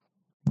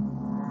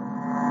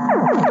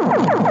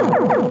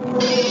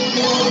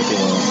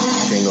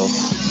Jingle.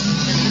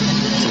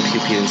 Some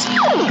pew-pews.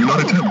 Do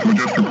not attempt to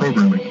adjust your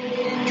programming.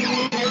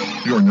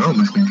 You are now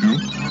listening to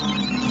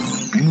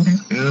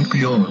B-Movies and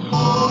Beyond.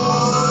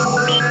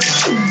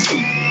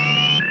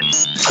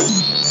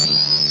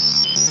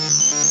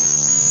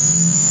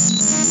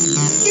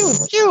 Pew,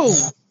 pew.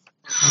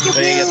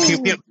 There you go.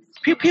 Pew, pew.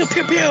 Pew, pew,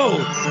 pew,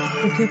 pew.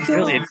 Pew, pew.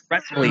 Really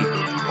expressively.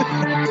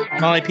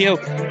 Molly, pew.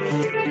 Pew,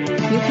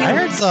 pew. I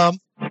heard some.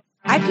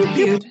 I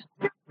pew-pewed.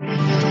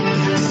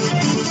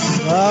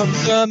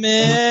 Welcome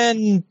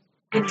in.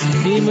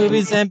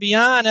 B-Movies and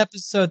Beyond,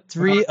 episode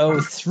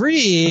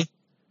 303.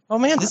 Oh,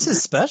 man, this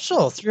is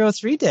special.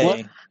 303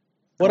 day.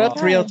 What up, Oh,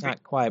 303?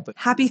 Not quite, but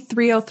Happy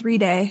 303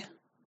 day.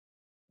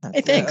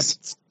 Hey,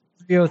 thanks.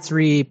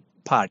 303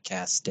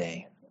 podcast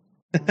day.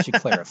 I should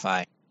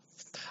clarify.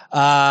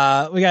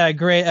 We got a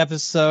great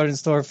episode in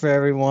store for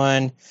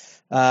everyone.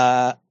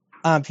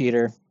 I'm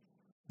Peter.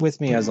 With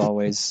me, as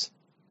always,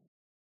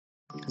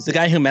 The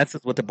guy who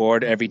messes with the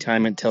board every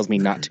time and tells me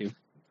not to.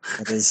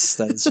 that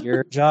is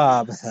your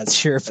job.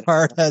 That's your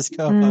part as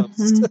co-host.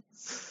 Mhm.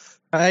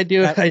 I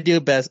do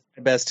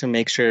best to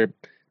make sure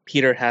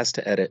Peter has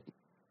to edit.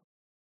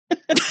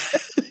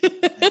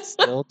 I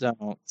still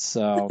don't.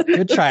 So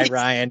good try,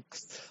 Ryan.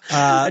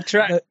 I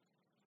try.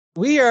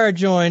 We are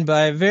joined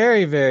by a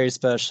very, very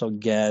special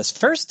guest.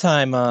 First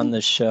time on the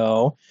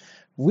show.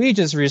 We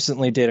just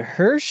recently did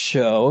her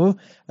show,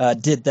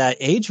 Did That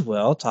Age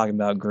Well, talking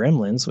about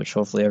Gremlins, which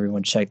hopefully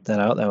everyone checked that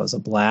out. That was a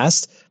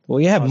blast. But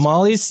we have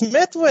Molly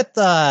Smith with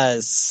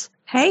us.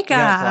 Hey,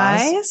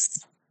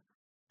 guys.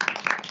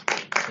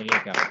 There you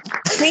go.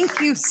 Thank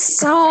you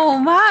so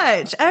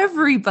much,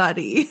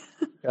 everybody.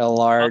 A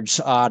large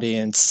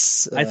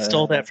audience. I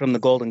stole that from the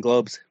Golden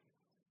Globes.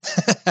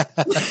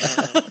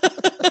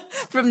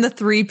 From the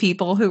 3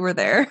 people who were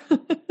there.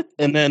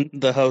 And then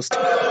the host.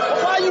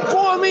 Why you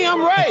pouring me?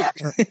 I'm right.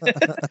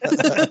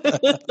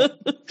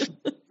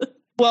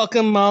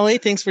 Welcome, Molly.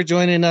 Thanks for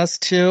joining us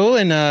too.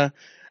 And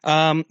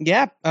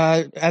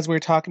as we were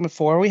talking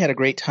before, we had a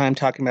great time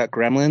talking about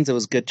Gremlins. It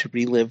was good to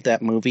relive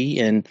that movie,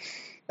 and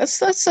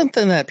that's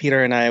something that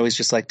Peter and I always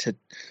just like to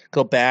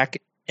go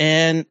back.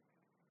 And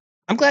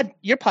I'm glad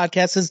your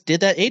podcast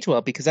Did That Age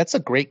Well, because that's a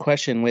great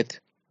question with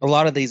a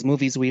lot of these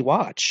movies we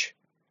watch.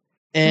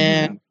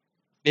 And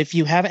if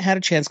you haven't had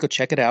a chance, go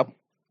check it out.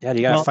 Yeah,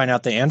 you got to find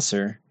out the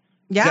answer.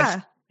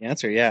 Yeah. The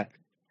answer, yeah.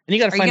 And you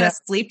got to Are you find going out.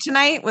 to sleep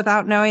tonight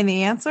without knowing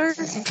the answer?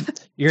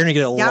 You're going to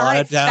get a Yeah, lot right,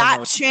 of downloads.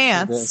 fat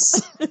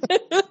chance.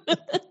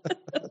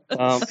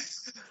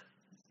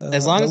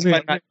 As long as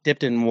I'm not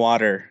dipped in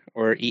water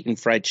or eating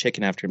fried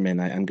chicken after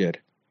midnight, I'm good.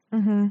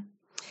 Mm-hmm.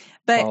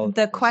 But Well,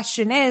 the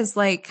question is,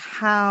 like,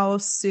 how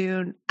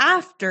soon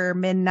after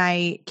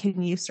midnight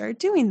can you start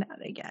doing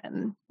that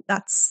again?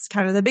 That's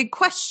kind of the big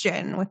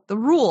question with the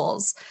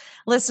rules.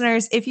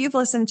 Listeners, if you've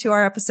listened to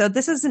our episode,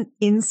 this is an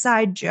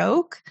inside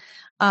joke.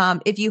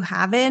 If you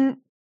haven't,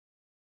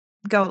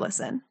 go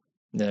listen.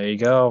 There you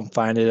go.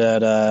 Find it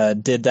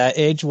at Did That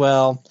Age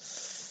Well.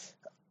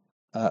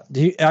 Are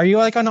you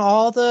like on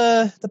all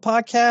the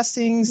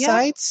podcasting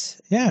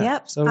sites? Yeah.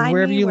 Yep. So Find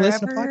wherever me you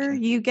listen to wherever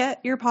podcasts. you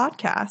get your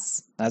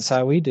podcasts. That's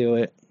how we do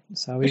it.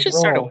 That's how we We should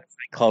start a roll.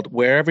 website called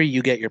Wherever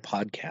You Get Your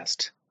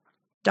Podcast.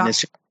 And it's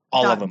just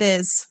all of them.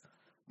 Biz.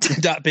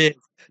 .biz.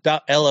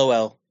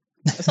 .lol.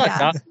 I saw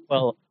Yeah.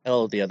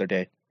 .lol the other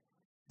day.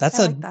 That's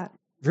I a like that.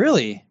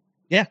 really.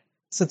 Yeah.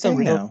 It's a It's a thing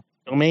real- now.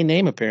 Domain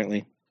name,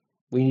 apparently.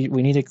 We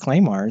need to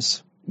claim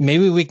ours.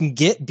 Maybe we can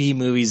get B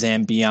Movies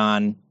and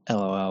Beyond.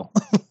 LOL.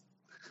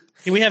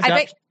 Do we have I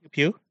bet-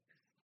 Pew?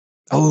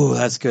 Oh,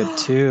 that's good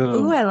too.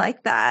 Ooh, I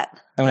like that.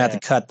 I'm gonna have to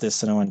cut this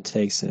so no one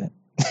takes it.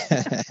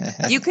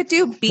 You could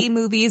do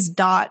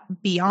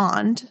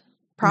bmovies.beyond,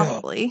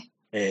 probably.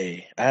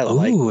 Hey, I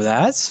like Ooh,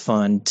 that's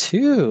fun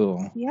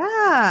too.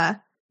 Yeah.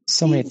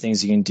 So many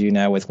things you can do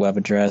now with web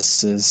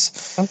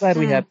addresses. I'm glad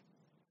we had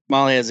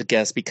Molly as a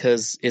guest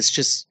because it's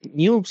just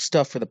new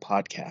stuff for the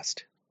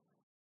podcast.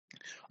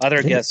 Other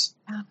It guests,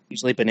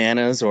 usually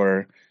bananas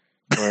or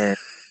our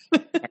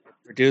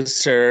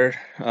producer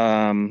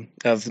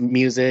of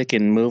music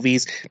and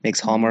movies, makes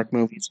Hallmark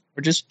movies,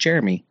 or just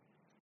Jeremy.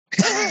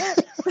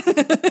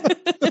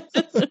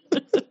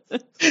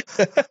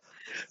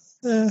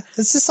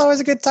 It's just always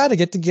a good time to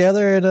get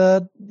together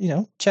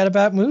and chat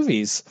about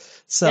movies.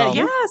 So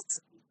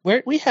Yes.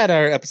 We had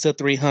our episode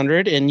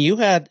 300, and you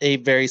had a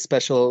very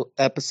special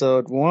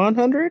episode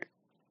 100.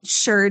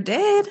 Sure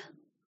did.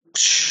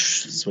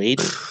 Sweet.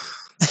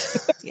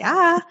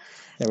 Yeah.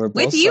 we're both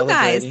With you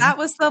guys. celebrating. That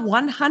was the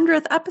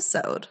 100th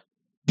episode.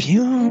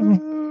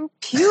 Pew.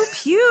 Pew,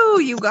 pew,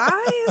 you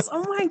guys.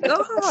 Oh my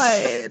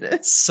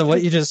God. So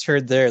what you just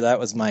heard there, that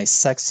was my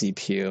sexy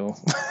pew.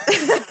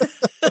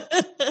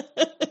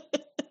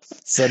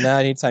 So now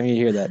anytime you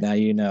hear that, now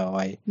you know.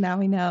 Now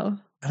we know.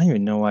 I don't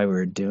even know why we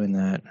were doing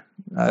that.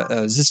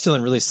 I was just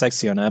feeling really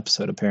sexy on an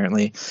episode,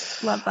 apparently.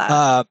 Love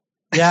that.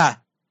 Yeah.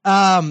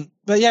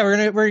 But yeah,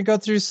 we're gonna go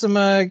through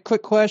some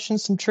quick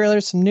questions, some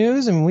trailers, some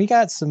news, and we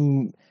got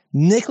some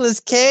Nicolas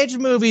Cage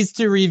movies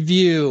to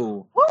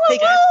review. Woo! Hey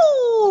guys,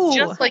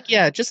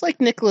 whoa! just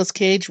like Nicolas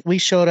Cage, we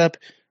showed up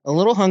a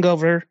little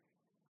hungover,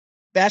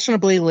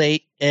 fashionably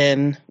late,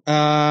 and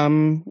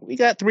we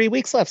got 3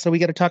 weeks left, so we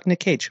got to talk Nick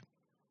Cage.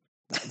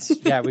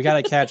 Yeah, we got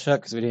to catch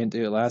up because we didn't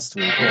do it last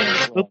week.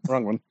 Oop,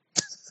 wrong one.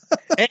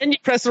 And you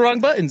press the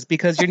wrong buttons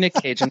because you're Nick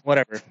Cage and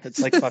whatever. It's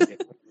like, fuck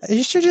it. Are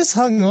you sure just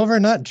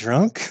hungover, not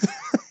drunk?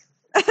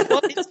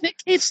 Well, is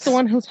Nick Cage the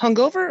one who's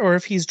hungover, or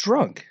if he's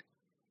drunk?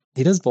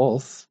 He does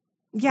both.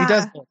 Yeah. He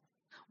does.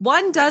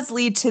 One does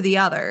lead to the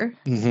other.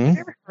 Mm-hmm. Have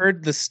you ever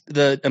heard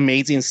the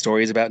amazing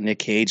stories about Nick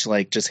Cage,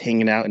 like just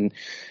hanging out in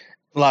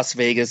Las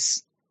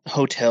Vegas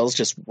hotels,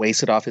 just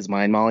wasted off his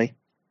mind, Molly?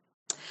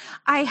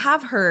 I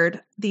have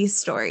heard these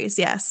stories,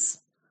 yes.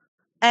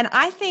 And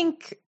I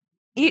think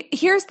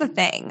here's the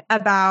thing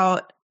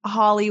about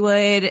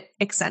Hollywood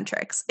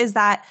eccentrics is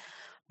that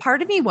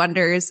part of me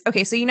wonders,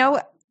 okay, so you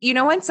know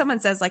when someone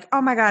says like,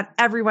 oh my God,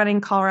 everyone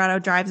in Colorado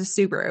drives a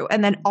Subaru,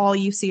 and then all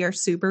you see are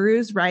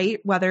Subarus, right?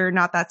 Whether or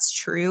not that's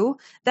true.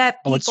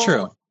 It's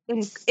true.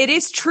 It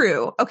is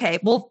true. Okay,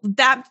 well,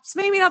 that's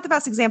maybe not the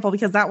best example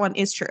because that one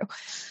is true.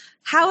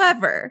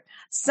 However,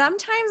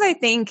 sometimes I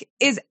think,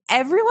 is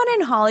everyone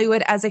in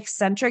Hollywood as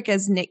eccentric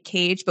as Nick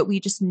Cage, but we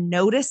just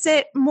notice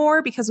it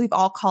more because we've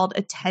all called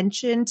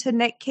attention to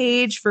Nick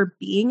Cage for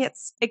being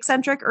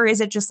eccentric? Or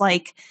is it just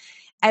like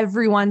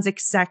everyone's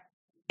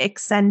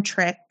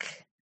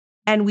eccentric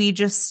and we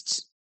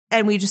just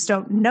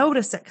don't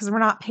notice it because we're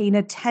not paying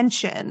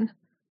attention?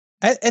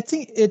 I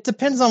think it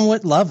depends on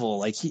what level.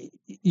 Like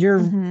you're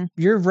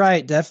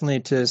right, definitely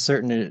to a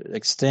certain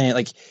extent.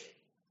 Like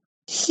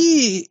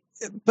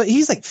but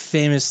he's like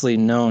famously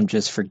known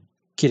just for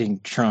getting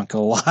drunk a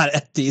lot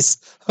at these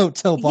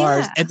hotel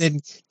bars and then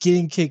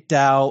getting kicked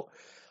out.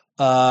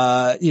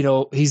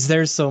 He's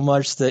there so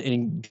much that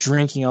in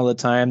drinking all the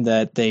time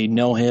that they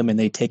know him and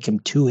they take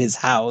him to his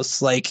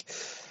house. Like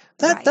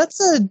that's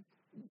a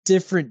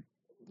different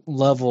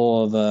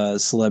level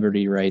of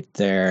celebrity right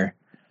there.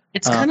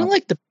 It's kind of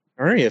like the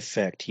Murray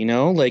effect,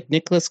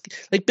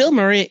 like Bill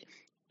Murray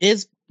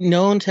is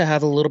known to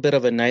have a little bit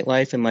of a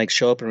nightlife and like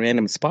show up in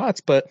random spots,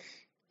 but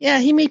yeah,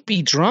 he may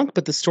be drunk,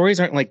 but the stories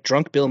aren't like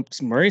drunk Bill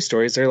Murray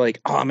stories. They're like,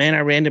 oh man,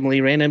 I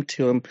randomly ran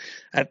into him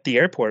at the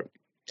airport.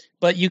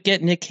 But you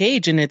get Nick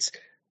Cage and it's,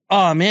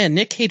 oh man,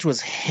 Nick Cage was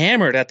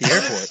hammered at the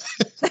airport.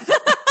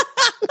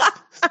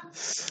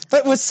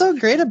 But what's so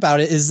great about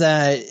it is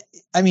that,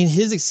 I mean,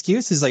 his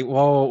excuse is like,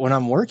 well, when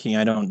I'm working,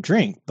 I don't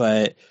drink.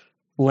 But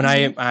when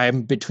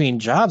I'm between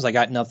jobs, I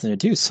got nothing to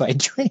do, so I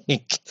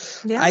drink.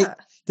 Yeah.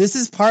 This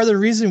is part of the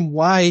reason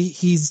why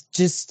he's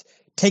just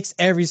takes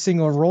every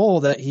single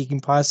role that he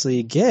can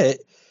possibly get.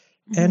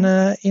 And,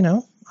 I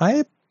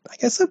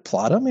guess I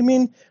applaud him. I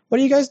mean, what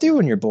do you guys do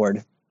when you're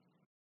bored?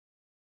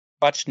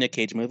 Watch Nick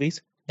Cage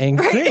movies. And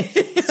great.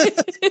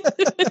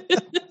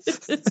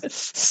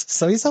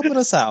 So he's helping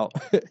us out.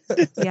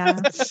 Yeah.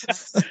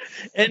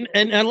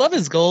 And I love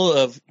his goal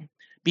of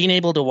being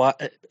able to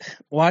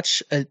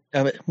watch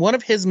one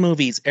of his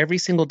movies every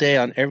single day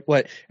on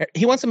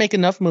he wants to make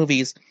enough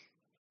movies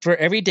for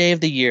every day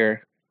of the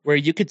year where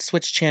you could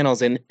switch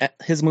channels and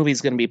his movie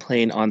is going to be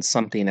playing on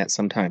something at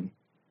some time.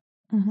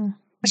 Mm-hmm.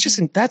 It's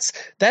just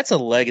that's a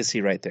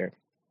legacy right there.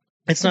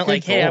 It's not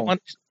like, hey, I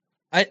want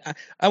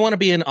to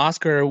be an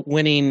Oscar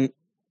winning.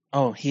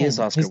 Oh, he is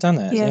Oscar. He's done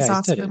that. He is he's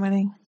Oscar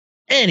winning.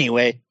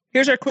 Anyway,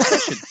 here's our quick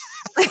question.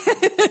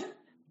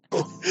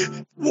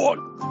 What?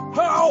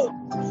 How?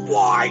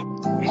 Why?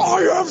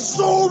 I have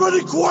so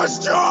many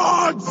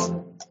questions!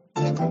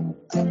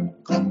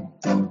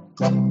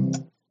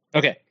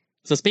 Okay.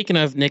 So speaking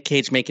of Nick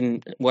Cage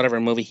making whatever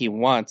movie he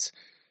wants,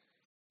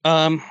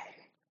 I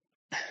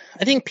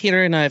think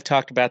Peter and I have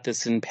talked about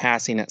this in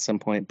passing at some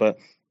point, but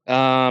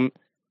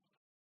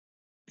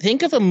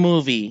think of a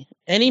movie,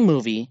 any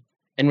movie,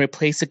 and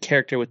replace a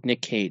character with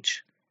Nick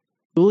Cage.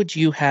 Who would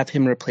you have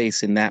him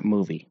replace in that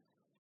movie?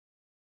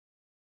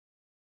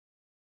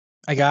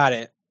 I got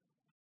it.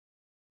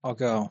 I'll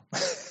go.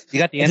 You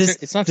got the answer?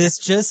 It's not this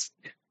just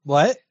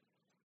what?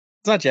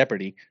 It's not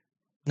Jeopardy.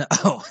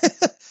 No.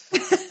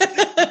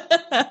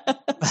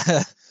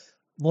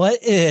 What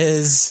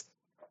is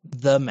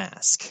The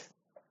Mask?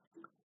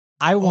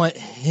 I want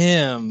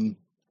him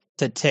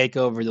to take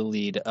over the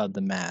lead of The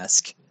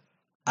Mask.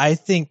 I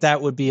think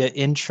that would be an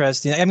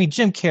interesting. I mean,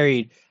 Jim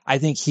Carrey, I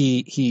think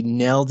he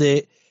nailed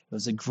it. It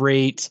was a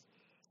great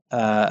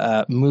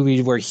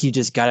movie where he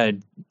just got to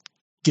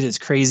get as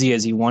crazy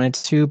as he wanted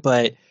to.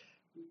 But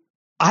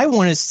I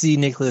want to see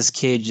Nicolas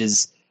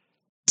Cage's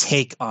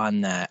take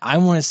on that. I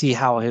want to see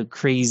how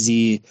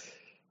crazy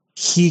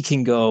he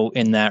can go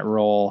in that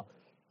role.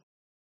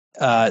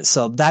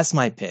 So that's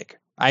my pick.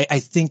 I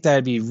think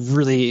that'd be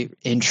really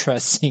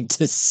interesting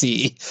to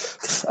see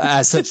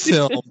as a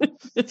film,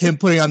 him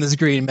putting on this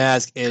green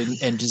mask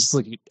and just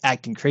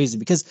acting crazy,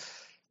 because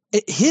I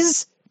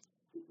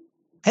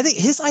think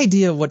his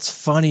idea of what's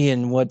funny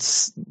and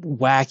what's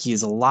wacky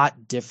is a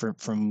lot different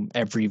from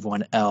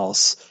everyone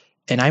else.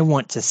 And I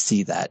want to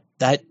see that.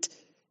 That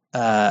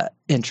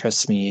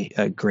interests me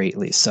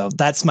greatly. So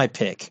that's my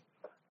pick.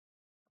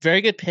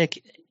 Very good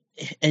pick.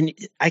 and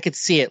I could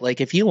see it.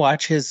 Like if you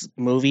watch his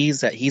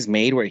movies that he's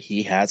made where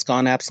he has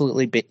gone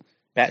absolutely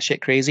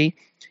batshit crazy,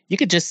 you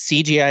could just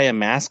CGI a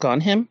mask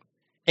on him,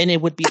 and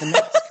it would be the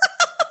mask.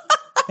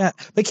 Yeah,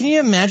 but can you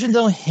imagine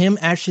though him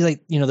actually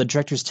like the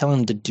directors telling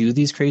him to do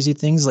these crazy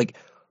things? Like,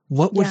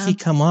 what would he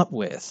come up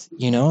with?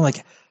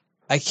 Like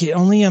I can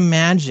only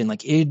imagine.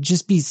 Like it'd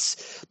just be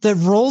the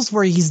roles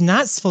where he's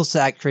not supposed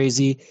to act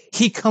crazy.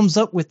 He comes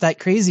up with that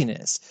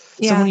craziness.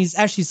 So when he's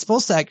actually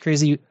supposed to act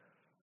crazy,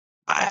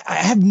 I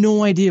have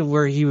no idea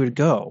where he would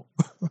go.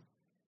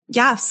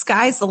 Yeah,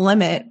 sky's the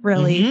limit,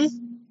 really. Mm-hmm.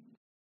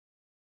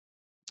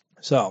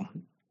 So,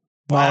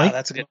 Molly, wow,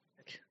 that's a good.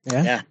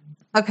 Yeah.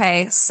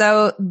 Okay,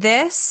 so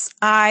this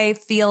I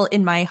feel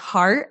in my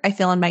heart, I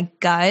feel in my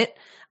gut,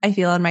 I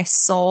feel in my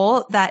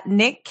soul that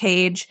Nick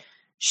Cage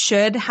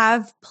should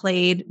have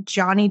played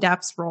Johnny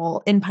Depp's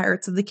role in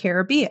Pirates of the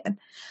Caribbean.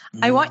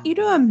 I want you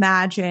to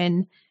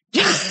imagine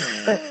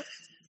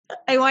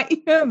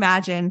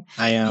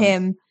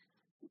him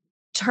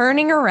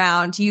turning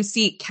around. You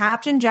see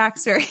Captain Jack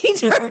Sparrow, he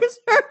turns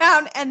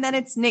around and then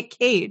it's Nick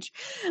Cage.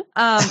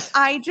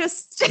 I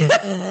just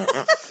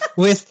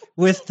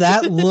with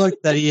that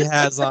look that he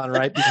has on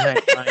right behind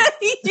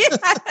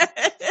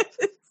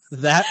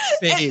that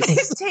face.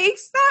 It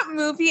takes that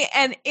movie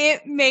and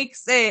it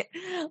makes it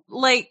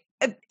like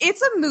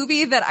it's a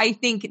movie that I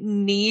think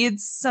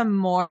needs some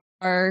more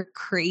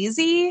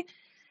crazy.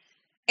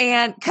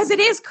 And because it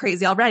is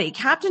crazy already,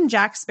 Captain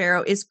Jack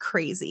Sparrow is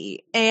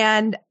crazy.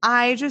 And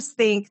I just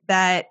think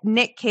that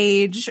Nick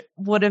Cage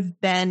would have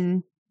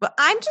been, but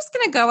I'm just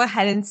going to go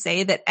ahead and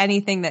say that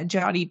anything that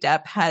Johnny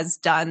Depp has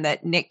done,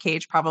 that Nick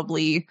Cage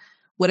probably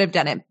would have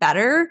done it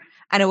better,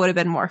 and it would have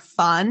been more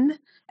fun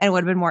and it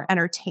would have been more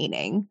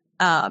entertaining.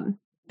 But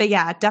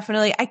yeah,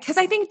 definitely. Because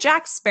I think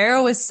Jack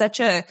Sparrow is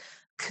such a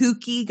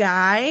kooky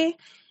guy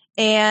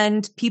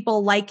and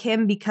people like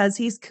him because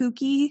he's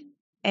kooky.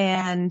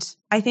 And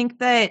I think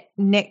that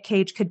Nick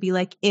Cage could be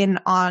like in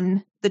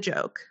on the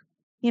joke,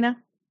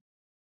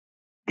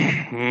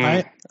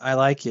 I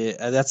like it.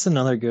 That's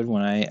another good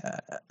one. I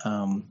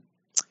don't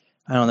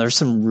know. There's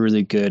some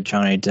really good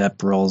Johnny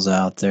Depp roles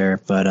out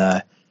there,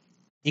 but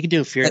you could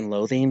do Fear and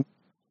Loathing.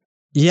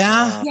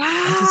 Yeah, yeah.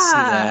 I can see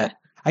that.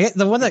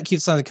 The one that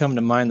keeps on coming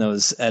to mind though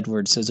is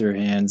Edward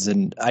Scissorhands,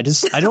 and I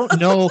don't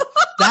know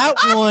that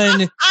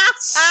one.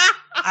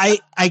 I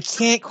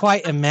can't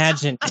quite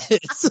imagine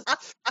it.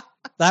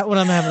 That one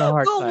I'm having a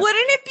hard time. But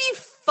wouldn't it be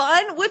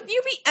fun? Wouldn't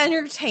you be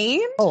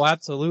entertained? Oh,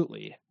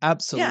 absolutely.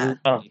 Absolutely.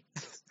 Yeah.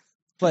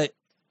 But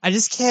I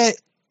just can't,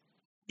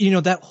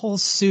 that whole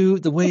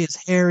suit, the way his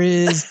hair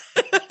is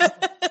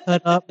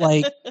cut up,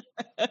 like,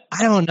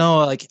 I don't know,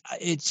 like,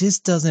 it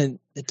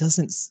doesn't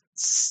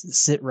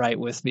sit right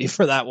with me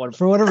for that one,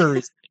 for whatever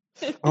reason.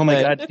 Oh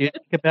my God, dude,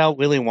 think about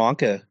Willy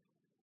Wonka.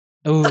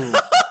 Oh,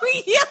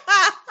 yeah.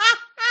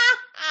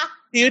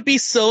 He would be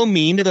so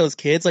mean to those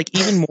kids, like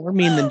even more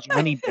mean than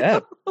Johnny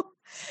Depp.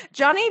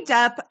 Johnny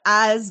Depp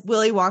as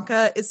Willy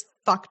Wonka is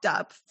fucked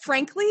up.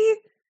 Frankly,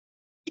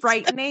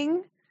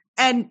 frightening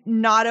and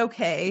not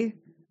okay.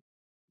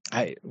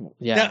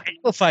 Now,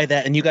 amplify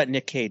that, and you got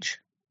Nick Cage.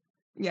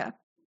 Yeah.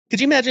 Could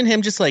you imagine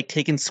him just like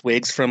taking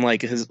swigs from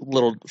like his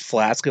little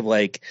flask of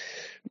like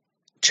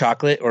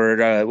chocolate,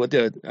 or what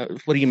do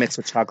you mix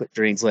with chocolate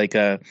drinks, like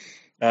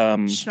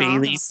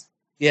Bailey's?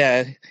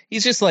 Yeah,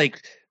 he's just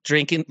like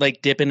drinking,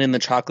 like dipping in the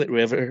chocolate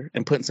river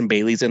and putting some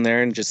Baileys in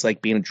there and just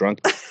like being a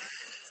drunk.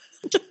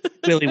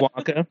 Willy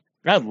Wonka.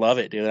 I'd love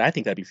it, dude. I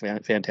think that'd be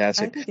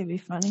fantastic. I think it'd be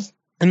funny.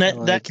 And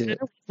that kind of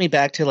brings me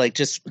back to like,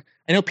 just,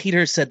 I know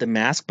Peter said The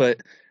Mask, but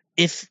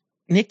if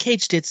Nick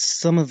Cage did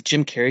some of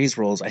Jim Carrey's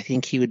roles, I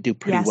think he would do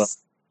pretty well.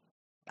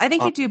 I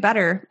think he'd do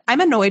better. I'm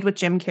annoyed with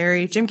Jim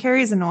Carrey. Jim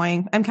Carrey's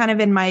annoying. I'm kind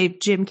of in my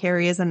Jim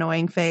Carrey is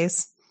annoying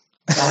phase.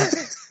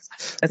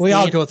 We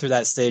all go through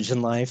that stage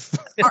in life.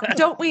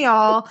 Don't we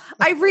all?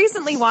 I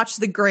recently watched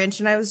The Grinch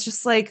and I was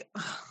just like,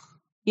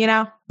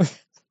 I'm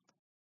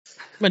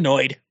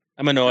annoyed.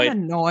 I'm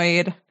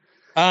annoyed.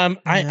 I'm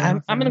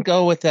going to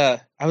go with I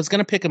was going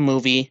to pick a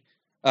movie,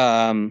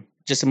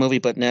 just a movie,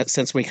 but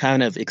since we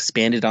kind of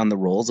expanded on the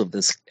roles of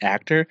this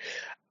actor,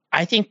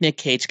 I think Nick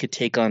Cage could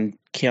take on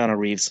Keanu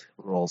Reeves'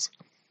 roles.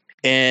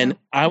 And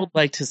I would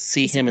like to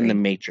see him in The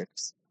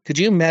Matrix. Could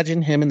you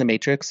imagine him in The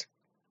Matrix?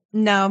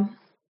 No.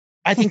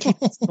 I think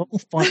he's so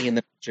funny in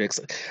The Matrix.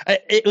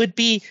 It would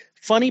be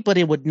funny, but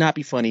it would not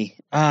be funny.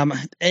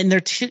 And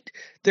they're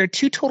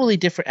two totally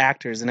different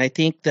actors, and I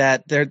think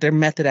that their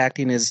method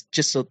acting is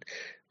just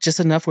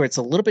enough where it's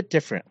a little bit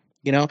different.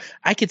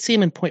 I could see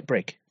him in Point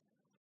Break.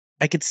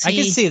 I could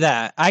see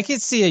that. I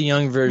could see a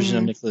young version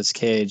of Nicolas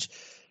Cage,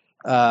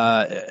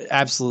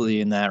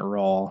 absolutely in that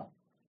role.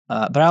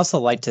 But I also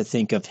like to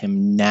think of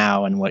him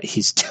now and what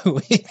he's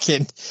doing,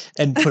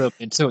 and put him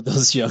into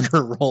those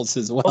younger roles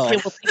as well.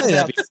 Okay, well,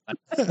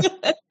 think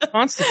about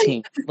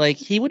Constantine. Like,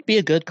 he would be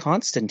a good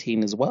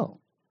Constantine as well.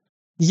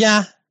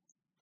 Yeah,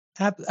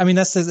 I mean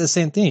that's the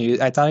same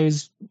thing. I thought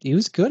he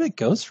was good at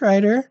Ghost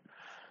Rider.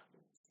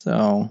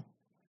 So,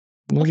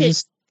 movie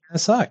just kind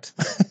of sucked.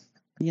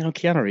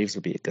 Keanu Reeves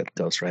would be a good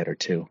Ghost Rider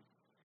too.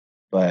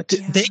 But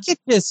Yeah. They could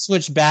just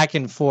switch back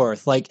and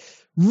forth. Like,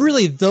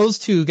 really, those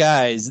two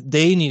guys,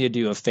 they need to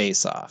do a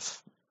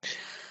face-off.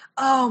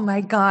 Oh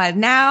my God.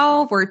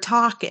 Now we're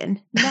talking.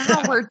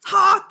 Now we're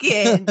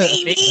talking,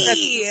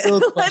 baby. Still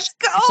a Let's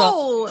question.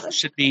 go.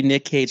 should be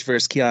Nick Cage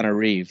versus Keanu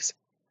Reeves.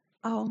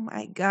 Oh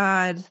my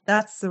God.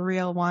 That's the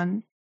real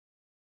one.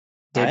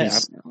 They're I-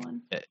 just Real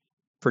one.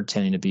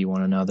 pretending to be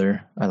one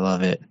another. I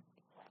love it.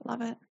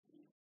 Love it.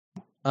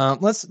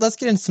 Let's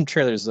get into some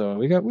trailers though.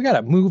 We got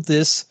to move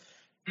this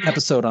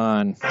episode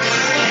on.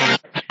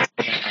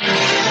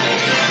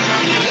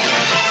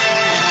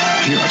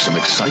 Here are some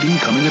exciting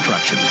coming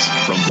attractions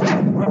from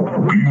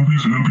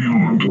B-movies and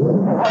beyond.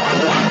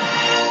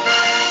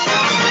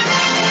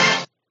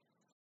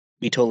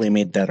 We totally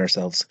made that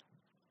ourselves.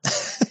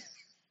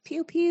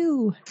 Pew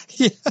pew.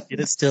 Yeah. It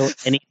is still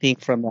anything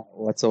from that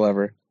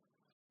whatsoever.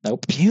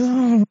 Nope.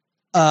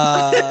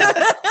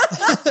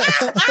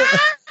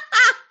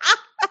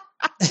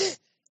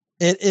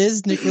 It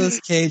is Nicolas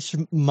Cage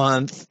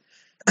month,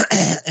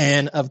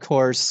 and of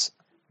course,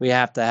 we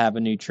have to have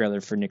a new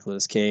trailer for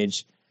Nicolas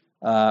Cage,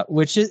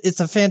 which it's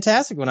a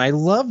fantastic one. I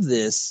love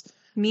this.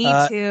 Me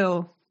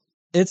too.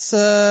 It's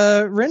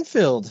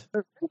Renfield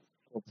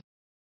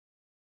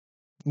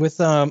with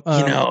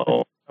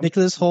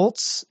Nicholas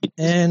Holtz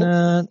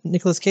and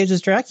Nicolas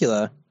Cage's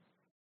Dracula.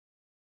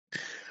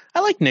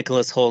 I like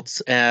Nicholas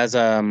Holtz as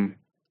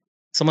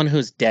someone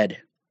who's dead.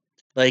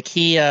 Like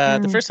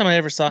the first time I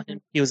ever saw him,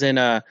 he was in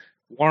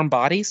Warm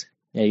Bodies.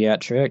 Yeah, you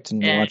got tricked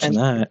into watching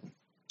that.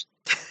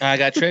 I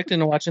got tricked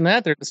into watching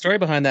that. There's a story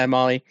behind that,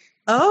 Molly.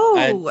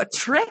 Oh, a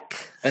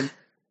trick. And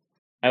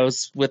I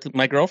was with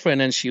my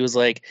girlfriend, and she was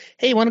like,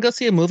 "Hey, you want to go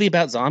see a movie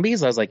about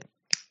zombies?" I was like,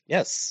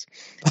 "Yes."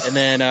 And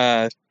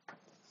then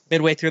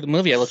midway through the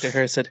movie, I looked at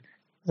her and said,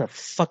 "It's a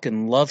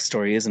fucking love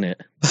story, isn't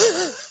it?"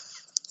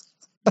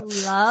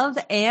 Love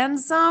and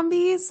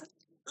zombies.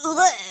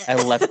 I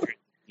left her.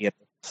 Yep.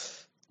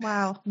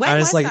 Wow. When I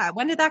was was like- that?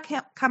 When did that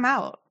come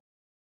out?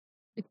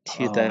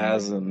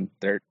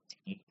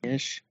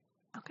 2013-ish.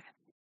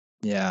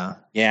 Yeah.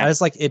 Yeah. I was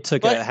like, it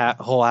took But- a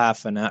whole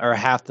half an hour or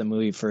half the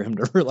movie for him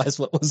to realize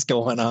what was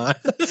going on.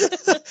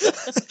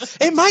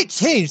 It might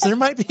change. There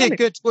might be a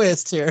good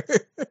twist here.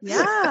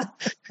 Yeah.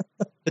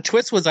 The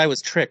twist was I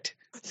was tricked.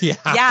 Yeah.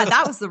 Yeah,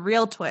 that was the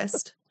real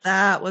twist.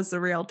 That was the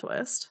real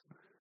twist.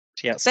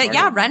 Yeah. But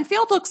yeah,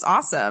 Renfield looks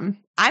awesome.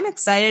 I'm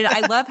excited.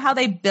 I love how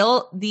they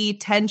built the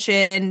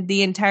tension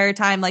the entire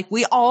time. Like,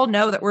 we all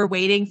know that we're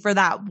waiting for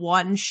that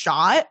one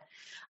shot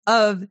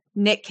of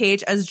Nick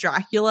Cage as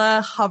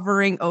Dracula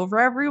hovering over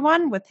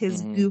everyone with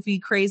his goofy,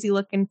 crazy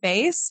looking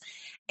face.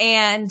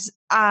 And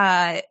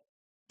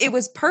it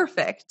was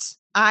perfect.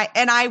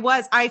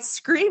 I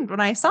screamed when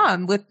I saw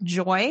him, with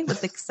joy,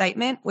 with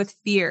excitement, with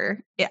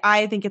fear.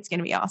 I think it's going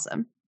to be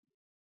awesome.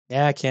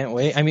 Yeah, I can't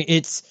wait. I mean,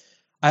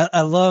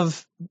 I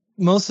love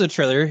most of the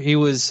trailer.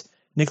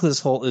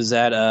 Nicholas Hoult is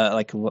at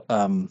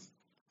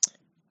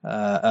one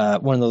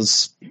of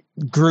those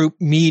group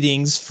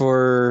meetings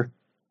for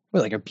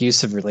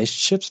abusive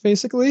relationships,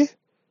 basically.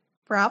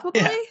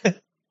 Probably.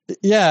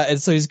 Yeah, and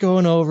so he's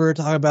going over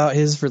talking about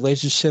his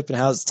relationship and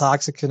how it's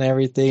toxic and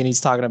everything, and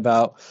he's talking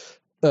about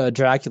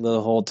Dracula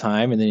the whole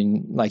time, and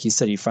then, like he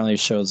said, he finally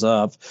shows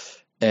up,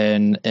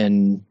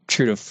 and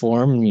true to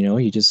form,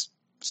 he just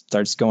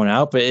starts going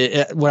out.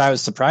 But what I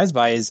was surprised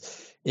by is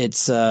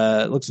it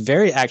looks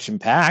very action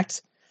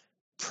packed,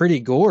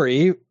 pretty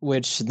gory,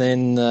 which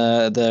then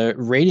the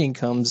rating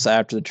comes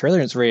after the trailer,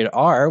 and it's rated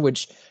R,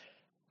 which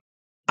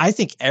I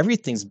think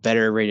everything's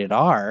better rated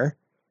R.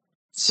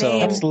 So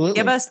Same. Absolutely.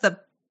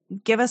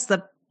 Give us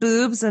the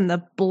boobs and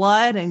the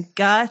blood and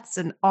guts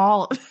and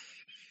all.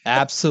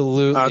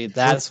 absolutely,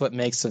 that's what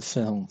makes a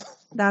film.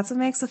 That's what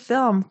makes a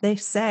film, they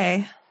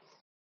say.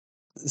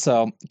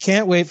 So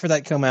can't wait for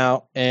that to come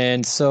out.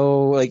 And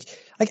so I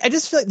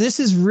just feel like this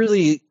is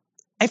really,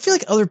 I feel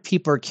like other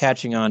people are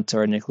catching on to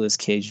our Nicolas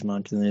Cage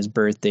month and his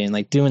birthday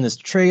and doing this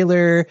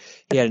trailer.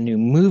 He had a new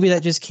movie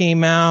that just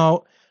came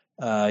out.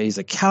 He's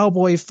a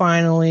cowboy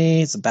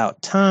finally. It's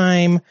about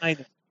time.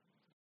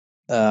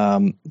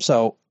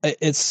 So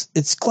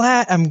it's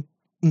glad I'm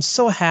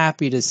so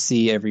happy to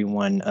see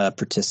everyone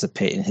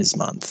participate in his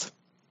month.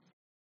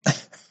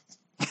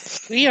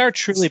 We are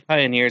truly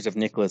pioneers of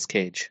Nicolas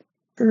Cage.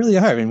 We really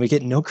are, and we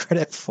get no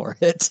credit for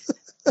it.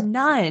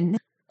 None.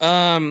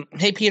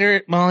 Hey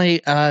Peter,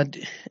 Molly,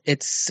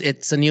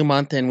 it's a new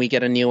month and we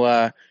get a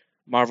new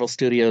Marvel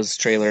Studios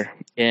trailer,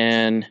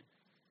 and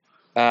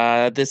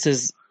this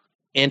is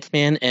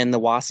Ant-Man and the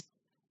Wasp: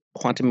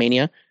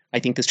 Quantumania. I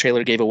think this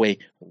trailer gave away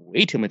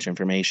way too much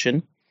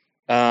information,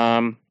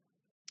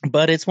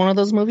 but it's one of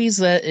those movies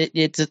that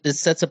it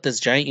sets up this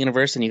giant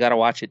universe, and you got to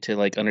watch it to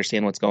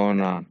understand what's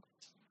going on.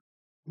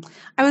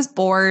 I was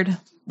bored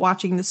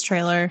watching this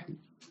trailer.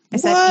 I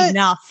said, What?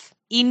 enough.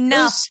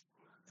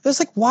 It was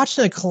like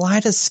watching a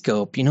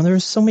kaleidoscope.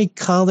 There's so many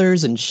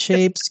colors and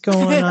shapes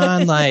going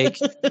on. I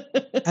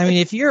mean,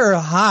 if you're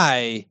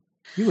high,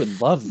 you would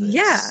love this.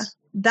 Yeah.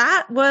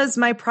 That was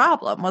my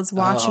problem, was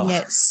watching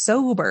it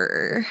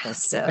sober.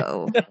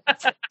 So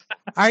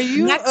Are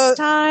you Next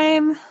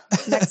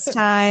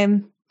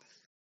time,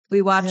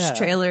 we watch Yeah.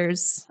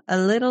 trailers a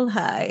little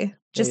high. There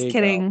Just you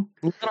kidding.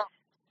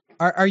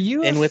 Are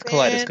you And a with fan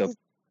Kaleidoscope.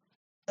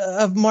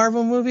 of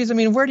Marvel movies? I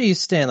mean, where do you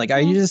stand? Like,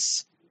 are you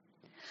just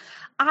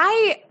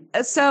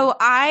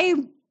I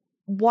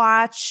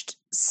watched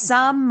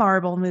some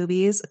Marvel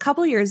movies a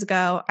couple years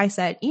ago. I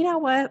said, you know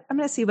what? I'm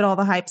going to see what all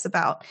the hype's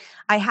about.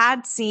 I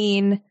had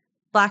seen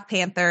Black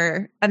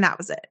Panther and that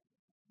was it.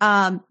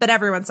 But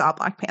everyone saw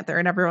Black Panther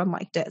and everyone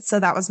liked it. So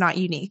that was not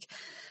unique.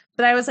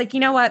 But I was like, you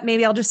know what?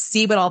 Maybe I'll just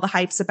see what all the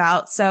hype's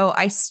about. So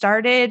I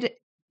started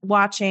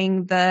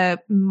watching the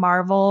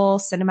Marvel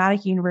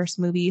Cinematic Universe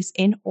movies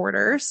in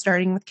order,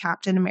 starting with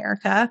Captain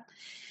America.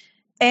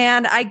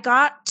 And I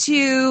got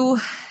to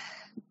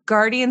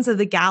Guardians of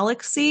the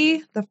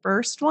Galaxy, the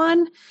first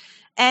one.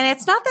 And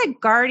it's not that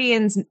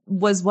Guardians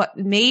was what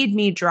made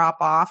me drop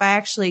off. I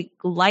actually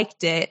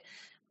liked it.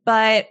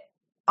 But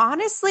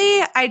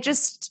honestly, I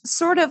just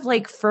sort of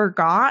like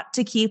forgot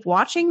to keep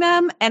watching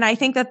them. And I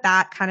think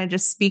that kind of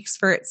just speaks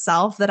for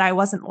itself, that I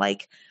wasn't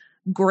like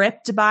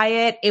gripped by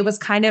it. It was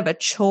kind of a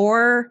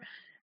chore.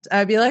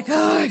 I'd be like,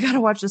 oh, I gotta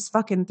watch this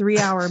fucking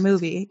 3-hour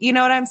movie. You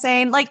know what I'm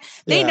saying? Like,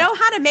 they know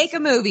how to make a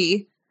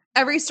movie.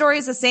 Every story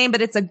is the same,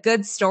 but it's a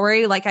good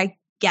story. Like, I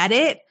get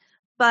it,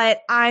 but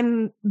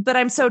I'm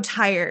so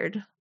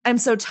tired. I'm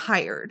so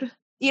tired.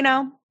 You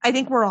know, I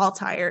think we're all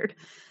tired.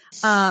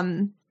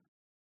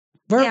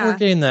 we're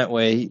getting that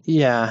way.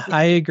 Yeah,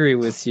 I agree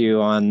with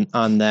you on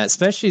that,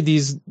 especially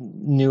these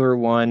newer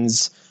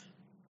ones.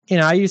 You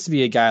know, I used to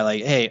be a guy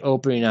like, hey,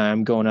 opening night,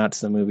 I'm going out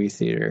to the movie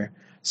theater,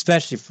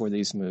 especially for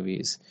these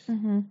movies.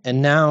 Mm-hmm.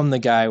 And now I'm the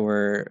guy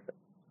where,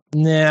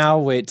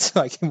 I'll wait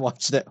till I can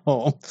watch it at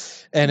home.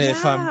 And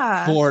if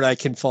I'm bored, I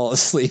can fall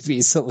asleep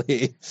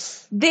easily.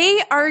 They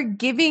are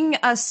giving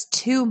us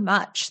too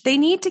much. They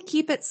need to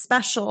keep it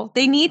special.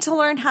 They need to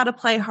learn how to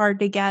play hard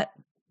to get.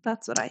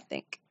 That's what I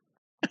think.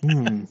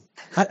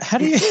 How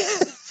do you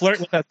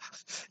flirt with us?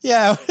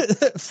 Yeah,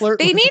 flirt.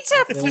 They need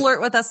to flirt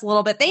with us a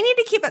little bit. They need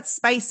to keep it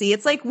spicy.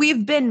 It's like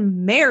we've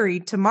been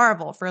married to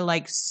Marvel for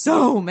like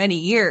so many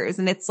years,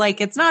 and it's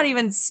like it's not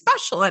even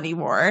special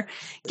anymore.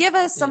 Give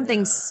us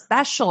something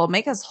special.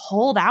 Make us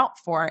hold out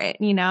for it,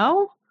 you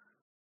know?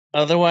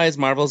 Otherwise,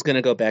 Marvel's going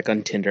to go back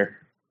on Tinder.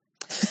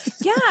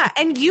 Yeah,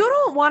 and you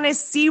don't want to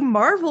see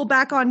Marvel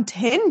back on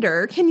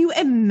Tinder. Can you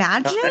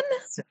imagine?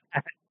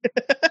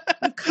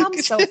 You've come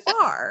so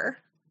far.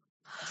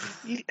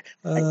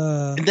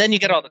 And then you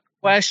get all the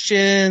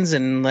questions,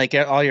 and like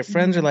all your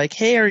friends are like,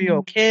 "Hey, are you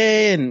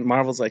okay?" And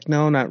Marvel's like,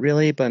 "No, not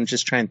really, but I'm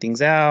just trying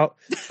things out."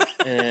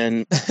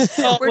 And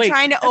we're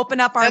trying to open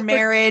up our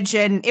marriage,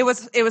 and it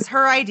was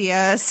her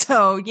idea,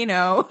 so you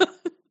know.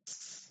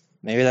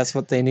 Maybe that's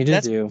what they need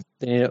to do.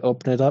 They need to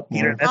open it up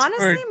more.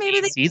 Honestly, maybe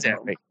they see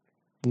that right.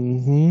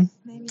 Mm-hmm.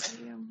 Maybe they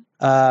do.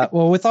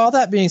 Well, with all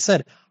that being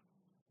said,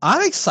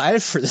 I'm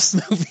excited for this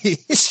movie.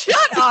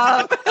 Shut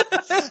up.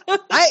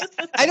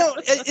 I don't.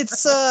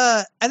 It's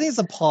I think it's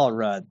a Paul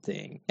Rudd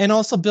thing, and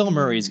also Bill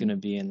Murray's going to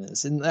be in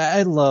this, and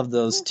I love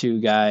those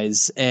two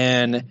guys,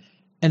 and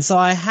so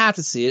I have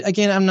to see it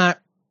again.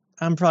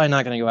 I'm probably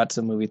not going to go out to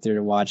the movie theater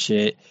to watch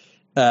it.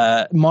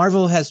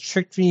 Marvel has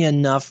tricked me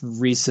enough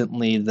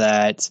recently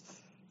that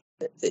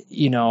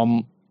you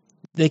know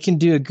they can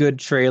do a good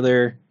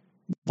trailer,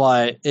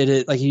 but it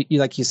is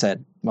like you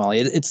said, Molly.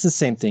 It's the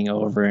same thing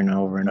over and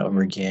over and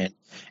over again.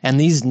 And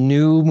these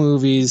new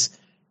movies,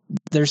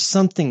 there's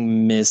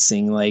something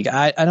missing. Like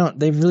I don't.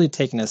 They've really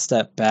taken a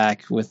step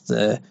back with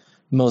the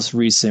most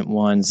recent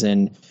ones,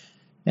 and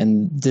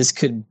this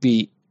could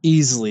be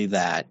easily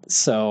that.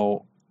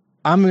 So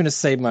I'm going to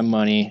save my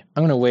money.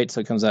 I'm going to wait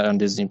till it comes out on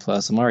Disney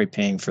Plus. I'm already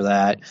paying for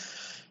that.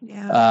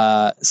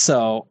 Yeah.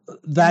 So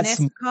that's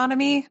in this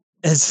economy.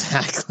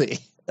 Exactly.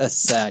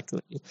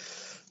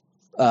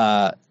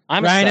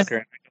 I'm Ryan, a sucker. I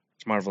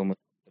watch Marvel movie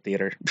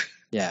theater.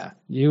 Yeah,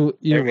 you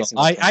will.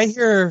 I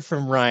hear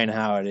from Ryan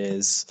how it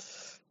is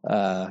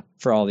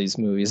for all these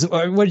movies.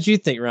 What did you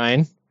think,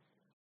 Ryan?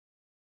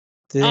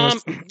 I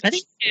think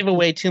it gave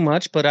away too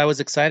much, but I was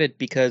excited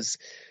because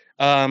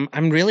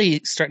I'm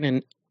really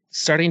starting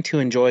to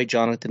enjoy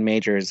Jonathan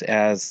Majors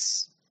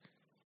as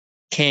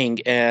Kang,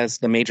 as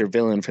the major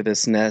villain for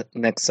this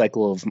next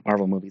cycle of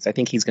Marvel movies. I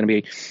think he's going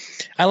to be.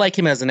 I like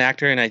him as an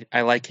actor, and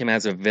I like him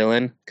as a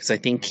villain because I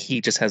think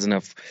he just has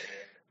enough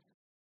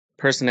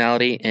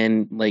personality,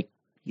 and like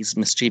he's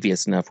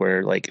mischievous enough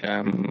where like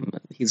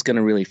he's going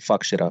to really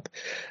fuck shit up.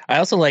 I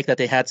also like that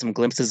they had some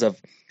glimpses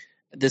of.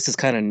 This is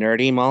kind of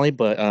nerdy, Molly,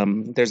 but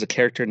there's a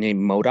character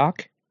named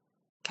MODOK.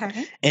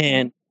 Okay.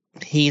 And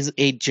he's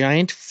a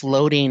giant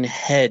floating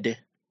head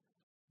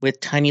with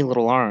tiny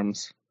little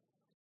arms.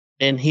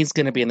 And he's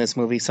going to be in this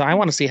movie. So I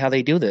want to see how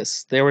they do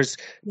this. There was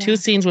 2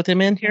 scenes with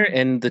him in here,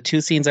 and the 2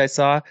 scenes I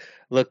saw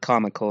looked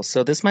comical.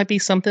 So this might be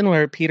something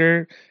where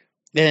Peter,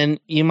 and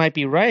you might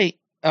be right.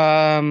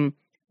 You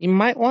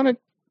might want to,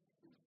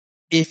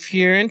 if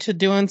you're into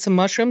doing some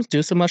mushrooms,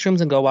 do some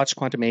mushrooms and go watch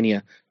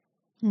Quantumania.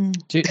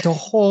 Dude, the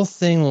whole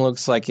thing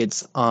looks like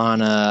it's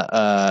on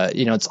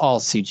it's all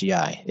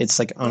CGI. It's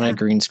like on a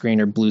green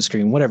screen or blue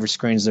screen, whatever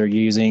screens they're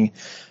using.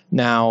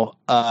 Now,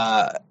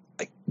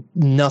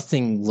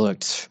 nothing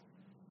looked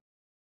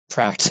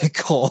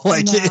practical.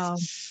 Like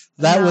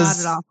that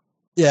was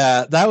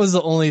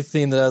the only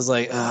thing that I was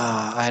like,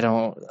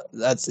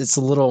 it's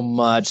a little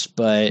much,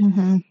 but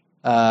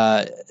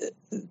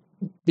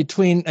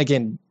between,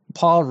 again,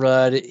 Paul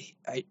Rudd,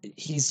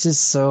 he's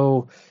just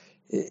so,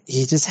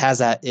 he just has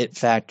that it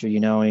factor,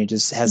 and he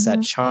just has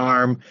that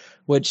charm,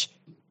 which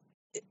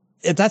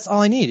that's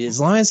all I need. As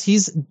long as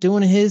he's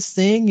doing his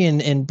thing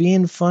and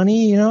being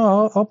funny,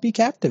 I'll be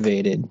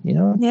captivated,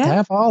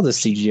 have all the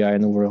CGI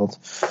in the world.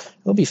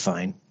 It'll be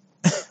fine.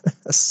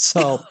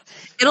 So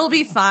it'll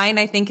be fine,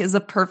 I think, is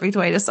a perfect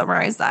way to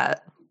summarize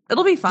that.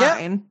 It'll be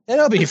fine. Yeah,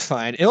 it'll be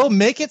fine. It'll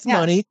make its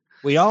money.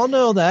 We all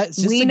know that. It's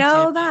just we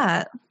know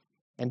that.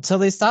 Until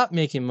they stop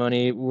making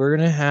money, we're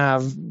going to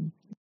have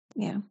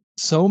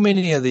so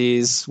many of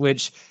these,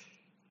 which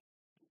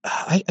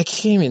I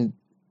can't even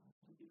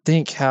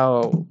think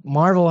how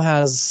Marvel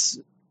has,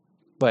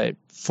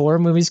 4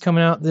 movies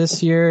coming out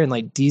this year, and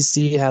like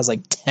DC has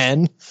like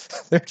 10.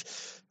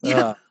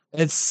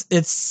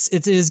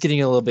 It is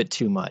getting a little bit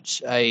too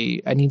much.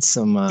 I need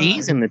some.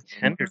 These in the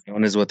tender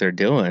zone is what they're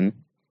doing.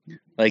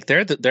 Like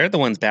they're the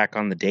ones back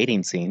on the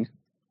dating scene.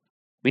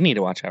 We need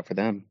to watch out for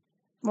them.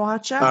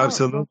 Watch out!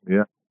 Absolutely,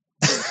 yeah.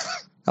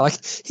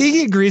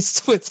 He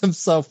agrees with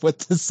himself with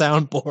the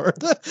soundboard.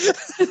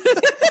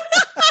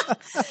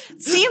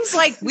 Seems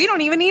like we don't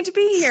even need to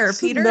be here,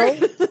 Peter.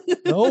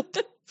 Nope.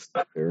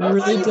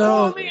 Really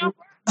don't.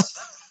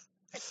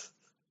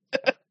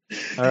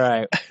 All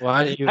right.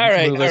 Why don't you? All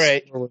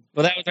right. Well,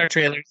 that was our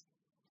trailers.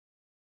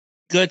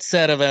 Good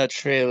set of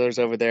trailers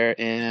over there,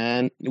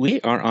 and we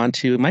are on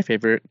to my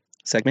favorite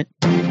segment.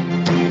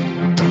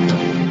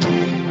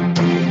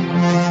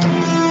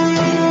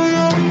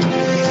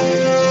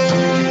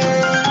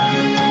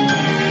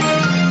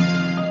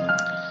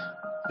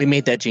 We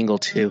made that jingle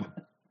too.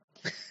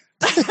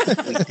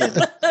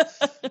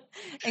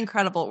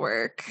 Incredible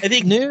work. I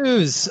think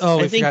news. Oh,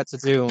 we forgot to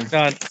do.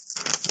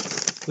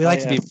 We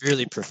like to be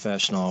really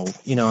professional.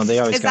 They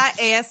always is that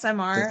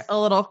ASMR? A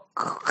little.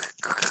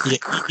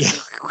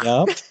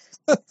 Yep.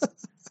 For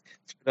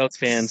those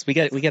fans, we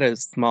get a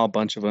small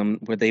bunch of them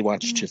where they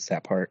watch just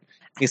that part.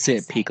 You see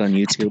it peak on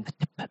YouTube.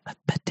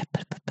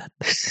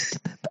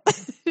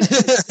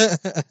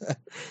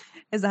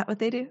 Is that what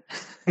they do?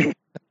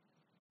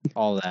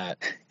 All that.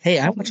 Hey,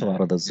 I watch a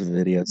lot of those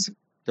videos.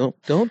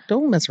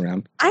 Don't mess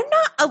around. I'm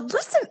not.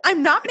 Listen,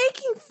 I'm not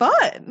making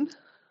fun.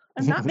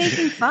 I'm not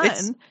making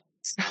fun.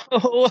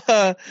 So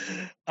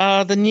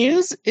the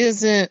news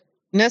isn't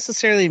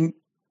necessarily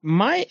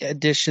my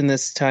edition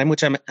this time,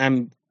 which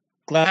I'm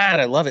glad.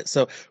 I love it.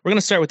 So we're going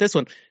to start with this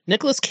one.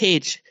 Nicolas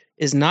Cage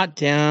is not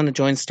down to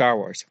join Star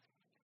Wars.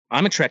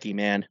 I'm a Trekkie,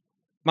 man.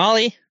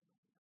 Molly,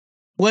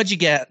 what'd you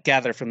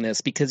gather from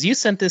this? Because you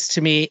sent this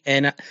to me,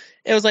 and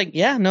it was like,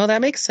 yeah, no,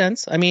 that makes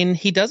sense. I mean,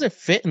 he doesn't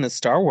fit in the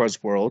Star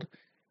Wars world,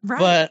 right?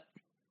 But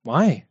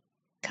why?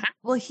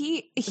 Well,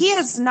 he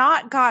has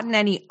not gotten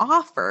any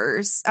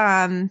offers.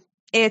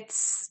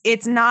 It's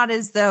not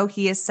as though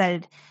he has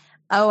said,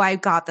 "Oh, I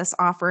got this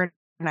offer,"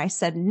 and I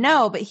said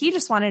no. But he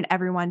just wanted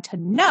everyone to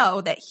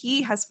know that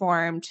he has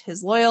formed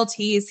his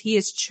loyalties. He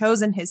has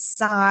chosen his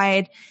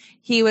side.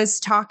 He was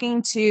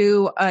talking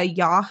to a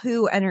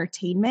Yahoo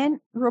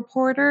Entertainment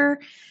reporter,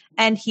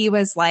 and he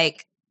was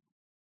like,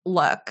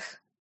 "Look,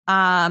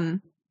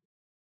 I'm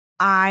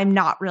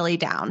not really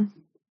down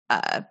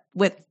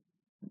with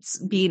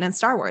being in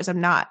Star Wars.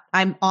 I'm not.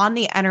 I'm on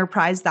the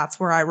Enterprise. That's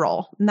where I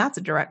roll." And that's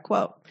a direct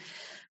quote.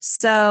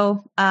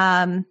 So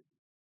I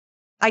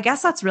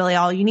guess that's really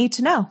all you need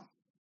to know.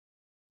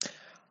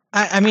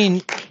 I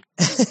mean,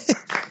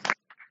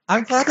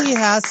 I'm glad he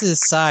has his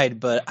side,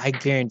 but I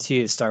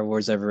guarantee if Star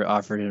Wars ever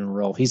offered him a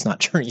role, he's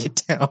not turning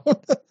it down.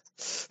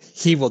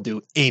 He will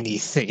do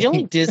anything. The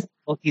only Disney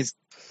he's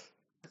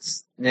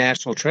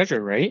national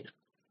treasure, right?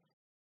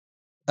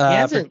 He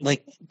hasn't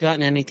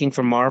gotten anything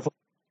from Marvel.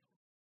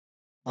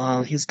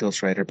 He's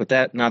Ghost Rider,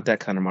 but not that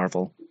kind of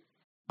Marvel.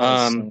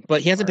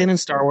 But he hasn't been in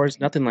Star Wars,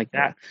 nothing like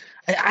that.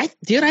 I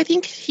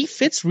think he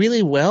fits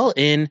really well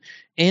in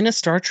a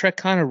Star Trek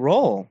kind of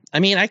role. I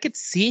mean, I could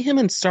see him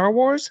in Star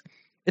Wars.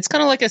 It's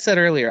kind of like I said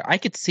earlier. I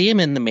could see him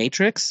in The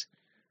Matrix,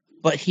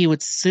 but he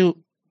would suit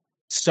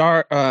it's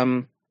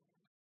a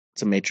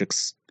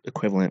Matrix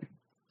equivalent.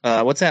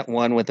 What's that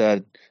one with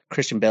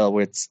Christian Bale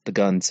where it's the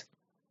guns?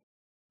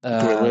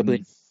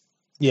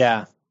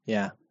 Yeah.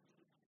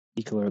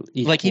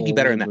 Like he'd be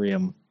better in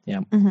that. Yeah.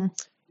 Mm-hmm.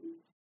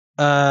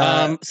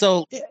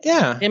 So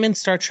yeah, him in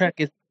Star Trek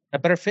is a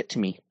better fit to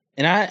me,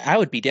 and I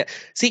would be dead.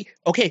 See,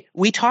 okay,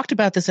 we talked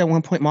about this at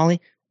one point,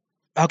 Molly.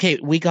 Okay,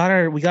 we got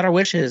our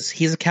wishes.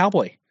 He's a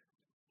cowboy.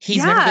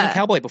 He's never been a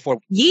cowboy before.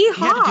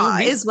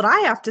 Yeehaw is what I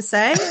have to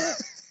say.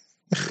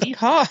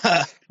 Yeehaw!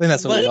 I think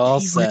that's what we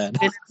all said.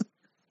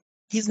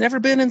 He's never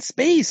been in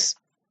space.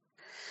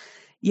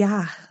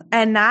 Yeah,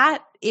 and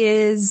that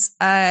is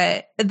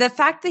the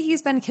fact that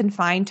he's been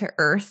confined to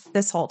Earth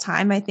this whole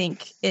time, I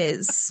think,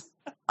 is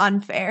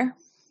unfair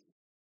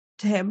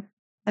to him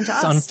and to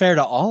It's us. unfair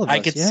to all of us. I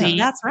could yeah. see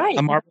That's right.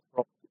 a Marvel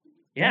role.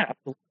 Yeah.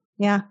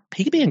 Yeah.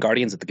 He could be in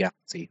Guardians of the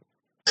Galaxy.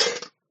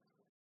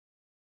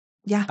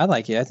 Yeah. I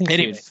like it. I think he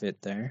Anyway. would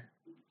fit there.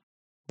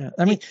 Yeah.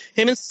 I mean,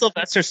 Him and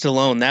Sylvester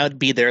Stallone, that would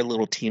be their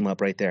little team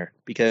up right there.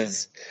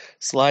 Because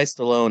Sly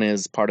Stallone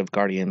is part of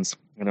Guardians.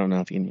 I don't know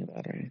if you knew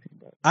that or anything.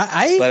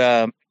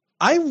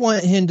 I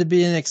want him to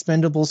be in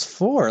Expendables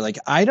 4. Like,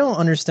 I don't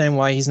understand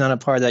why he's not a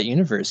part of that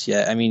universe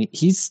yet. I mean,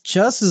 he's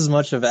just as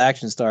much of an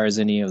action star as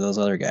any of those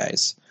other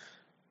guys.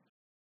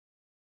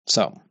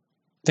 So,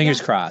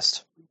 fingers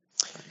crossed.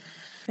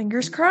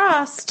 Fingers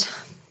crossed.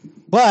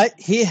 But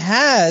he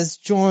has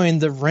joined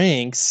the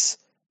ranks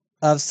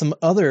of some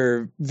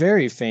other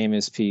very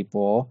famous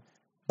people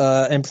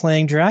and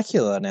playing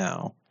Dracula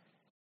now.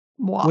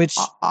 Which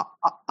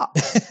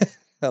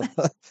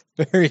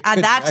very Add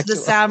good that to the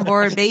Dracula.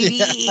 soundboard, baby.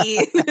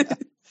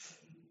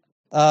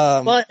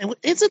 But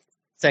it's a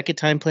second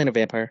time playing a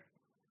vampire.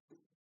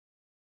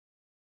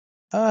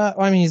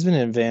 I mean, he's been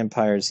in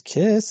Vampire's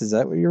Kiss. Is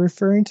that what you're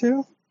referring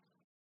to?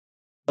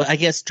 But I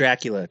guess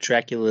Dracula.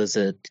 Dracula is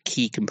a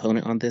key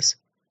component on this.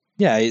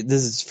 Yeah,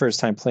 this is his first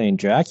time playing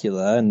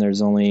Dracula, and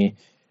there's only.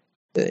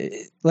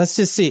 Let's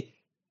just see.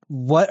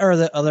 What are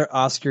the other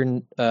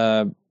Oscar,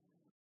 I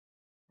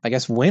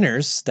guess,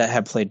 winners that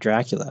have played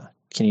Dracula?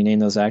 Can you name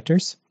those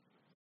actors?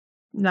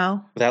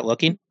 No. Without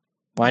looking?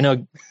 Well, I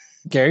know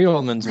Gary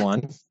Oldman's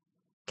one.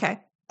 Okay.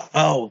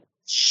 Oh,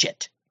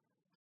 shit.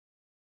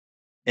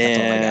 That's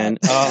all I got.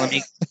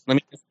 And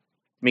let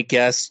me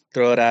guess,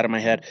 throw it out of my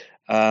head.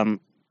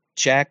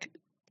 Jack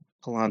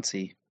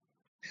Palance.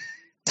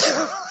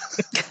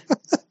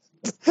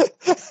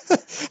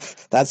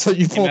 That's what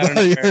you pulled out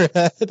of your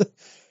head.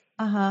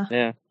 Uh-huh.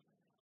 Yeah.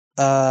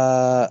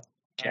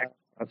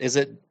 Is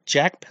it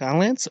Jack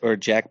Palance or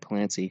Jack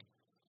Palance? Is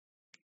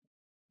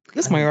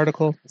this my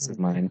article? This is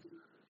mine.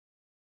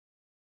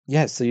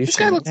 Yeah, so you This should.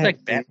 guy looks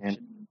like Batman.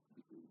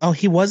 Oh,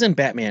 he was in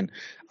Batman.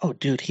 Oh,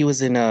 dude, he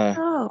was in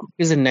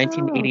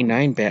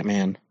 1989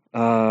 Batman. He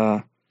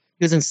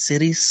was in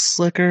City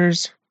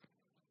Slickers.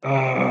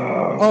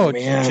 Oh,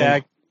 man.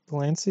 Jack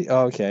Palance.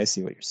 Oh, okay, I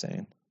see what you're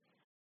saying.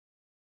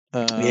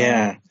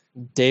 Yeah.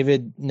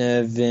 David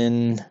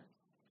Nevin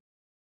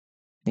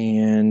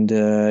and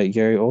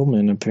Gary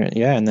Oldman.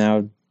 Apparently, yeah.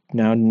 Now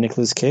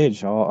Nicolas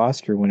Cage, all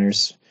Oscar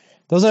winners.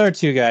 Those are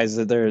two guys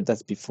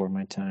that's before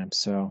my time,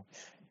 so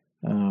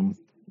don't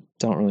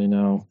really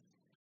know.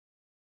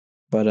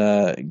 But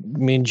I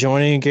mean,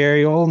 joining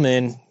Gary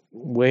Oldman,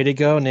 way to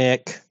go,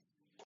 Nick.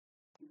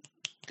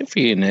 Good for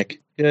you,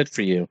 Nick. Good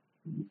for you.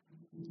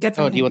 Good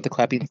for Oh, do you want the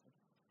clapping?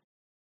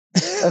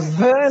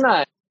 Very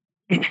nice.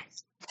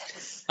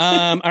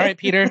 All right,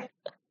 Peter.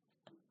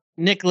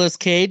 Nicolas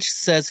Cage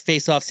says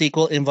Face Off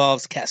sequel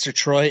involves Castor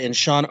Troy and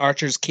Sean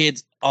Archer's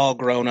kids all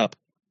grown up.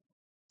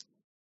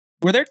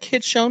 Were their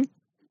kids shown?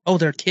 Oh,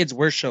 their kids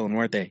were shown,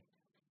 weren't they?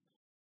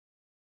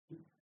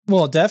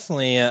 Well,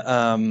 definitely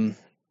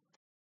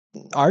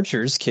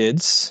Archer's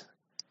kids.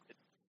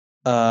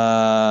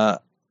 And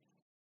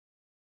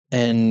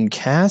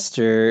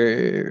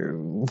Castor,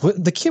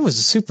 the kid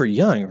was super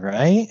young,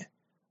 right?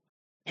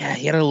 Yeah,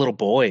 he had a little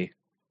boy.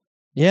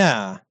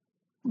 Yeah.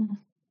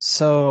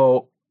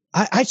 So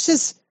I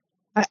just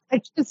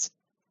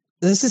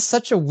this is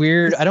such a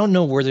weird. I don't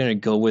know where they're going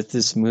to go with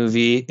this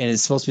movie, and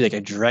it's supposed to be like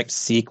a direct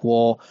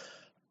sequel.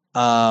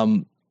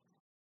 You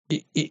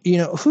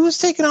know, who's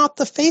taking off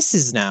the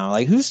faces now?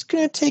 Like, who's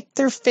going to take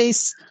their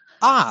face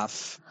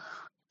off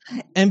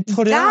and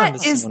put it on?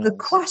 That is the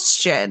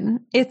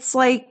question. It's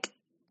like,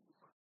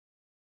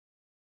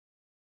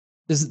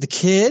 is it the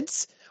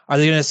kids? Are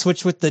they going to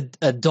switch with the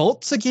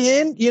adults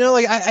again? You know,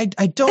 like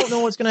I don't know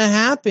what's going to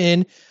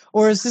happen.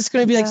 Or is this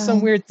going to be like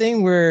some weird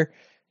thing where,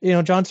 you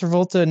know, John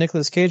Travolta and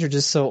Nicolas Cage are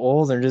just so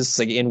old, they're just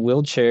like in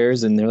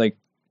wheelchairs, and they're like,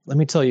 "Let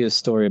me tell you a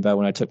story about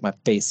when I took my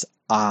face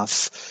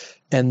off."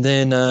 And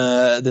then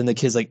the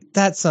kid's like,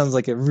 "That sounds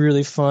like a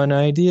really fun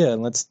idea,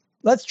 and let's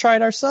try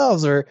it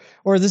ourselves." Or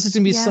this is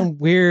going to be some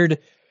weird,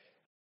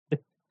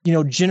 you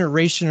know,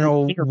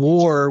 generational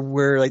war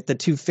where like the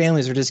two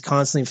families are just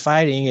constantly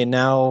fighting, and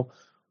now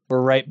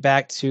we're right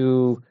back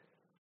to,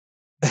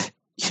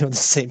 you know, the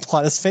same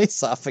plot as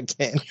Face Off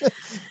again.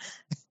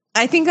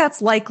 I think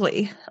that's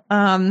likely.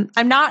 I'm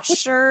not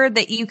sure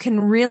that you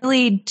can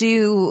really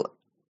do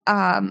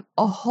a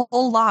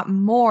whole lot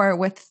more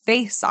with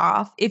Face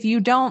Off. If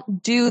you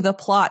don't do the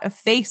plot of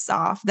Face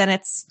Off, then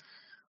it's,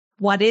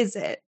 what is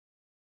it?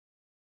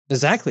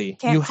 Exactly.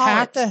 Can't you call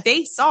have it to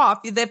Face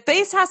Off. The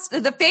face has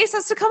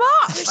to come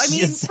off. I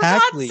mean,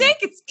 Exactly. for God's sake,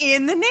 it's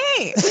in the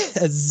name.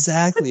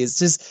 Exactly. It's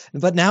just,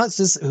 but now it's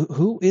just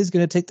who is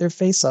going to take their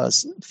face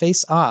off?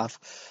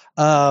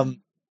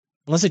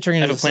 Unless they turn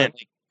it into some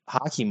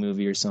hockey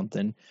movie or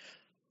something.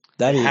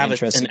 That'd be an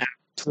interesting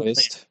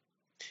twist.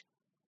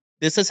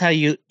 This is how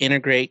you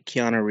integrate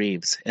Keanu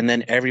Reeves, and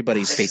then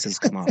everybody's faces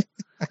come off.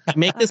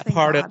 Make this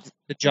part of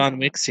the John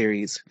Wick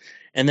series,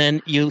 and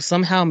then you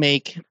somehow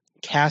make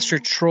Castor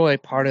Troy,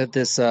 part of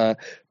this,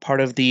 part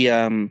of the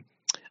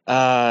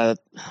not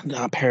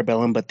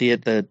Parabellum, but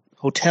the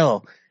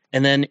hotel,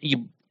 and then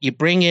you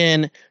bring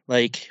in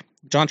like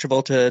John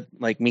Travolta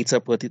like meets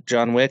up with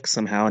John Wick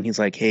somehow, and he's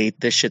like, "Hey,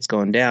 this shit's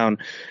going down.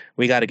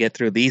 We got to get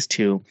through these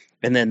two."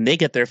 And then they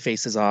get their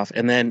faces off,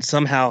 and then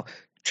somehow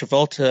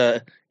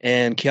Travolta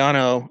and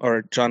Keanu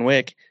or John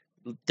Wick,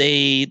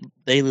 they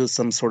lose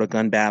some sort of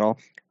gun battle.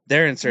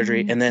 They're in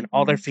surgery, and then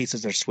all their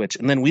faces are switched,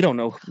 and then we don't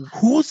know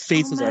whose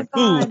faces are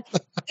who.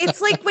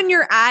 It's like when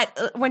you're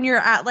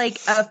at like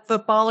a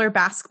football or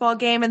basketball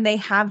game, and they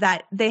have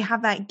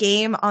that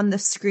game on the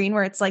screen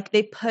where it's like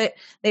they put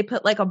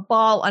like a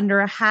ball under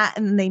a hat,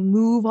 and then they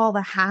move all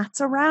the hats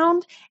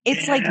around.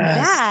 It's like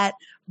that,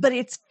 but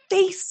it's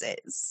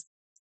faces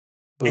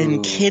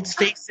and kids'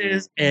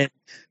 faces, and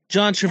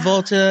John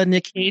Travolta,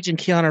 Nick Cage, and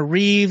Keanu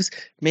Reeves,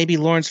 maybe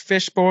Lawrence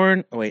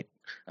Fishburne. Oh wait,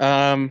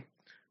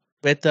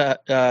 with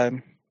no,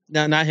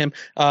 not him.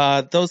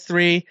 Those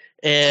three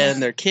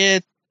and their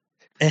kids,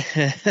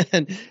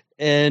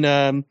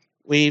 and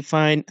we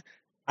find,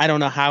 I don't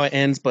know how it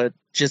ends, but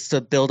just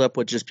the build up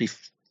would just be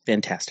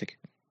fantastic.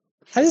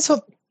 I just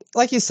hope,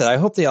 like you said, I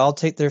hope they all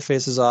take their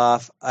faces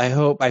off. I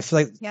feel like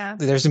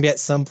there's gonna be at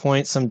some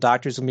point some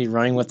doctor's gonna be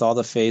running with all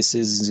the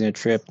faces, he's gonna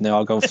trip, and they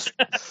all go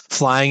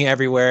flying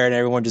everywhere, and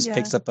everyone just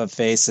picks up a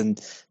face,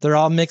 and they're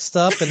all mixed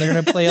up, and they're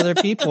gonna play other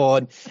people,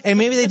 and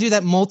maybe they do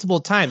that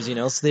multiple times,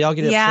 so they all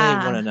get to play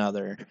one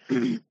another.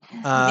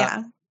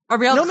 A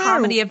real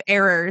comedy of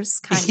errors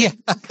kind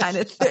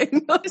of thing.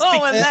 And then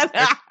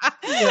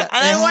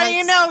what do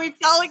you know? We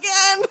fell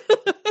again.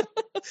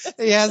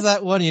 It has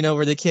that one,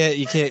 where you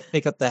can't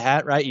pick up the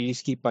hat, right? You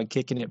just keep on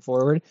kicking it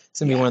forward. It's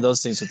gonna be one of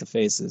those things with the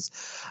faces.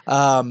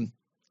 I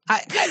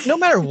no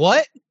matter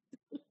what,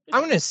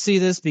 I'm gonna see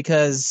this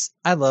because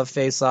I love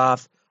Face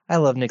Off. I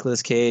love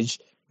Nicolas Cage,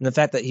 and the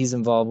fact that he's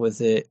involved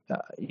with it,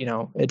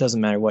 it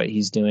doesn't matter what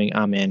he's doing.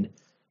 I'm in. Yeah.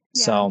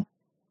 So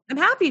I'm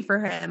happy for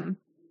him.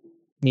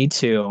 Me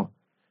too.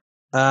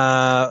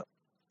 Ryan,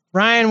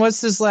 what's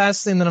this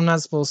last thing that I'm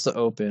not supposed to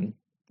open?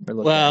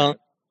 Well,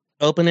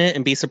 open it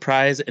and be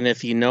surprised, and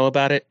if you know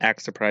about it,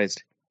 act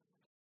surprised.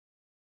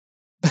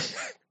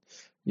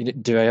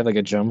 Do I have like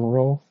a drum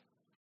roll?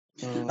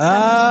 This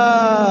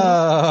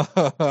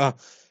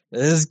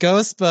is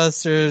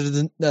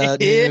Ghostbusters.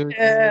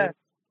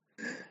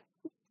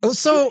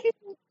 So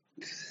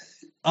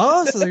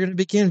they're going to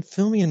begin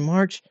filming in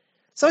March.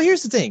 So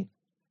here's the thing.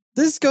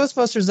 This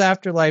Ghostbusters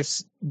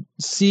Afterlife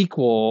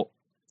sequel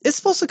is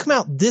supposed to come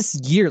out this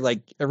year,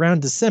 like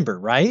around December,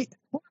 right?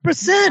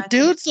 100%,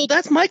 dude. So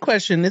that's my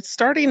question. It's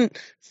starting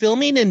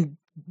filming in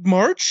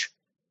March?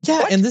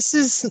 Yeah, and this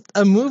is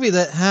a movie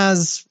that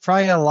has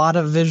probably a lot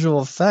of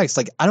visual effects.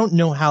 Like, I don't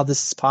know how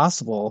this is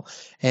possible,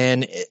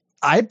 and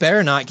I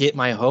better not get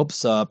my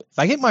hopes up. If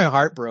I get my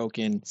heart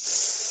broken,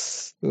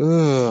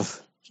 ugh.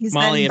 He's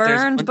Molly, been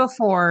burned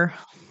before.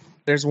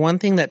 There's one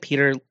thing that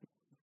Peter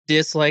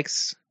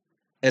dislikes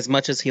as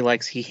much as he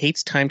likes. He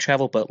hates time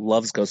travel, but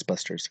loves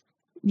Ghostbusters.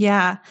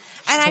 Yeah.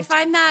 And I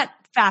find that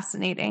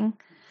fascinating.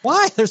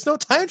 Why? There's no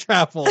time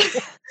travel.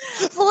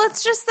 Well,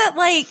 it's just that,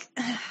 like,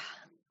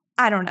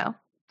 I don't know.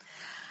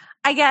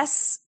 I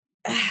guess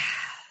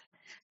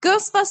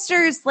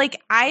Ghostbusters,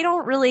 like, I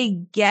don't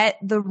really get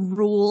the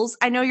rules.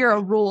 I know you're a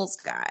rules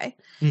guy.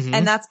 Mm-hmm.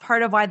 And that's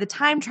part of why the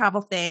time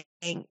travel thing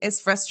is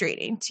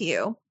frustrating to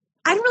you.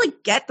 I don't really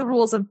get the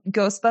rules of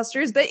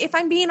Ghostbusters, but if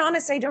I'm being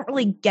honest, I don't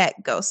really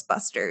get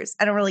Ghostbusters.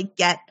 I don't really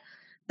get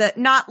that.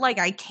 Not like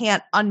I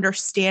can't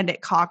understand it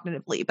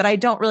cognitively, but I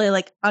don't really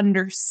like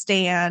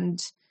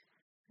understand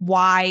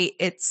why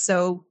it's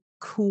so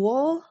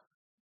cool.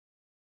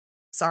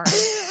 Sorry.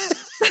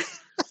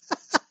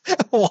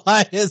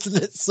 Why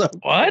isn't it so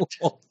cool? I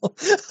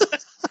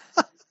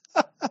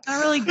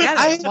don't really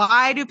get it.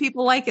 Why do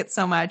people like it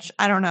so much?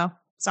 I don't know.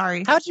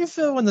 Sorry. How'd you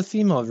feel when the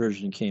female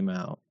version came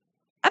out?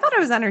 I thought it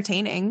was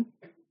entertaining.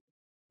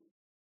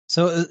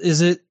 So is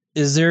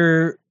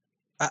there,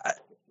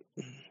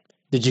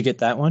 did you get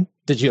that one?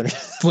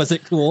 Was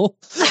it cool?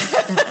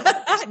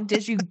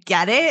 Did you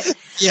get it?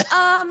 Yeah.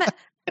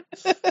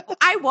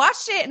 I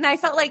watched it and I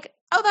felt like,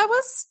 oh, that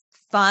was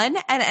fun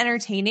and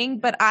entertaining,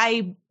 but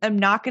I am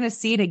not going to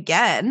see it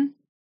again.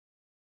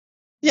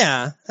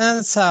 Yeah.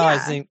 That's how I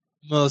think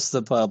most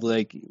of the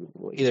public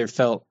either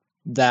felt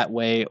that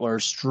way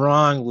or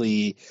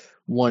strongly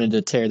wanted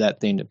to tear that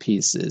thing to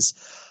pieces.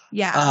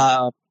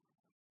 Yeah.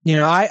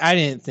 I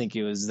didn't think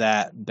it was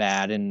that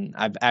bad, and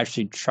I've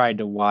actually tried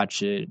to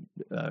watch it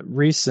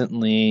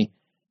recently,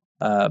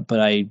 but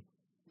I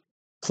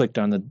clicked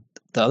on the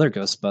other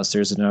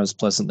Ghostbusters, and I was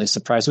pleasantly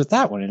surprised with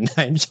that one, and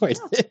I enjoyed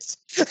it.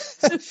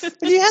 But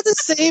you had the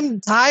same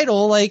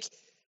title, like,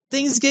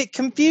 things get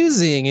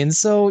confusing, and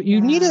so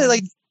you need to,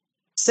 like,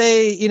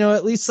 say,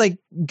 at least, like,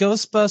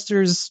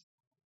 Ghostbusters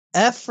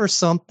F or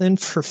something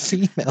for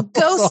female.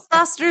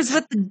 Ghostbusters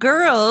with the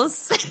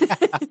girls.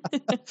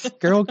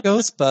 Girl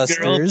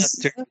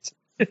Ghostbusters.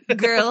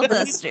 Girl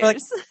Busters.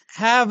 Like,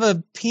 have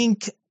a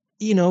pink,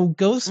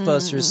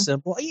 Ghostbusters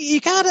symbol.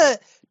 You gotta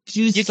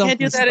do something. You can't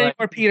do that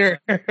anymore, Peter.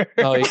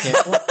 Oh, you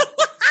can't.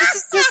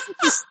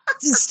 just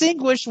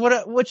distinguish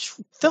which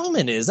film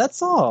it is.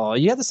 That's all.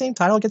 You have the same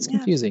title, it gets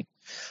confusing.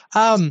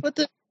 What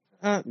the?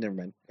 Never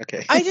mind.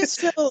 Okay. I just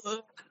feel,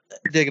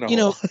 digging a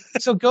hole.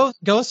 so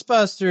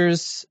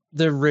Ghostbusters,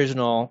 the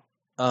original,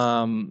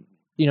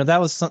 that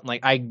was something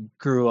like I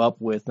grew up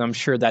with, and I'm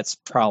sure that's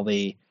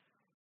probably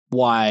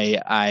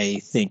why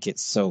I think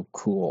it's so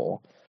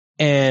cool.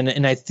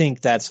 And I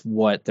think that's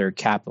what they're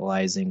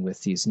capitalizing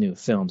with these new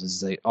films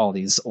is that all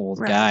these old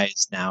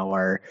guys now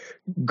are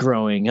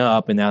growing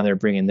up, and now they're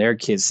bringing their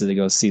kids to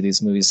go see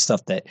these movies,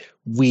 stuff that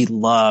we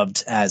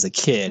loved as a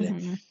kid.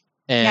 Mm-hmm.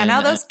 And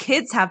now those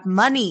kids have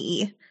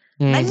money.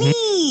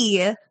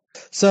 Money.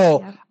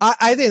 So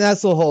I think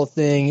that's the whole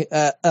thing.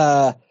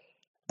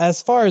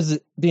 As far as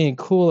it being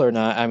cool or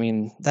not, I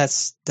mean,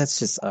 that's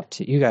just up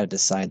to you. Got to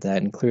decide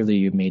that, and clearly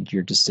you made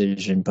your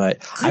decision.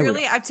 But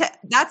clearly,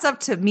 that's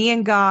up to me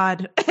and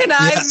God, and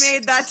I've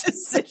made that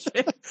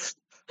decision.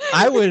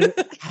 I would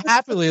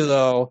happily,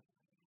 though,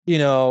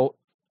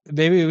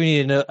 maybe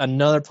we need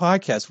another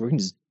podcast where we can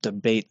just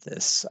debate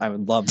this. I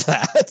would love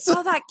that.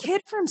 So that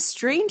kid from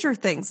Stranger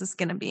Things is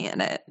going to be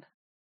in it.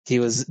 He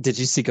was. Did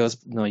you see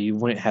Ghost? No, you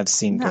wouldn't have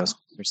seen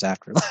Ghostbusters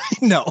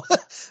Afterlife. No.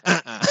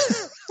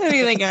 What do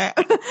you think?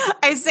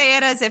 I say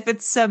it as if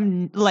it's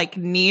some like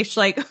niche,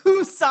 like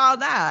who saw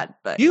that?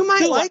 But you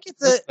might like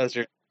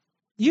it.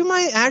 You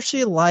might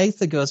actually like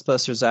the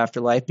Ghostbusters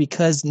Afterlife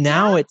because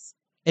now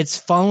it's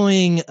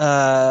following.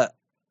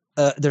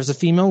 There's a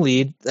female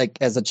lead, like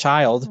as a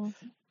child,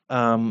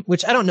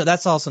 which I don't know.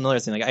 That's also another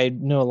thing. Like I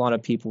know a lot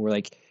of people were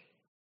like,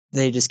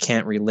 they just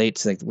can't relate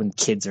to like when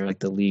kids are like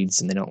the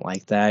leads, and they don't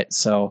like that.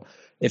 So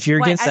if you're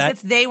against that,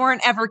 if they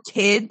weren't ever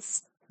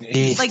kids,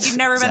 like you've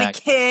never been a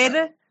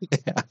kid.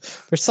 Yeah.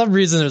 For some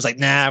reason, it was like,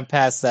 nah, I'm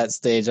past that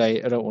stage. I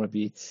don't want to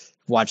be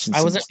watching.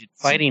 I wasn't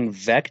fighting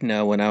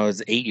Vecna when I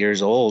was 8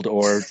 years old,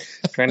 or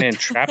trying to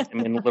entrap him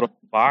in little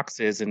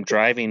boxes and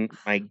driving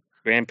my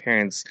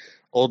grandparents'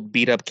 old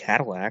beat up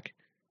Cadillac.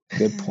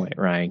 Good point,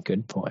 Ryan.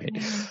 Good point.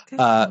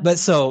 But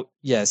so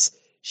yes,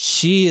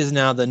 she is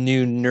now the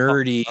new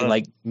nerdy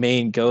like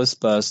main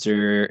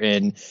Ghostbuster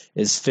and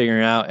is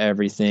figuring out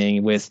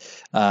everything with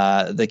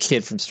the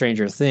kid from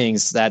Stranger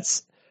Things.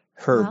 That's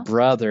her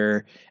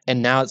brother,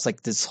 and now it's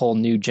like this whole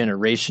new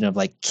generation of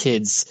like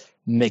kids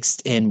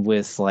mixed in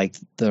with like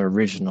the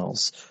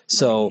originals.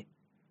 So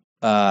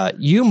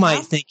you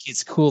might think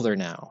it's cooler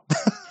now.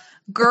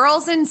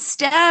 Girls in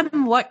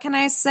STEM, what can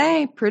I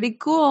say? Pretty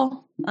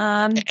cool.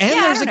 And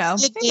there's a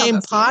Kid Game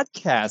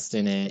podcast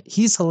in it.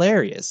 He's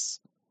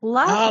hilarious.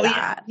 Love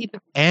that. Yeah.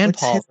 And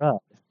Paul Rudd.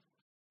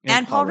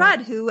 And Paul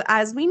Rudd, who,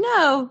 as we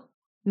know,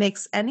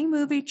 makes any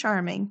movie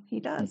charming. He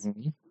does.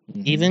 Mm-hmm.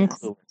 Mm-hmm. Even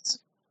Clueless.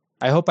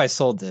 I hope I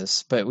sold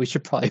this, but we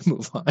should probably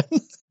move on.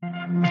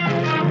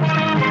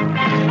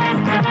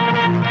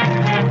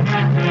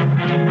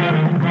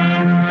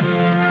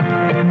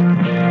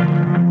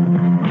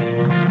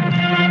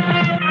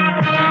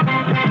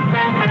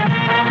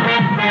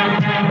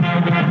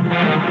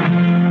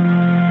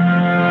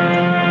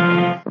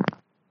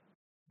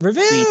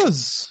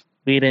 Reviews!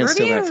 We didn't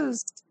steal that from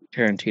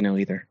Tarantino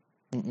either.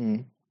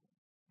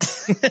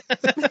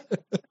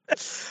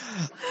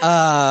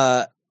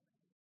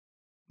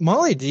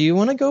 Molly, do you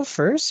want to go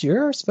first?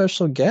 You're our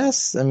special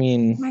guest. I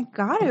mean, oh my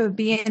God, it would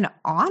be an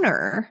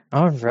honor.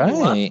 All right, I'd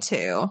love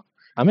to.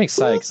 I'm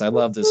excited because I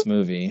love this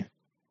movie.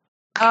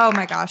 Oh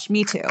my gosh,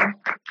 me too.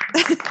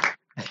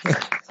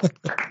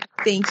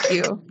 Thank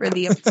you for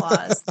the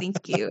applause.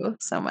 Thank you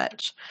so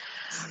much.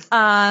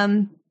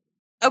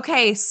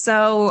 Okay,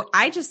 so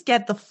I just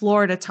get the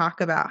floor to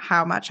talk about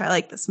how much I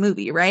like this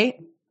movie,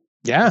 right?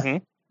 Yeah.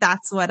 Mm-hmm.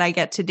 That's what I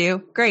get to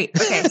do. Great.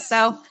 Okay,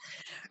 so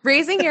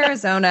Raising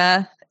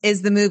Arizona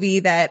is the movie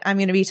that I'm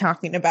going to be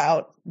talking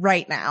about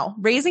right now.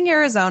 Raising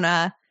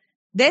Arizona,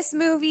 this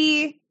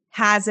movie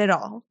has it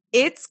all.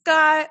 It's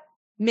got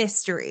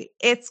mystery.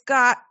 It's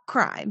got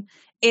crime.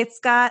 It's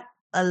got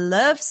a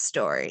love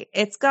story.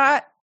 It's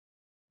got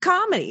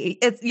comedy.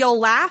 You'll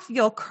laugh,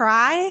 you'll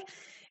cry.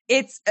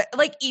 It's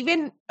like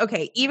even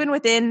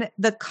within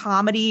the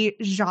comedy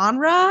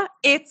genre,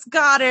 it's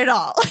got it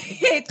all.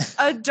 It's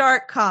a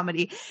dark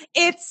comedy.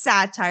 It's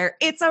satire.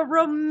 It's a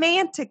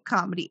romantic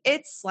comedy.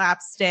 It's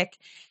slapstick.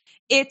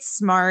 It's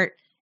smart.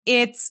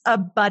 It's a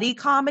buddy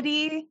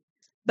comedy,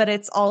 but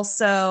it's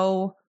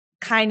also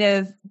kind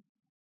of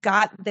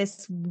got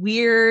this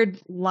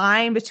weird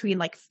line between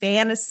like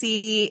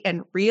fantasy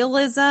and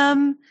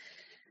realism.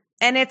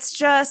 And it's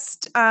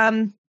just,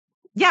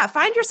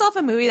 find yourself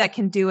a movie that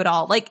can do it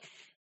all. Like,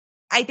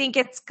 I think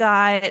it's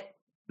got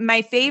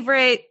my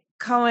favorite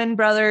Coen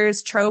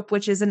Brothers trope,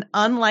 which is an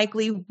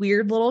unlikely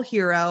weird little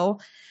hero,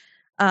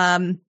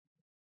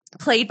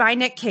 played by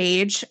Nick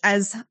Cage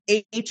as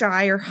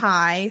H.I. or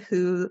High,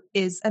 who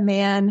is a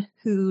man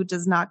who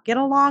does not get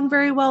along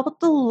very well with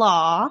the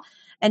law,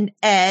 and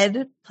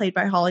Ed, played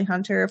by Holly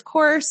Hunter, of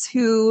course,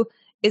 who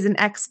is an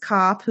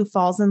ex-cop who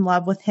falls in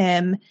love with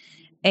him.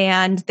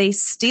 And they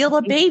steal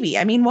a baby.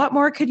 I mean, what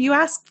more could you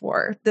ask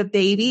for? The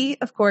baby,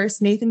 of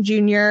course, Nathan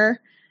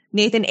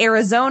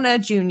Arizona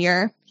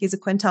Jr. He's a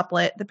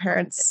quintuplet. The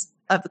parents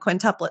of the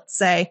quintuplets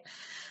say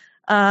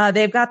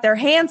they've got their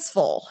hands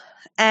full.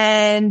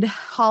 And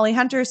Holly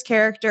Hunter's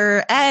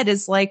character, Ed,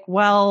 is like,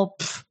 well,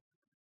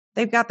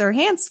 they've got their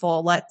hands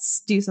full.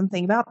 Let's do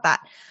something about that.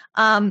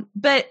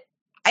 But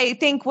I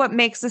think what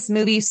makes this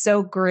movie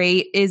so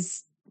great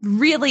is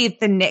really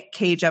the Nick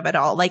Cage of it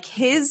all. Like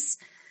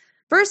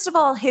first of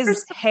all,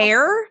 his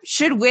hair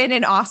should win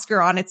an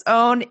Oscar on its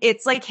own.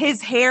 It's like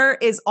his hair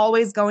is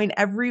always going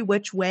every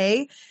which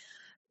way,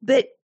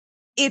 but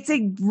it's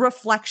a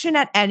reflection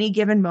at any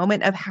given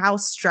moment of how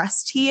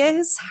stressed he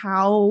is,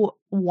 how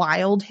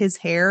wild his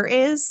hair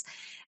is.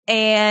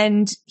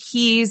 And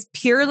he's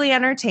purely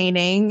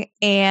entertaining.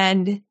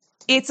 And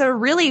it's a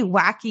really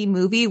wacky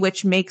movie,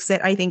 which makes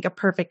it, I think, a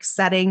perfect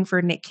setting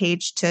for Nick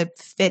Cage to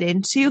fit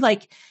into.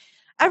 Like,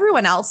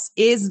 everyone else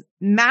is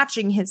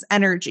matching his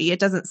energy. It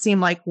doesn't seem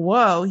like,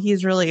 whoa,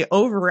 he's really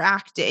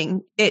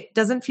overacting. It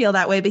doesn't feel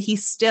that way, but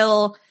he's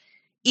still,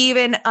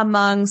 even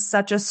among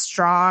such a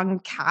strong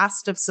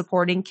cast of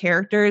supporting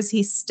characters,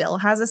 he still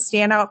has a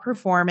standout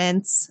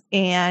performance.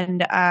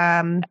 And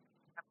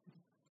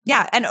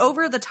and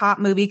over the top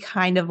movie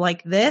kind of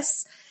like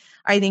this,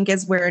 I think,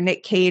 is where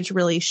Nick Cage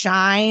really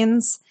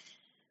shines.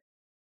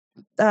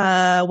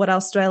 What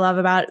else do I love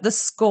about it? The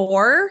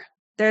score.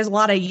 There's a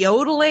lot of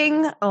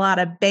yodeling, a lot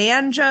of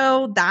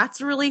banjo. That's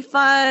really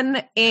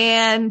fun.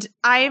 And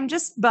I am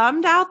just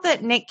bummed out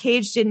that Nick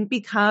Cage didn't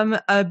become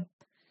a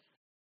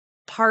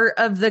part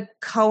of the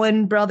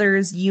Coen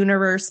brothers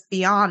universe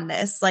beyond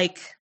this. Like,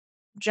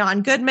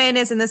 John Goodman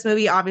is in this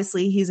movie.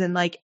 Obviously, he's in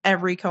like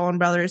every Coen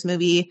brothers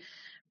movie.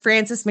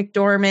 Frances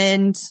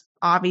McDormand,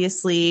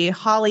 obviously,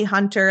 Holly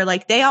Hunter,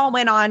 like they all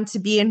went on to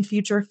be in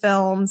future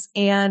films.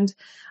 And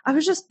I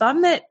was just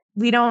bummed that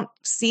we don't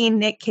see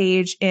Nick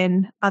Cage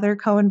in other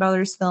Coen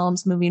brothers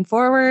films moving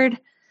forward.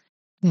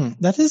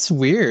 That is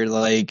weird.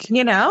 Like,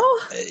 you know,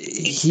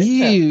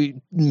 he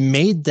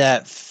made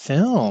that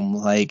film.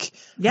 Like,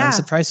 I'm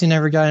surprised he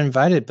never got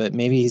invited, but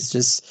maybe he's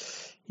just,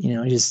 you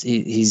know,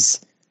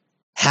 he's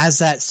has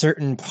that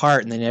certain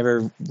part and they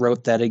never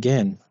wrote that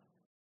again.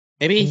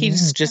 Maybe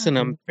he's just an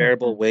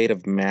unbearable weight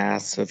of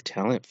massive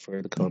talent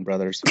for the Coen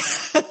brothers.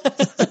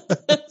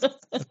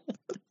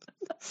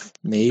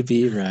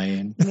 Maybe,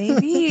 Ryan.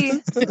 Maybe.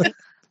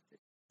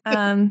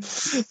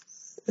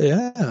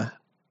 Yeah.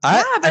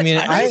 I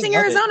mean, Raising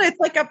Arizona,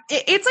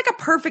 it's like a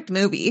perfect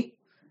movie.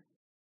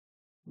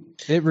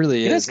 It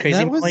really is. It's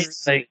crazy.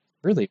 Like,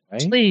 really,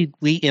 right? Actually,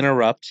 we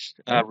interrupt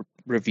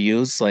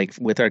reviews like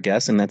with our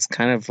guests, and that's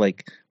kind of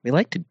like we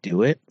like to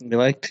do it. We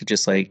like to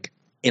just like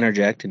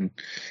interject and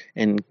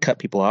cut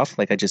people off,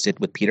 like I just did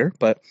with Peter.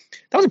 But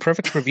that was a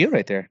perfect review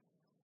right there.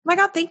 Oh my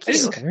God, thank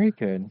you. Very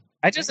good.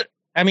 I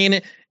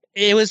mean,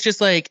 it was just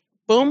like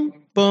boom,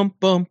 boom,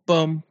 boom,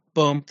 boom.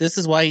 Boom. This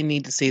is why you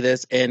need to see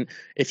this. And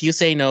if you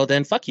say no,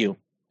 then fuck you.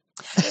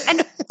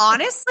 And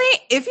honestly,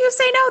 if you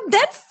say no,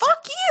 then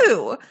fuck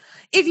you.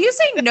 If you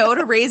say no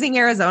to Raising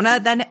Arizona,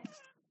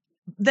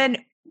 then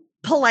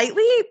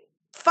politely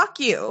fuck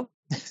you.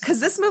 Because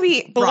this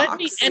movie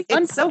rocks.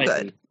 It's so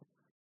good.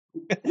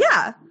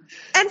 Yeah.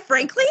 And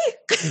frankly,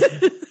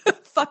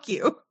 fuck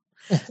you.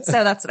 So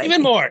that's what I think.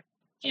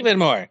 Even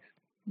more.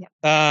 Yeah.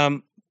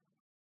 I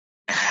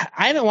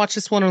haven't watched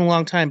this one in a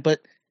long time, but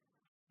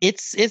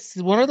it's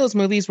one of those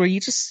movies where you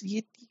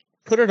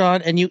put it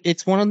on and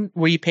it's one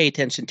where you pay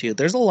attention to.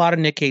 There's a lot of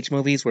Nick Cage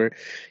movies where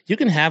you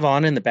can have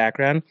on in the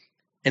background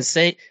and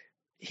say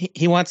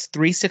he wants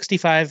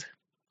 365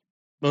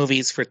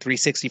 movies for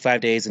 365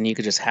 days, and you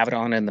could just have it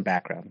on in the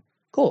background.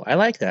 Cool, I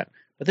like that.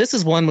 But this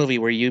is one movie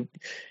where you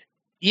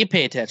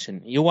pay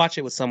attention. You watch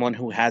it with someone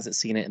who hasn't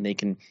seen it, and they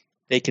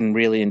can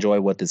really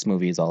enjoy what this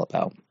movie is all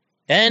about.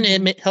 And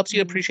it helps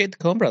you appreciate the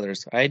Coen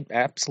brothers. I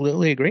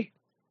absolutely agree.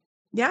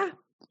 Yeah.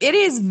 It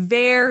is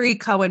very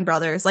Coen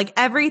brothers. Like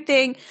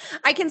everything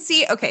I can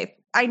see. Okay.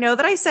 I know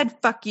that I said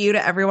fuck you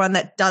to everyone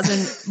that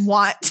doesn't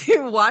want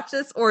to watch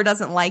this or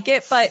doesn't like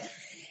it, but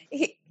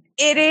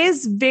it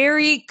is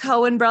very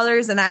Coen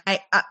brothers. And I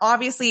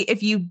obviously,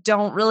 if you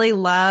don't really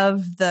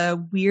love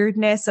the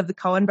weirdness of the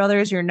Coen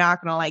brothers, you're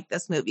not going to like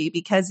this movie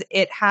because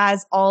it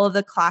has all of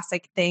the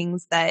classic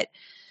things that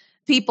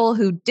people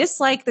who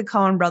dislike the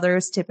Coen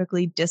brothers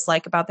typically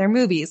dislike about their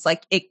movies.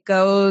 Like it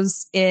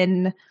goes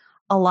in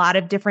a lot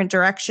of different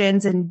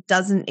directions and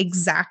doesn't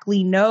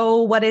exactly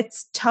know what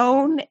its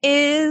tone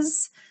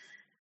is.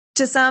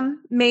 To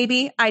some,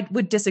 maybe I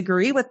would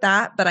disagree with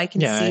that, but I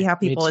can see how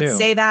people would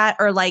say that,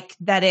 or like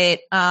that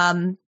it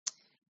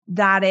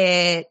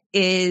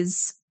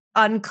is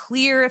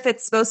unclear if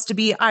it's supposed to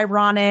be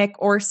ironic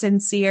or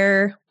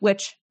sincere,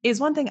 which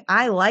is one thing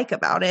I like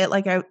about it.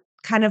 Like I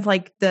kind of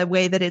like the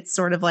way that it's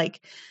sort of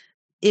like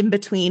in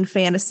between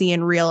fantasy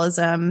and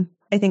realism.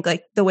 I think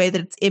like the way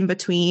that it's in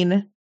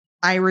between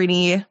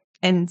irony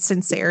and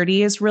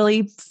sincerity is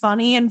really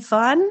funny and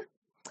fun.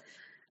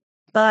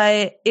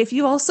 But if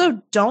you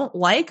also don't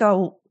like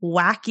a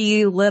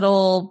wacky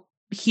little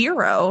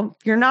hero,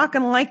 you're not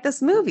going to like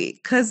this movie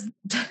because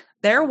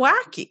they're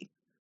wacky.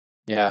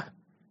 Yeah.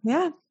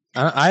 Yeah.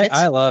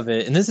 I love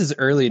it. And this is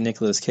early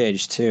Nicolas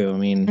Cage too. I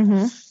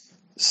mean,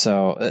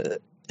 so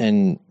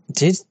And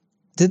did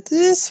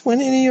this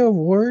win any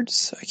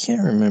awards? I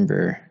can't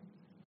remember.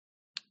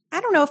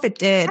 I don't know if it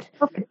did.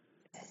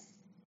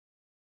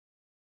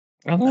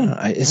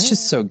 It's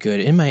just so good.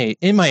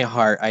 In my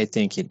heart, I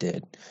think it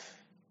did.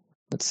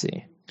 Let's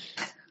see.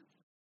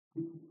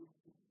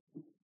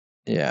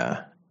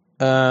 Yeah.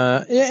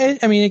 I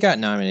mean, it got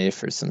nominated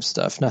for some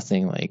stuff.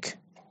 Nothing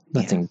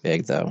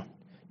big though.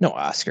 No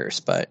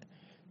Oscars, but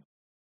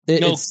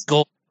it's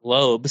Golden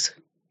Globes.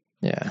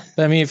 Yeah,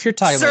 but I mean, if you're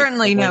talking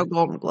certainly no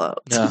Golden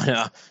Globes.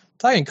 No,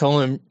 talking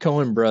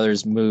Coen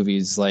Brothers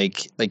movies,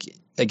 like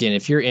again,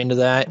 if you're into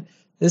that,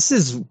 this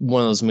is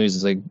one of those movies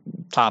that's like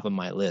top of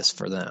my list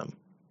for them.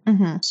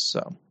 Mm-hmm.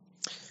 So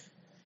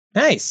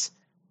nice.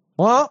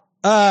 Well,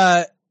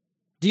 do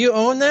you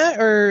own that,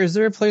 or is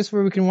there a place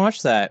where we can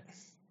watch that?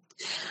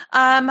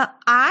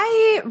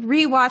 I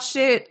rewatched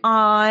it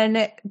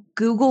on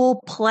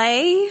Google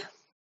Play.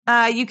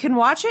 You can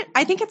watch it.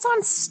 I think it's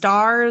on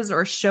Stars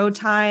or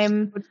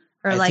Showtime,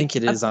 or I think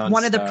it is on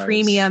one of the Stars.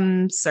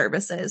 premium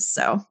services.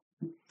 So,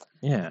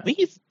 yeah,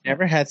 we've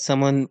never had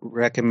someone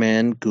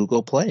recommend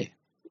Google Play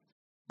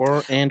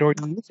or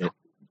use it.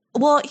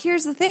 Well,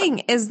 here's the thing: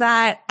 is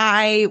that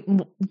I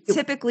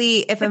typically,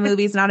 if a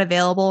movie's not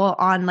available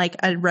on like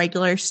a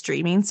regular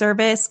streaming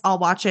service, I'll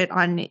watch it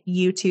on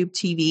YouTube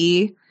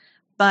TV.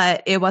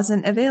 But it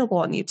wasn't available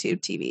on YouTube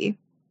TV,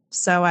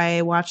 so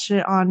I watched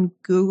it on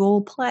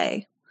Google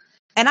Play.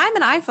 And I'm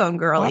an iPhone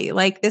girly.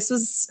 Like this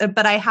was,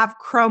 but I have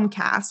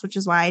Chromecast, which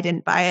is why I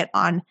didn't buy it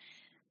on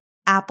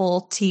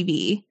Apple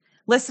TV.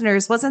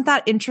 Listeners, wasn't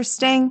that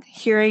interesting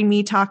hearing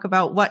me talk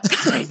about what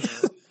kind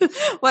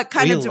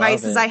of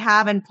devices I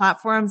have and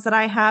platforms that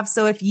I have?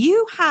 So if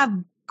you have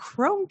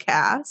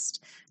Chromecast,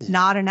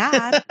 not an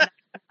ad.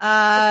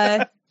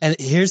 And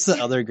here's the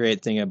other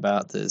great thing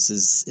about this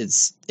is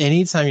it's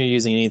anytime you're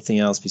using anything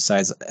else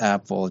besides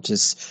Apple,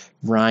 just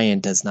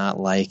Ryan does not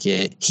like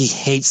it. He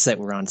hates that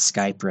we're on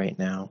Skype right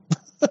now.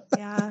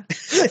 Yeah.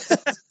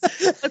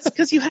 That's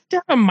because you have to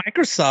have a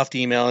Microsoft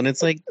email, and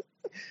it's like,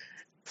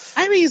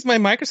 I haven't used my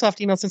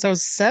Microsoft email since I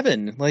was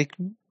 7. Like,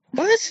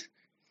 what?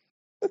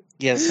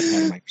 Yes, I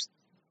had Microsoft.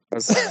 I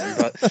was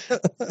 7,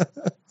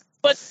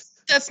 but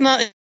that's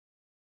not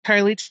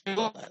entirely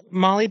true.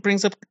 Molly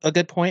brings up a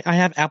good point. I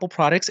have Apple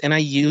products and I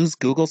use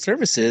Google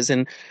services,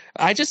 and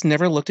I just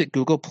never looked at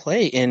Google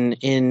Play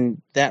in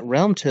that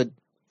realm to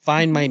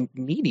find my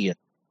media.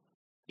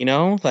 You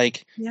know,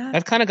 like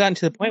I've kind of gotten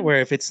to the point where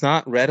if it's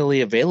not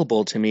readily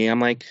available to me, I'm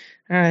like,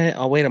 all right,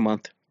 I'll wait a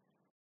month.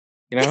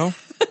 You know?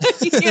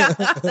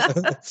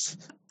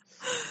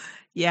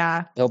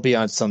 Yeah. They'll be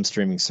on some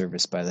streaming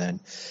service by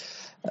then.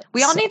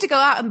 We all need to go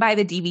out and buy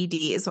the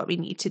DVD is what we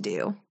need to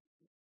do.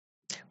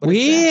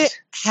 We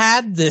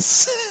had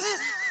this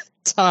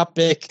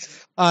topic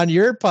on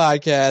your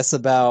podcast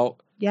about,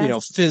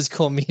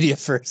 physical media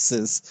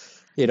versus,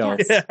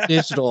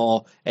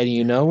 digital. And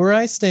you know where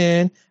I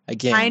stand.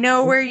 Again, I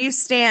know where you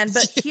stand,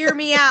 but hear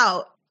me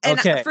out. And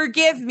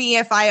forgive me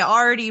if I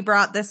already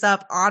brought this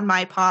up on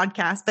my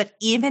podcast, but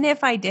even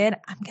if I did,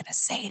 I'm going to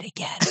say it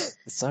again.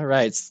 It's all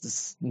right. It's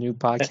this new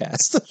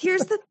podcast.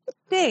 Here's the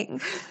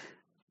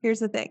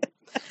thing.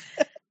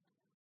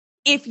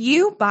 If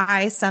you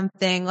buy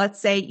something, let's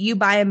say you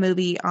buy a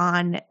movie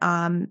on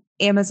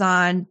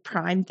Amazon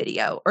Prime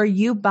Video, or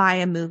you buy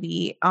a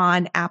movie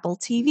on Apple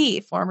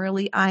TV,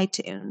 formerly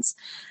iTunes,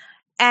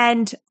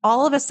 and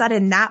all of a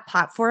sudden that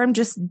platform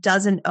just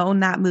doesn't own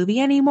that movie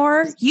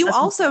anymore, you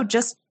also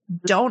just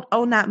don't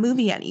own that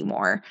movie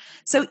anymore.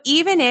 So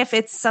even if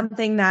it's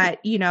something that,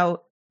 you're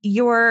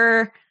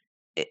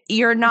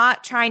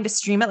not trying to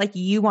stream it, like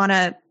you want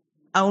to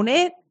own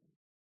it,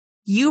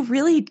 you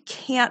really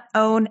can't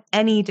own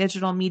any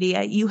digital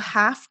media. You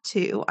have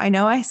to. I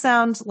know I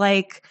sound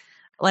like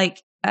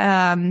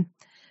an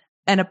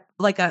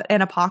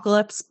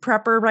apocalypse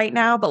prepper right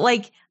now, but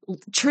like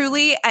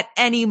truly at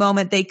any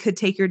moment they could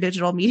take your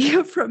digital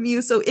media from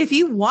you. So if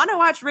you want to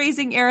watch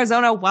Raising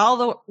Arizona while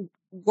the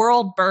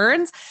world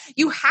burns,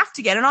 you have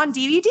to get it on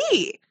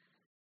DVD.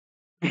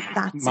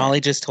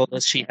 Molly just told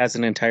us she has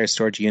an entire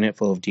storage unit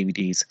full of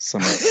DVDs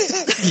somewhere.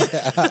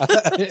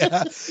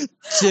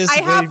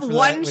 I have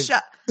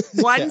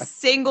one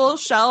single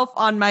shelf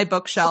on my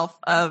bookshelf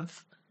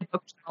of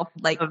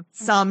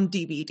some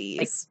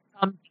DVDs.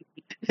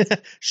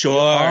 Sure.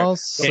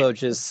 Also,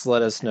 just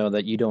let us know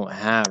that you don't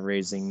have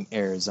Raising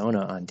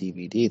Arizona on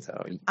DVD,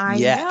 though. I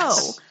know.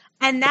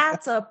 And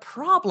that's a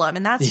problem.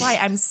 And that's why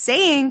I'm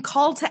saying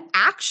call to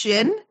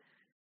action.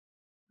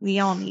 We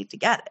all need to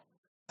get it.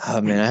 Oh,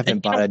 man, I haven't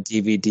bought a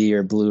DVD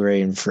or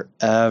Blu-ray in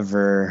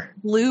forever.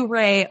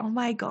 Blu-ray. Oh,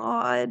 my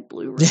God.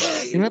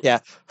 Blu-ray. Yeah.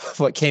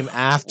 What came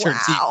after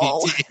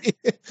DVD?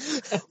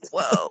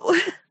 Whoa.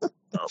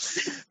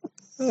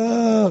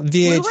 VHS.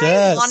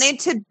 Blu-ray wanted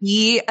to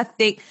be a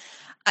thing.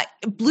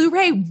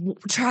 Blu-ray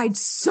tried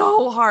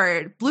so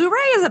hard. Blu-ray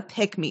is a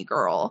pick-me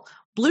girl.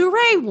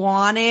 Blu-ray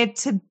wanted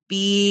to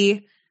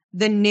be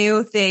the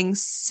new thing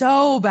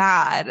so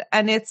bad.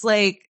 And it's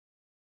like,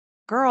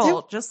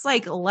 girl, just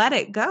like let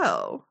it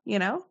go,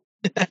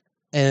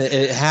 And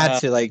it had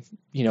to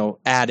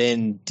add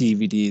in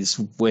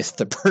DVDs with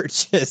the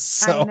purchase.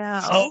 So I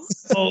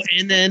know.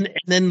 And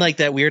then like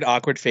that weird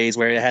awkward phase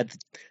where it had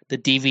the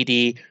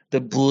DVD,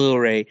 the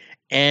Blu-ray,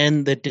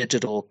 and the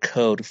digital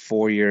code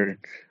for your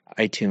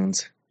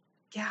iTunes.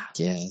 Yeah.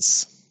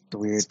 yes. The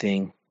weird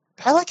thing.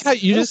 I like how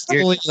you just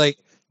Weird. totally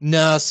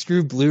nah,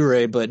 screw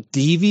Blu-ray, but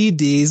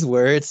DVDs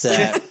where it's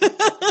at.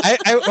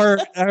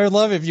 I would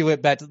love if you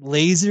went back to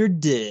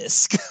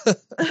Laserdisc.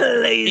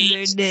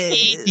 Laserdisc.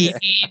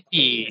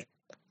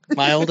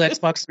 My old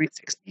Xbox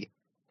 360.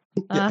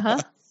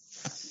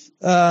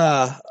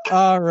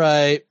 All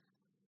right.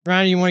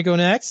 Ryan, you want to go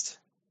next?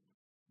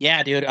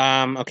 Yeah, dude.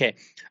 Okay.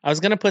 I was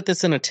gonna put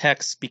this in a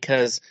text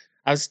because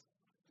I was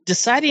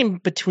deciding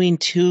between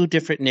two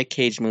different Nick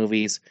Cage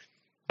movies.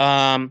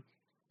 And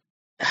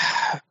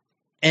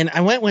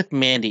I went with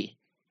Mandy.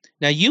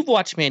 Now you've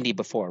watched Mandy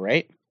before,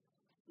 right?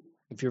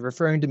 If you're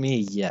referring to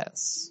me,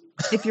 yes.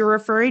 If you're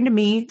referring to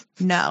me,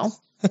 no.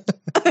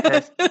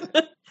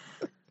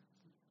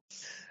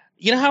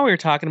 You know how we were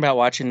talking about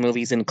watching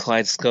movies in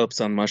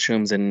kaleidoscopes on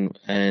mushrooms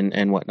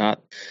and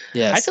whatnot?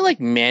 Yes. I feel like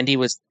Mandy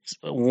was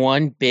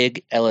one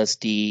big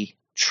LSD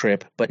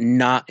trip, but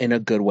not in a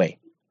good way.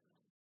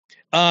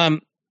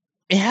 It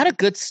had a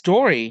good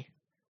story.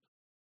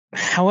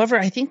 However,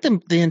 I think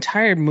the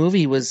entire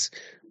movie was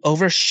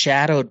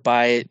overshadowed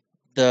by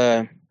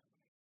the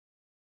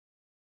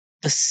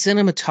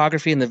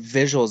cinematography and the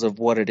visuals of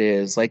what it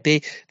is. Like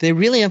they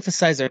really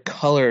emphasize their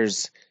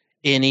colors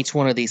in each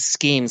one of these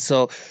schemes.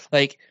 So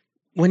like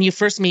when you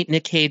first meet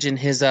Nick Cage and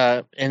his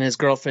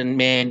girlfriend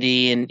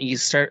Mandy, and you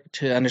start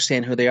to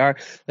understand who they are,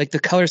 like the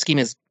color scheme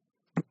is,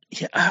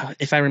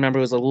 if I remember,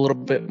 it was a little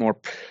bit more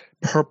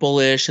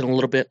purplish and a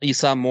little bit. You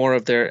saw more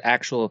of their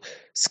actual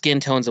skin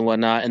tones and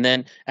whatnot. And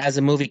then as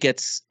the movie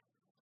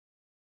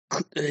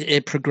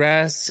it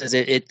progresses,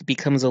 it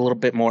becomes a little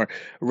bit more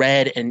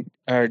red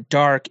or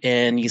dark,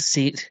 and you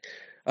see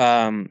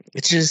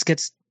it just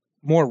gets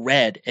more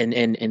red,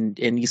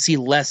 and you see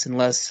less and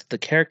less the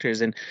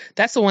characters. And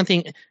that's the one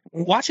thing,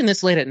 watching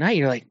this late at night,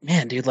 you're like,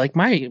 man, dude, like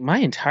my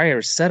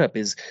entire setup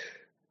is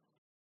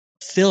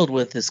filled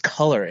with this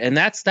color, and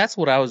that's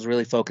what I was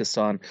really focused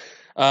on.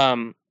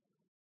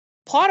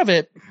 Plot of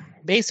it,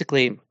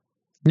 basically,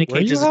 Nick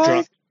Cage is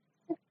drunk.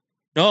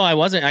 No, I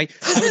wasn't. I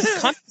was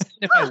confident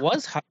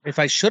if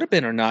I should have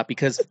been or not,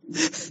 because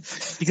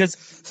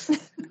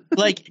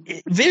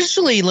like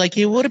visually, like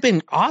it would have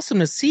been awesome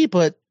to see,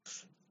 but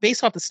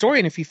based off the story,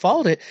 and if you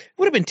followed it, it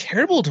would have been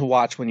terrible to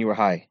watch when you were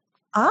high.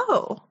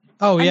 Oh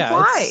yeah.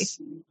 why?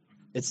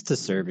 It's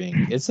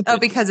disturbing. It's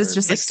because disturbing. it's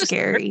just like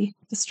scary,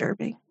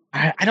 disturbing.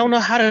 I don't know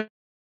how to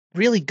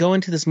really go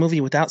into this movie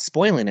without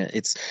spoiling it.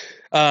 It's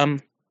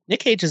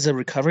Nick Cage is a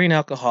recovering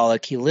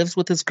alcoholic. He lives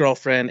with his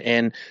girlfriend,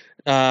 and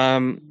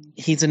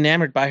he's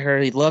enamored by her.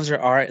 He loves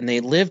her art, and they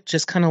live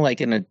just kind of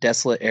like in a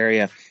desolate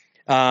area.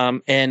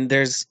 And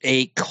there's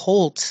a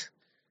cult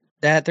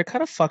that they're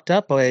kind of fucked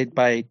up by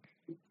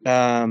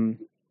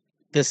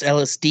this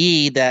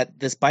LSD, that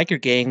this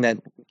biker gang that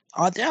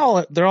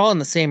they're all in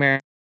the same area.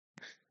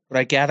 What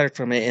I gathered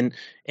from it,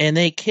 and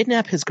they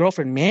kidnap his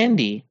girlfriend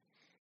Mandy,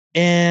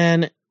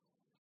 and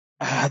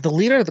the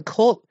leader of the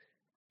cult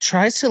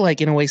tries to,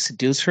 like, in a way,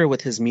 seduce her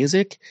with his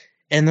music,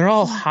 and they're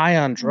all high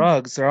on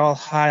drugs. They're all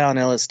high on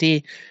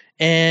LSD,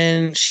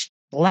 and she's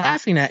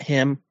laughing at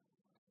him.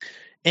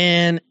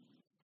 And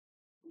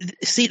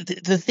see,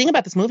 the thing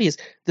about this movie is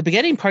the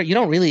beginning part, you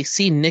don't really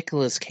see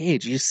Nicolas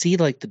Cage. You see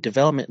like the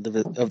development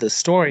of the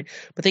story,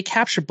 but they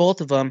capture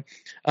both of them,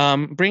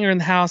 bring her in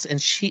the house,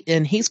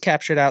 and he's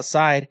captured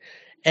outside,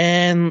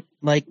 and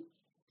like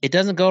it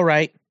doesn't go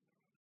right.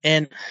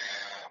 And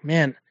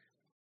man,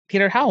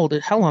 Peter, how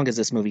long is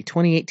this movie?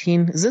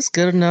 2018? Is this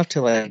good enough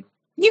to like?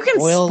 You can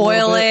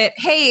spoil it.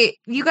 Hey,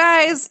 you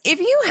guys, if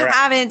you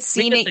haven't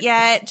seen it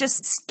yet,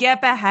 just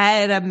skip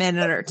ahead a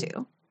minute or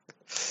two.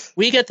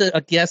 We get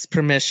a guest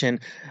permission.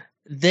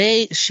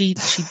 She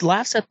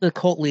laughs at the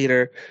cult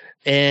leader,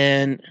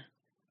 and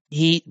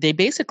they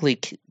basically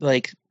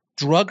like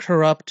drug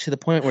her up to the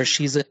point where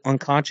she's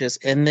unconscious,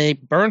 and they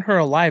burn her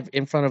alive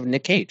in front of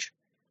Nick Cage.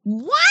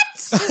 What?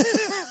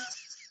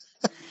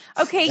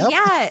 Okay, yep.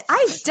 Yeah,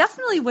 I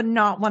definitely would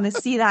not want to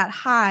see that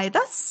high.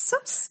 That's so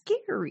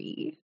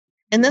scary.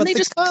 And then but they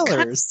just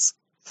colors.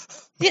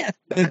 Yeah,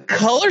 the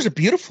colors are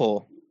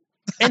beautiful.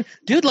 And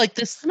dude, like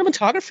the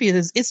cinematography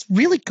it's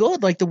really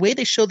good. Like the way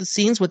they show the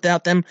scenes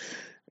without them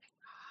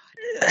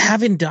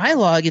having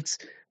dialogue, it's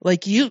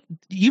like you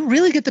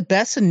really get the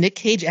best of Nick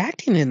Cage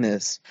acting in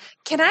this.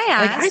 Can I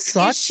ask,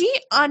 is she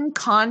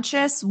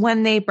unconscious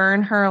when they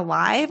burn her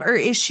alive, or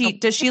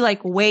does she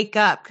like wake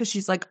up because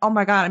she's like, oh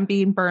my God, I'm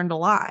being burned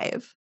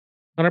alive?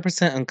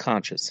 100%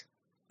 unconscious.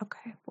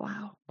 Okay,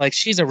 wow. Like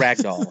she's a rag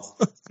doll.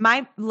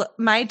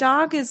 My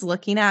dog is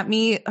looking at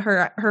me.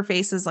 Her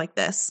face is like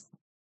this.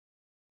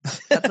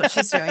 That's what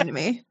she's doing to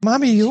me.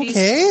 Mommy, you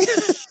okay?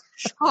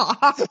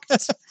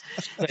 Shocked.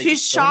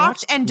 She's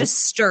shocked and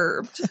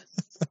disturbed.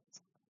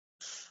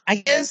 I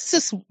guess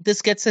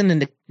this gets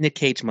into Nick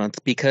Cage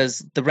month,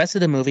 because the rest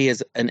of the movie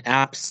is an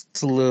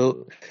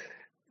absolute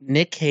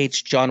Nick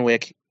Cage, John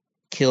Wick,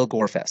 kill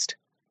Gorefest.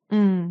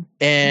 Mm.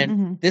 And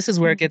Mhm. this is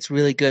where it gets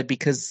really good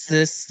because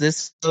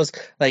this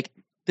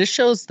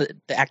shows the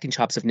acting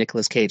chops of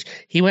Nicolas Cage.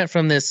 He went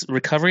from this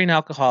recovering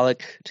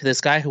alcoholic to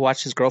this guy who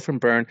watched his girlfriend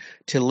burn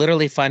to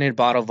literally finding a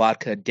bottle of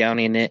vodka,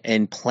 downing it,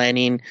 and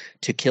planning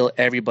to kill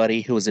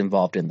everybody who was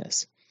involved in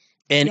this.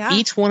 And Yeah.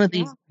 each one of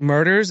these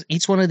murders,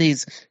 each one of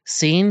these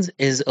scenes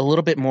is a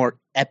little bit more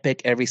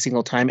epic every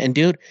single time. And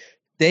dude,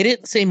 they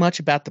didn't say much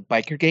about the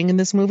biker gang in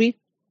this movie,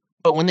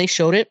 but when they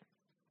showed it,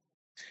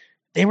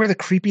 they were the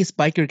creepiest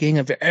biker gang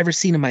I've ever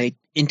seen in my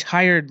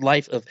entire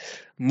life of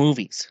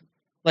movies.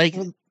 Like,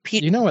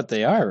 You know what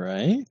they are,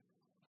 right?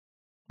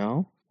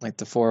 no? Like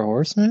the Four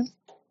Horsemen?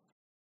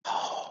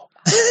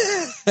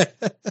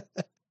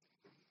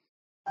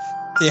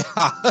 Yeah.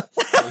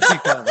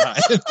 Keep going,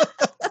 Ryan.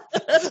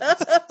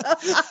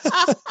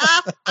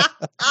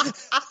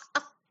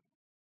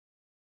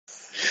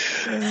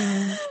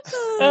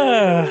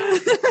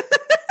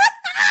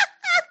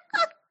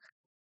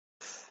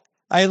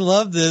 I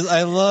love this.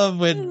 I love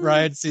when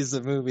Ryan sees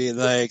a movie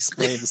and I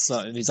explain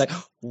something. He's like,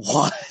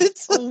 "What?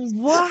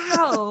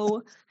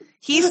 Wow."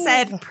 He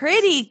said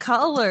pretty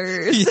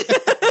colors.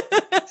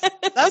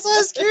 That's why I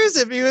was curious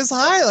if he was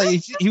high.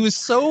 Like he was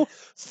so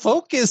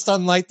focused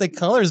on like the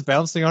colors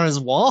bouncing on his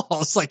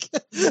walls. Like,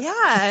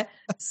 Yeah.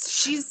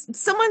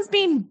 Someone's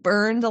being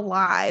burned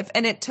alive,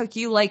 and it took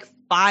you like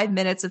 5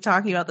 minutes of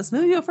talking about this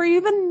movie before you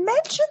even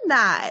mentioned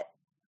that.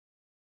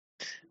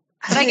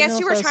 But I guess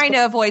you were trying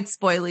to avoid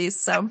spoilies,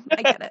 so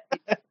I get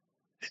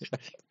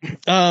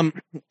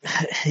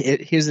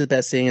it. Here's the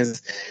best thing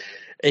is,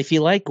 if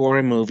you like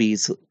gore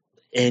movies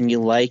and you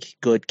like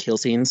good kill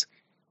scenes,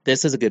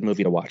 this is a good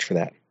movie to watch for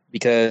that.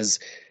 Because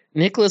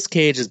Nicolas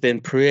Cage has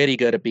been pretty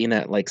good at being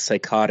that like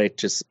psychotic,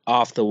 just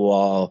off the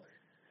wall,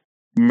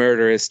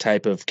 murderous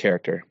type of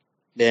character.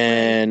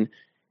 And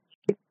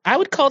I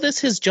would call this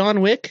his John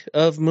Wick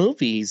of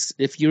movies,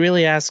 if you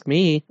really ask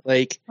me.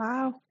 Like,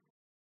 Wow.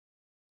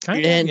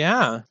 kind of,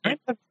 yeah.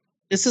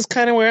 This is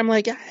kind of where I'm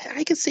like,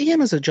 I could see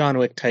him as a John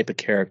Wick type of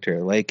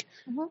character. Like,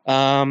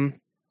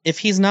 if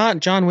he's not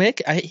John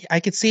Wick, I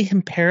could see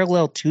him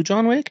parallel to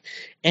John Wick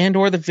and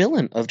or the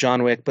villain of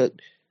John Wick, but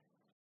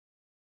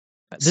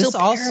This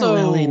still also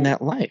paralleling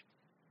that life.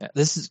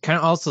 This is kind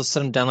of also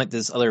set him down like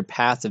this other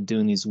path of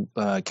doing these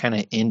kind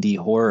of indie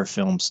horror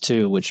films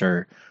too, which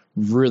are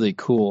really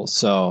cool.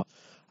 So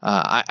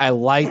I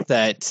like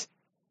that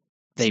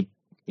they,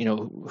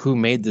 who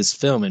made this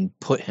film and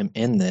put him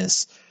in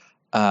this,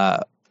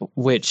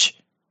 which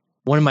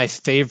one of my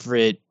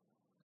favorite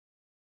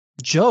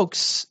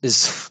jokes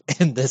is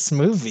in this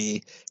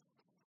movie.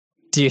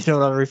 Do you know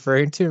what I'm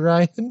referring to,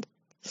 Ryan?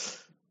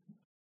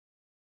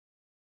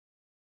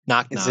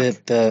 Knock, Is knock.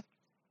 it the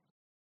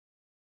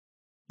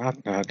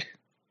knock knock?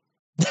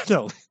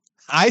 No,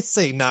 I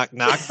say knock,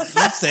 knock.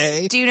 You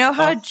say Do you know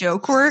how a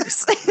joke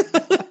works?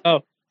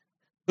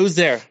 Who's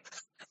there?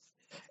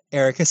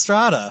 Eric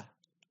Estrada.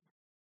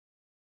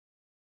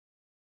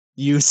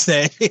 You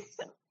say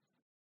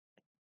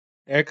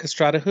Eric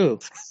Estrada who?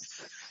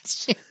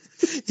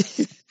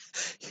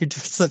 You're doing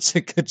such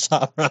a good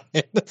job, Ryan.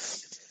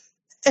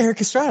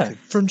 Eric Estrada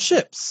from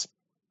Ships.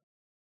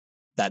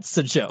 That's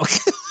the joke.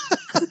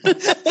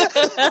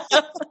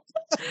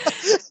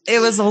 It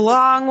was a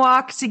long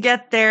walk to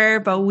get there,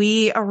 but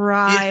we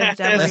arrived, Yes.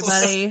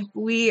 everybody.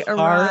 We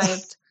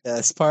arrived.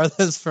 Yes, part of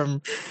this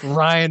from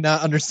Ryan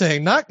not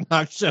understanding knock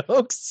knock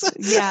jokes.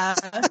 Yeah.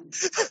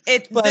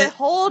 The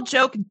whole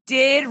joke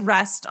did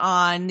rest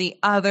on the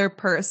other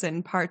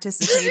person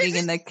participating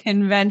in the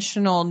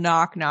conventional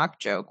knock knock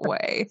joke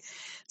way.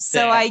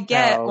 So I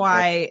get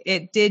why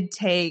it did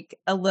take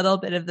a little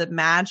bit of the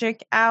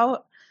magic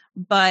out,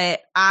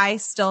 but I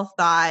still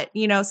thought,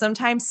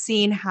 sometimes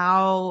seeing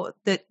how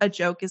a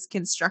joke is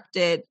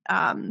constructed,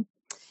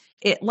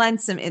 it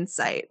lends some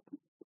insight.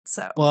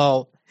 So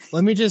Well,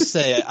 let me just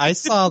say, I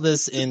saw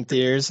this in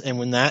theaters, and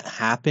when that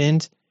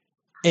happened,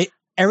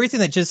 everything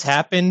that just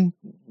happened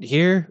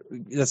here,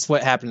 that's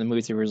what happened in the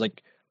movie theater. It was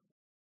like,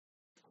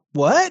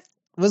 what?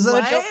 Was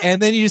that a joke?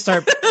 And then you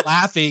start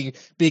laughing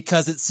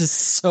because it's just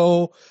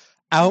so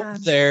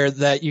out there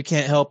that you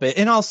can't help it.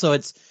 And also,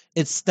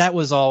 that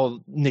was all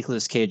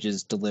Nicolas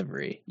Cage's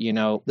delivery,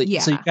 So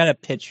you got to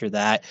picture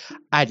that.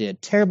 I did a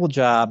terrible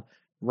job.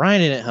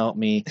 Ryan didn't help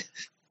me.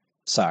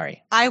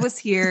 Sorry. I was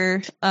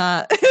here.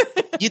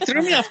 You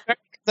threw me off guard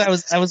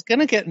because I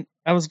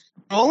was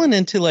rolling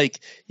into like,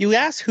 you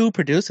asked who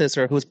produced this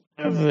or who's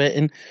part of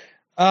it,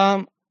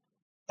 and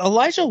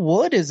Elijah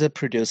Wood is a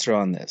producer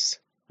on this.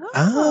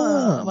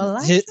 Well,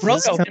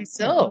 Frodo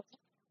himself.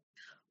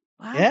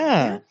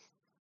 Wow.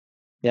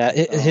 Yeah.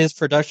 His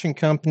production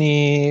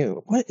company.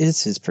 What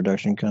is his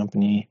production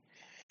company?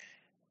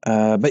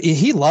 But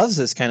he loves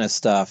this kind of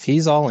stuff.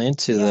 He's all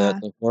into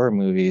the horror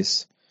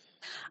movies.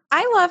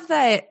 I love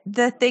that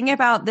the thing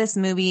about this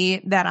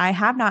movie that I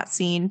have not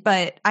seen,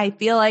 but I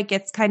feel like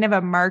it's kind of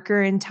a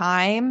marker in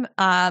time,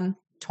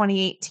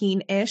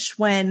 2018-ish,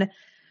 when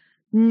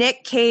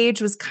Nick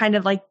Cage was kind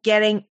of like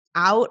getting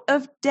out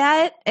of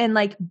debt and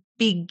like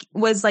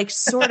was like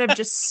sort of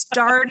just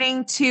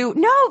starting to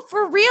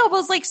for real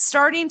was like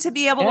starting to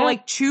be able to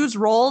like choose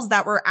roles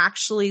that were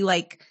actually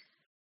like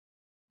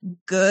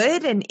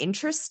good and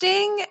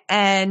interesting,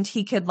 and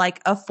he could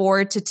like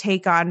afford to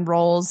take on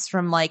roles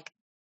from like,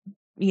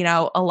 you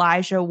know,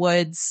 Elijah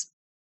Wood's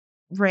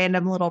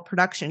random little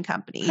production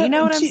company. You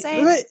know what I'm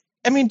saying? But,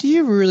 I mean, do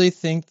you really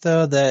think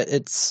though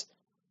that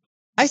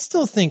I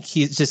still think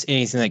he's just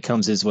anything that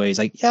comes his way. He's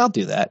like, yeah, I'll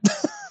do that.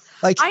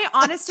 Like, I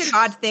honest to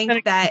God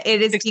think that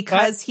it is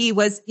because he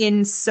was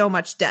in so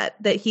much debt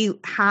that he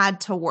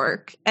had to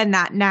work, and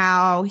that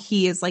now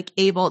he is like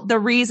able, the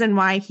reason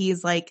why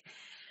he's like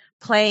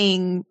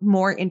playing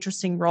more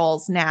interesting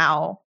roles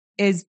now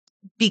is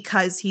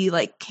because he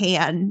like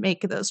can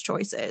make those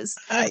choices.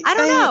 I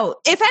don't know.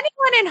 If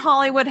anyone in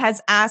Hollywood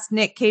has asked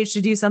Nick Cage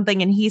to do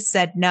something and he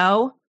said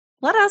no,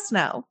 let us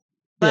know.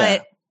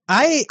 But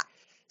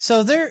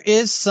so there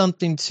is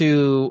something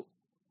to,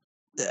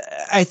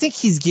 I think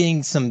he's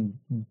getting some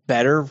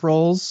better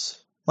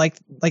roles like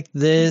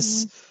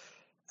this.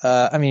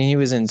 I mean, he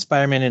was in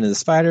Spider-Man Into the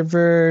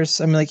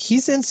Spider-Verse. I mean, like,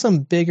 he's in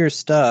some bigger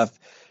stuff.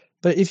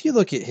 But if you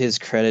look at his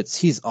credits,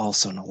 he's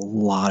also in a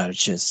lot of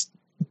just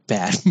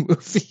bad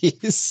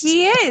movies.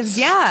 He is,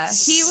 yeah.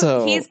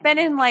 He's been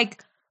in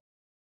like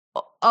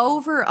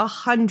over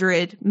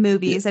 100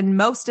 movies, and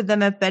most of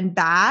them have been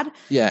bad.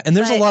 Yeah, and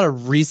there's a lot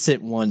of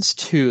recent ones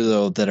too,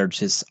 though, that are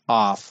just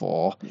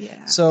awful.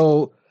 Yeah.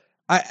 So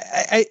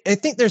I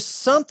think there's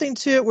something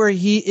to it where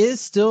he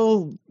is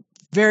still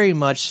very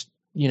much,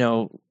 you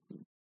know,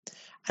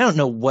 I don't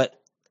know what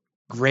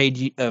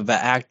grade of an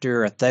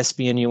actor or a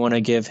thespian you want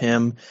to give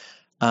him,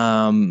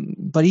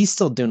 but he's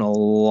still doing a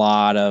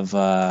lot of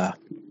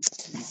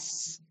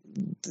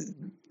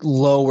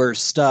lower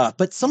stuff.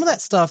 But some of that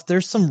stuff,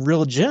 there's some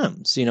real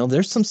gems. You know,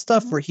 there's some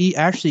stuff where he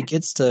actually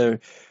gets to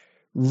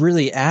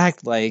really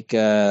act like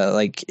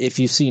if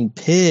you've seen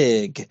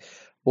Pig.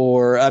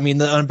 Or, I mean,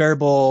 The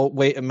Unbearable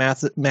Weight of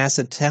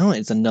Massive Talent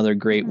is another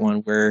great one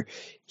where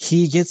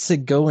he gets to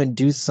go and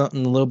do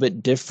something a little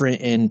bit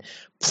different and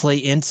play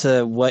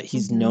into what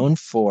he's known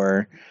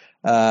for.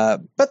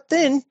 But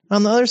then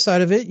on the other side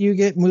of it, you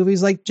get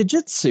movies like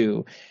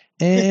Jiu-Jitsu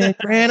and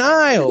Grand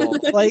Isle.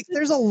 Like,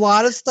 there's a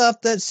lot of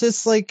stuff that's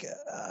just like,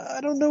 I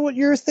don't know what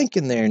you're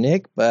thinking there,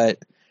 Nick, but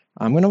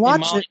I'm going to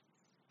watch it.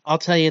 I'll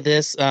tell you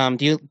this.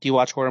 Do you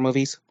watch horror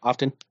movies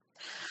often?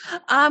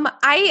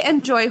 I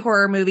enjoy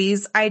horror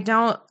movies. I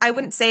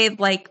wouldn't say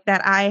like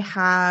that I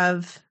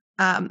have,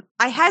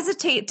 I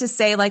hesitate to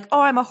say like,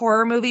 oh, I'm a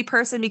horror movie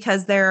person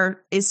because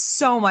there is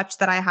so much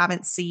that I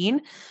haven't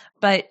seen,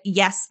 but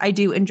yes, I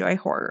do enjoy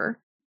horror.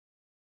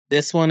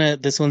 This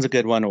one's a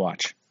good one to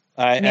watch.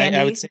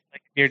 I would say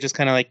like, you're just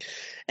kind of like,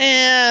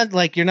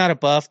 like you're not a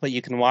buff, but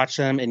you can watch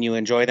them and you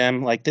enjoy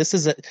them. Like this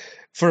is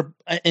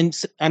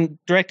and I'm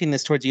directing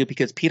this towards you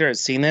because Peter has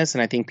seen this,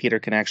 and I think Peter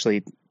can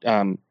actually,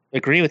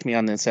 agree with me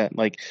on this, that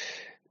like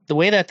the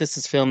way that this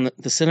is filmed,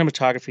 the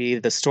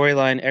cinematography, the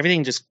storyline,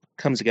 everything just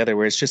comes together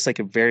where it's just like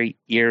a very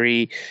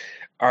eerie,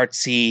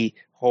 artsy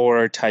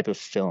horror type of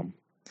film.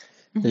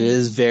 It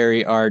is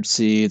very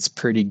artsy. It's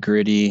pretty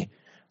gritty.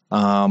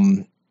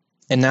 And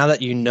now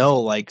that you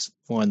know, like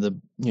one of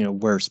the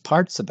worst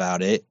parts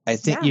about it, I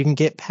think you can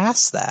get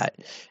past that,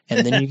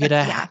 and then you get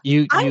a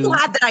I'm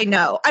glad that I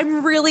know.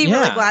 I'm really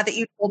really glad that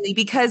you told me,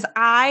 because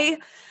I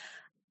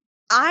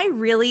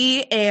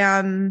really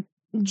am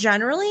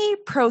generally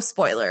pro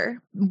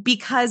spoiler,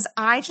 because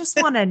I just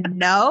want to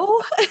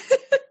know.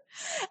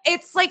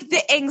 It's like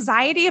the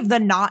anxiety of the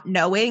not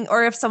knowing,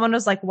 or if someone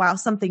was like, wow,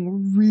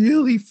 something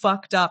really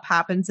fucked up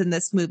happens in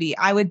this movie,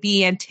 I would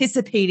be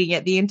anticipating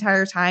it the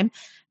entire time.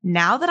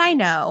 Now that I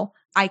know,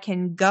 I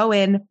can go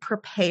in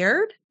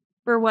prepared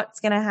for what's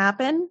going to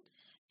happen,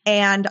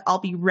 and I'll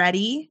be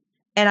ready,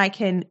 and I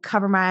can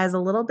cover my eyes a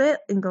little bit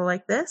and go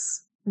like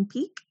this and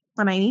peek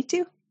when I need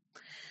to.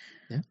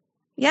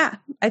 Yeah,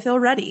 I feel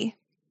ready.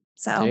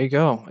 So there you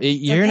go.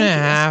 You're going to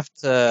have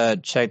to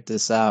check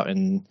this out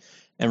and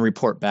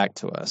report back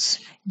to us.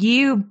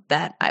 You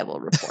bet I will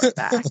report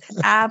back.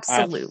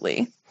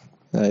 Absolutely.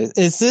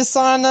 Is this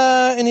on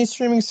any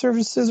streaming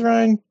services,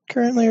 Ryan,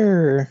 currently,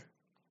 or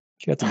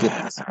do you have to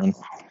get this one?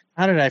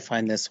 How did I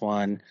find this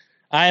one?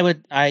 I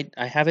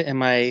have it in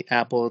my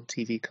Apple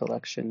TV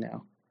collection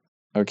now.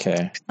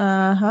 Okay.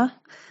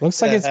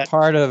 Looks like it's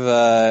part of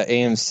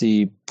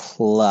AMC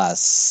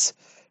Plus.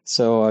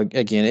 So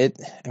again,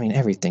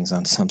 everything's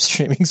on some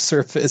streaming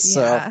service.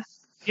 Yeah. So,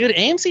 dude,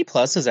 AMC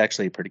Plus is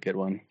actually a pretty good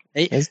one.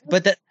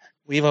 But that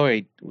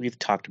we've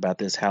talked about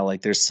this, how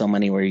like there's so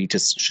many where you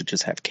should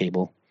just have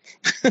cable.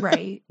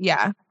 Right.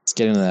 Yeah. Let's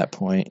get into that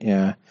point.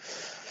 Yeah.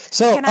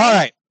 So all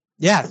right.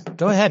 Yeah.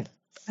 Go ahead.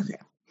 Okay.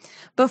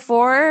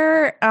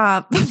 Before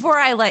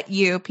I let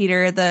you,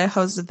 Peter, the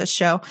host of the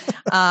show,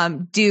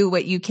 do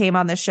what you came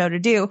on the show to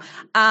do,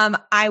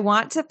 I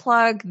want to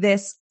plug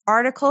this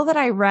article that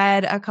I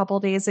read a couple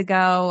days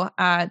ago,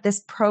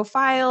 this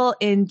profile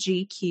in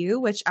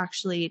GQ, which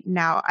actually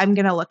now I'm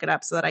going to look it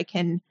up so that I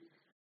can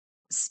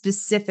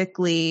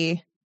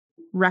specifically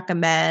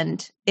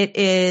recommend. It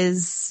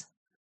is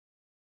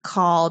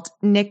called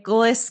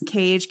Nicolas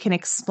Cage Can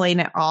Explain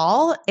It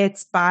All.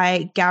 It's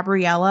by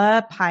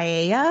Gabriella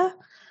Paella.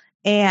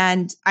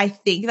 And I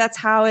think that's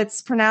how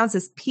it's pronounced.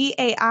 It's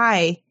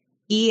Paella.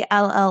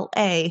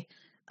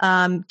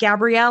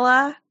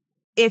 Gabriella,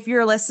 if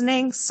you're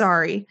listening,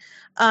 sorry.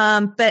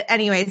 But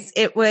anyways,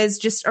 it was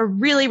just a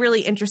really,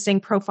 really interesting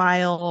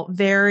profile.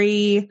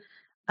 Very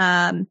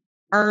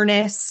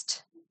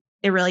earnest.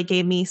 It really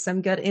gave me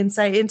some good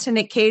insight into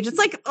Nick Cage. It's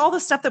like all the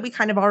stuff that we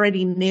kind of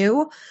already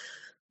knew,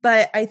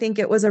 but I think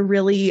it was a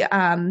really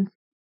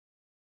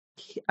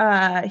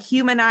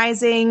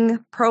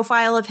humanizing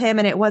profile of him.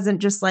 And it wasn't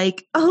just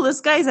like, oh,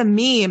 this guy's a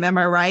meme. Am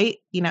I right?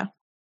 You know?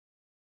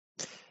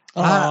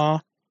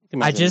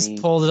 I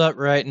just pulled it up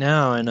right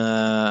now, and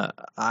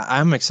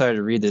I'm excited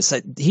to read this.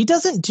 He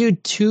doesn't do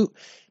too...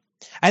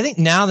 I think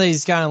now that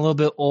he's gotten a little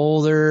bit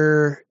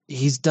older,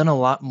 he's done a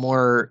lot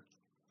more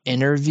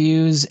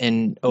interviews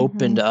and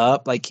opened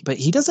up, but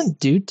he doesn't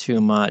do too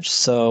much.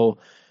 So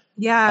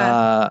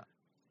yeah,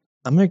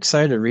 I'm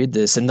excited to read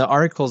this. And the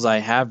articles I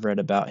have read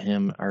about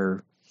him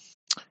are,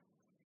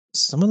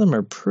 some of them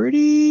are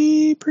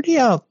pretty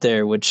out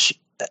there, which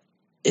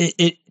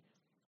it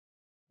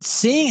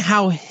seeing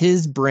how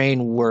his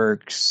brain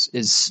works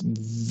is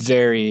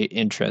very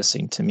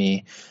interesting to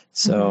me.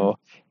 So,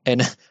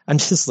 and I'm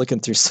just looking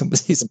through some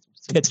of these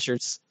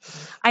pictures.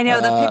 I know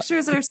the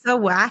pictures are so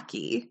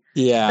wacky.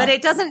 Yeah. But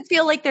it doesn't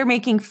feel like they're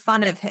making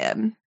fun of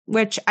him,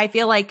 which I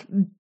feel like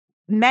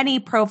many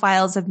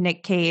profiles of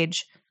Nick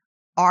Cage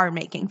are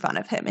making fun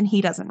of him and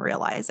he doesn't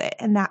realize it.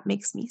 And that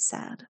makes me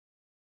sad.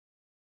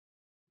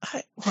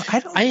 I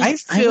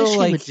wish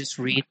feel he would just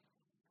read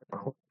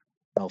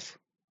himself.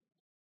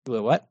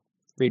 What?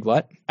 Read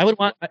what?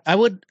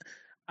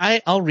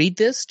 I'll read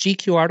this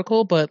GQ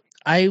article, but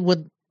I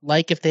would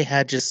like if they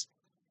had just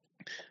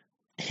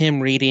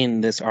him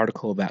reading this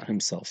article about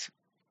himself.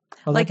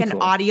 Oh, like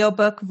an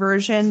audiobook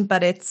version,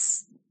 but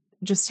it's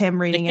just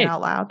him reading it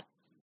out loud.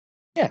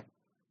 Yeah.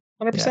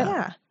 100%.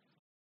 Yeah.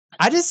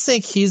 I just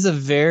think he's a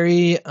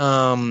very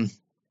I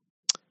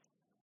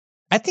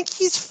think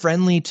he's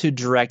friendly to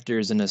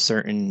directors in a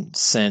certain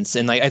sense.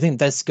 And I think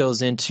this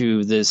goes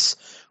into this,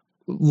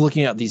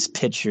 looking at these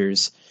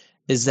pictures,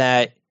 is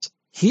that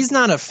he's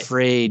not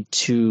afraid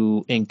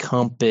to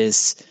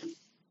encompass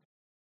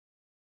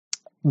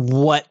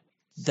what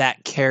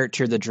that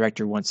character the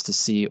director wants to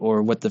see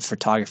or what the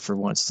photographer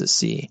wants to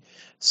see.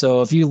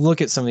 So if you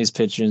look at some of these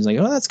pictures, like,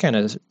 oh, that's kind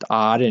of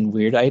odd and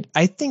weird.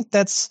 I think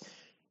that's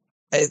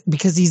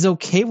because he's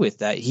okay with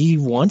that. He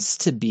wants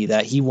to be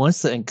that. He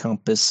wants to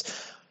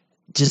encompass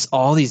just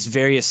all these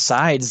various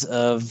sides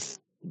of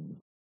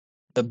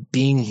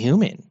being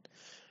human.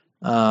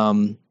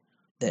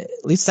 At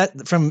least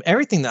that, from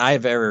everything that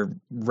I've ever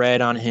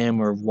read on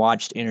him or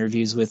watched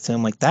interviews with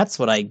him, like that's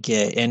what I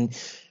get. And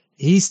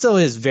he still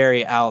is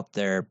very out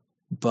there,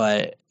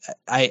 but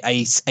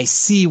I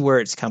see where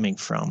it's coming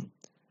from,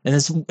 and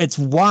it's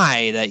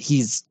why that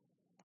he's,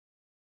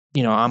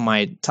 on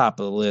my top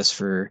of the list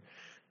for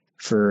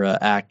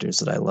actors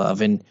that I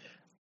love. And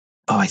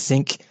I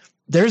think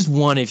there's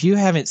one, if you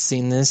haven't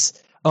seen this,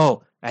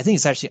 I think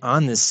it's actually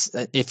on this.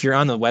 If you're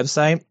on the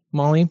website,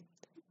 Molly,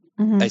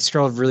 I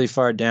scrolled really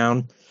far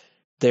down.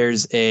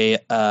 There's a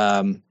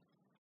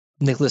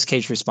Nicolas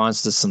Cage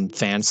response to some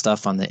fan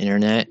stuff on the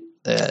internet.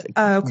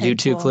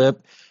 YouTube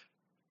clip.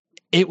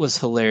 It was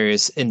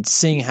hilarious, and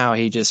seeing how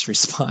he just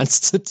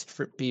responds to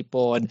different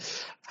people and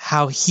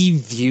how he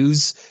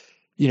views,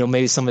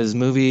 maybe some of his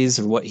movies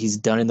or what he's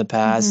done in the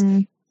past.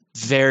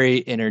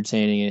 Very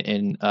entertaining,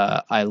 and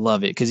I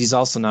love it because he's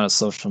also not a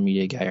social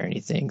media guy or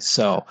anything.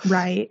 So,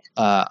 right.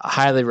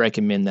 Highly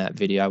recommend that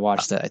video. I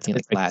watched that, I think,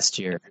 last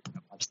year.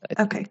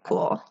 Okay,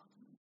 cool.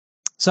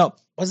 So,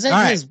 was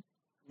that his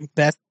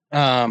best?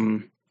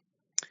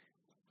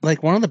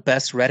 Like one of the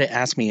best Reddit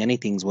Ask Me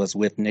Anythings was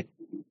with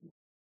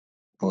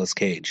Nicolas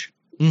Cage.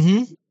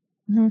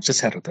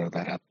 Just had to throw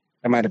that up.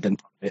 That might have been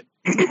it.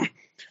 All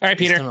right,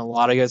 Peter. He's done a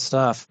lot of good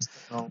stuff.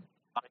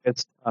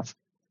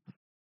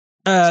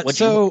 I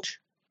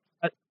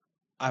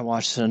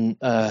watched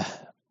a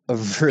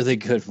really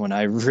good one.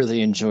 I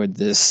really enjoyed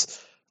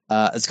this.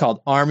 It's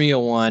called Army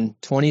of One,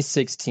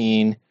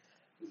 2016.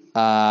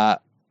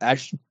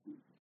 Actually,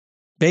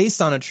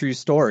 based on a true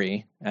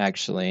story,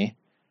 actually.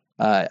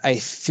 I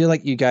feel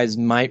like you guys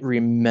might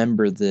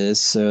remember this.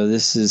 So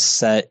this is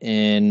set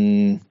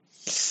in,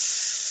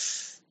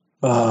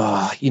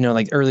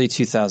 like early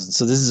 2000s.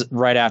 So this is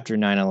right after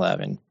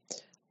 9/11.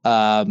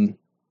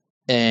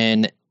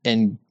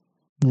 And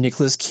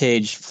Nicolas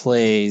Cage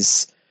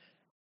plays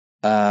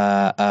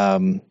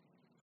a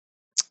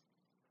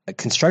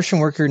construction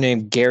worker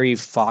named Gary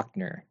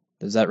Faulkner.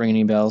 Does that ring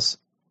any bells?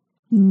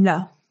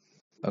 No.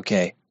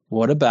 Okay.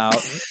 What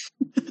about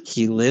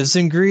he lives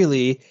in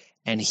Greeley,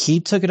 and he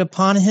took it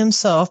upon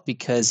himself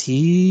because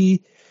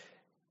he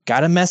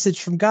got a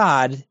message from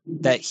God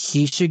that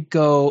he should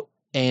go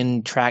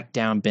and track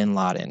down bin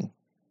Laden.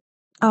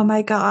 Oh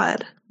my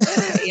God.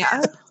 Okay,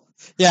 yeah.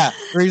 Yeah.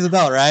 Rings a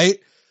bell, right?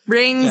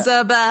 Rings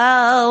a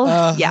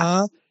bell.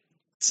 Yeah.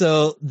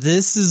 So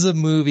this is a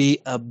movie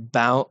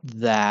about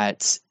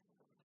that,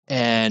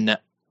 and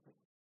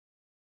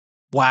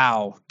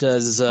wow,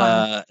 does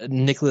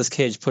Nicolas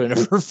Cage put in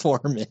a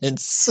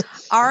performance?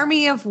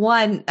 Army of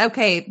One.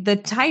 Okay, the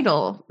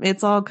title,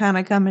 it's all kind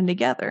of coming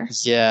together.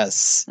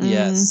 Yes.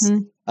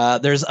 Mhm.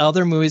 There's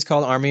other movies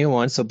called Army of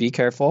One, so be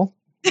careful.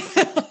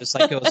 Just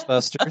like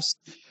Ghostbusters.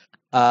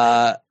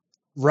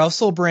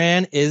 Russell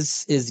Brand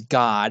is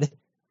God.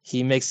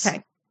 He makes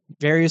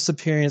various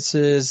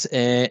appearances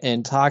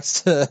and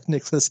talks to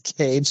Nicolas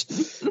Cage.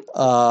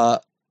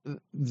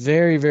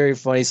 Very, very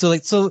funny.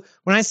 So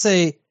when I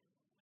say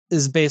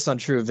is based on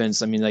true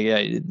events, I mean, like,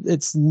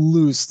 it's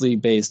loosely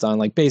based on,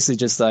 like, basically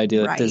just the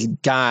idea that this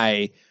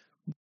guy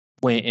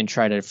went and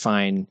tried to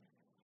find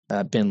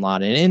Bin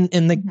Laden.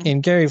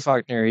 And Gary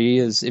Faulkner, he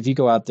is, if you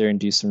go out there and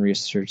do some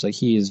research, like,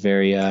 he is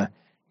very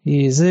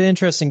he's an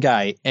interesting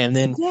guy. And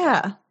then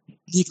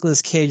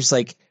Nicolas Cage,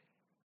 like,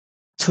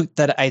 took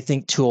that, I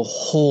think, to a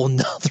whole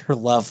nother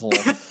level,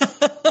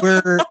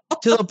 where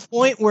to the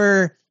point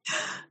where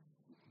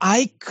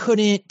I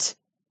couldn't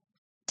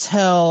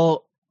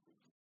tell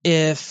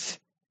if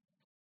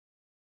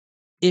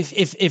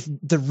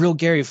the real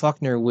Gary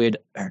Faulkner would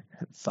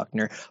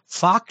Faulkner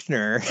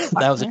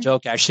that was a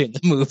joke actually in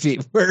the movie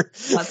where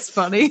that's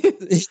funny.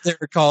 They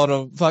were calling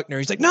him Faulkner.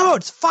 He's like, no,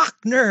 it's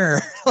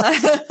Faulkner. And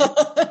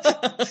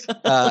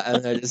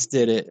I just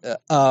did it.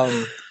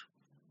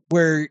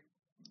 Where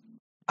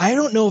I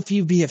don't know if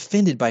you'd be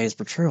offended by his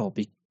portrayal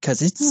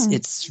because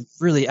it's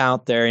really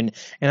out there, and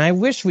I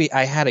wish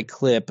I had a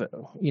clip.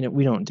 You know,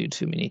 we don't do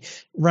too many.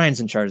 Ryan's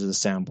in charge of the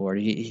soundboard.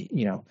 He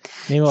you know,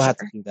 maybe we'll have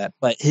to do that.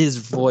 But his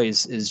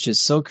voice is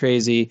just so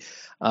crazy,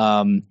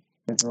 and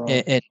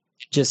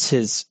just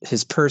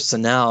his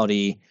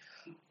personality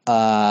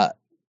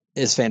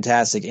is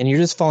fantastic. And you're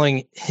just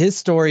following his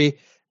story.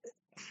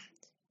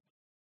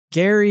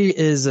 Gary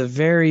is a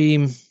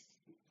very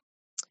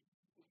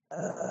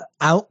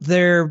out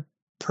there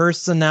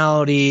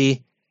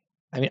personality.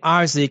 I mean,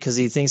 obviously, because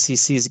he thinks he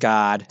sees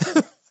God.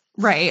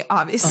 Right,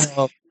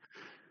 obviously.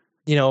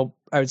 You know,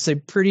 I would say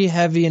pretty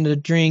heavy into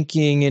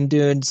drinking and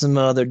doing some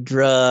other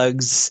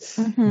drugs.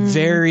 Mm-hmm.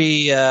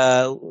 Very,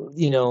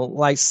 you know,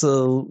 likes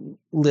to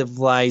live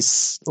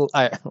life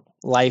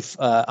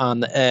on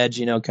the edge,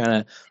 you know, kind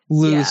of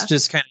loose,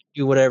 just kind of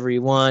do whatever he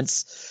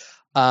wants.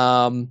 You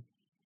know,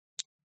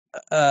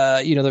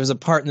 there's a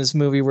part in this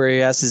movie where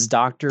he asks his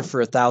doctor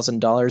for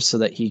 $1,000 so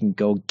that he can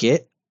go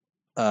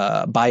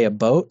buy a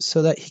boat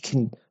so that he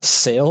can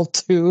sail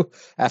to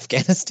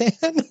Afghanistan.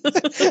 So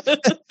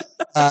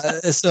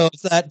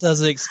if that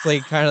doesn't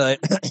explain kind of like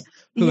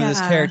who this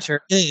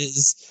character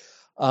is,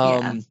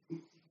 and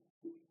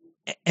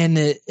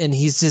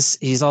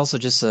he's also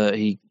just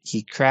he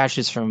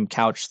crashes from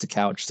couch to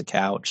couch to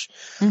couch,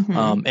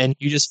 and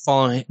you just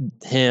follow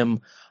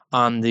him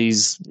on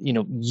these, you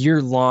know,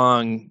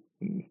 year-long,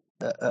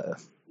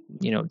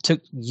 you know,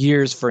 took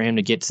years for him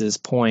to get to this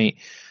point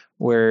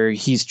where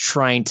he's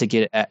trying to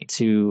get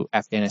to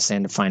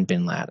Afghanistan to find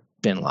Bin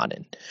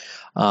Laden.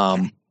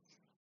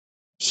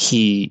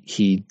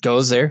 He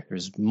goes there.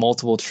 There's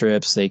multiple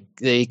trips.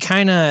 They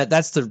kind of,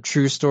 that's the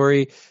true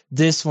story.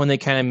 This one, they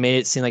kind of made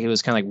it seem like it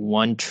was kind of like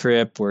one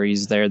trip where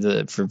he's there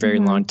for a very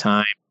long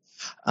time.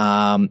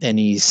 And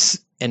it's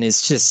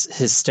just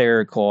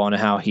hysterical on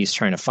how he's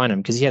trying to find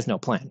him because he has no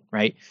plan,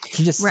 right?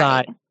 He just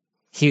thought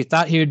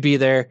he would be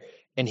there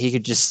and he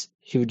would just,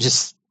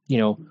 you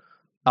know,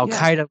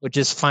 Al-Qaeda would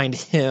just find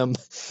him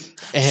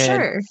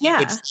and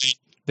would find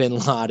Bin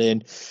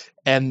Laden.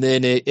 And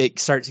then it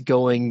starts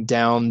going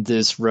down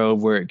this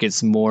road where it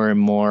gets more and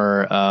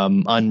more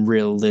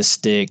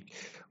unrealistic,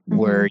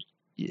 where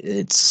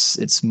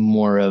it's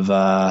more of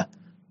a,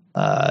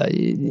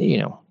 you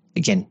know,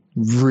 again,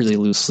 really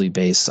loosely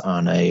based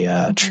on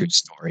a true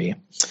story.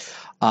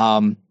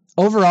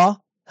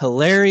 Overall,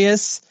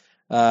 hilarious.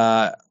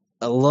 I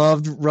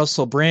loved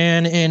Russell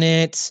Brand in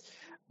it.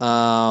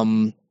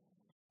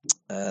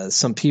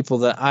 Some people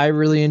that I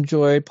really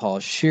enjoyed. Paul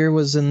Scheer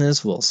was in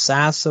this. Will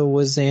Sasso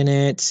was in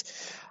it.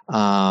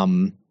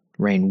 Rainn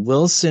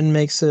Wilson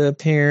makes an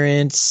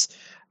appearance.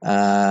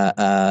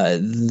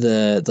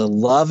 The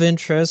love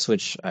interest,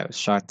 which I was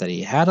shocked that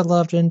he had a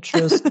love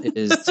interest,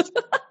 is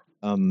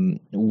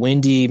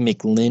Wendy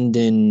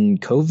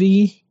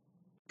McLendon-Covey.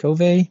 I'm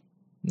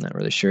not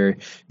really sure,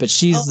 but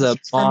she's the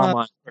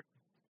mom from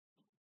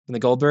the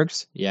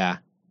Goldbergs. Yeah,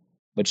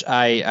 which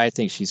I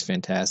think she's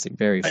fantastic.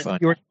 Very funny.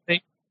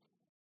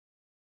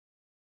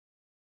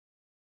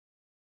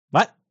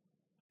 What?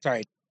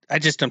 Sorry, I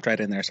just jumped right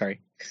in there. Sorry.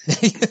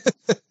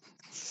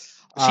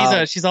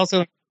 She's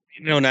also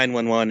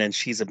 911, and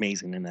she's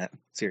amazing in that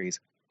series.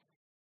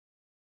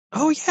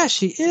 Oh yeah,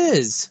 she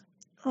is.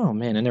 Oh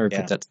man, I never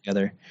put that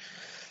together.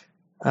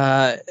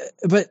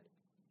 But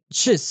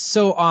just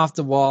so off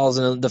the walls,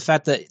 and the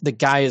fact that the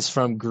guy is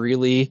from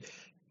Greeley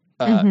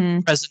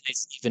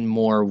resonates even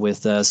more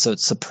with us. So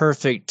it's a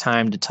perfect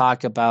time to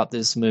talk about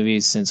this movie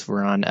since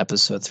we're on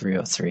episode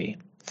 303.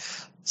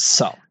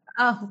 So.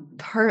 Oh,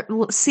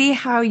 see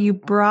how you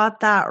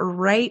brought that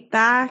right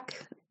back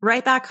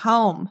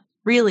home.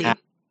 Really,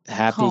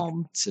 happy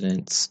home.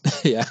 coincidence.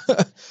 Yeah.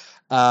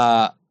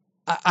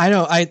 I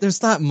know.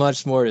 There's not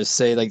much more to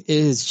say. Like, it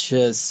is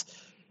just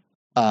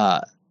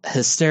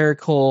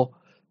hysterical.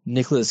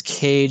 Nicolas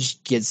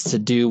Cage gets to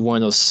do one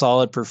of those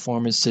solid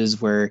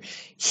performances where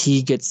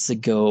he gets to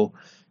go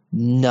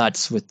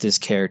nuts with this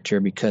character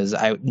because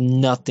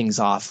nothing's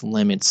off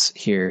limits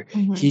here.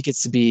 Mhm. He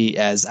gets to be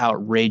as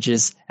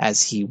outrageous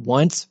as he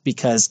wants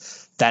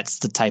because that's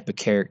the type of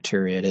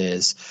character it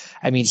is.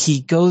 I mean,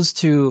 he goes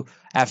to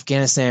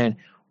Afghanistan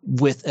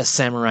with a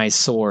samurai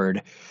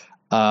sword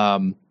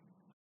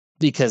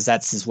because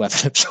that's his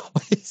weapon of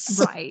choice.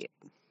 Right.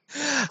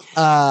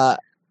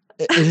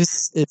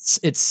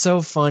 It's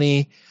so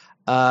funny.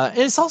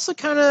 It's also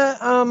kind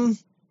of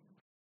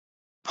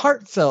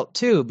heartfelt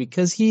too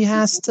because he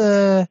has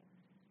to,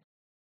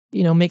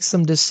 make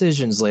some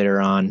decisions later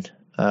on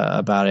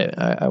about it.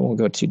 I won't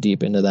go too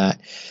deep into that.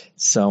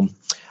 So,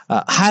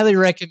 highly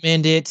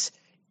recommend it.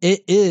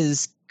 It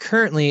is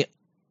currently.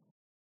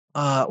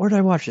 Where did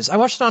I watch this? I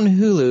watched it on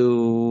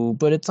Hulu,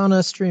 but it's on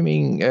a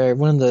streaming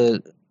one of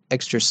the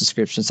extra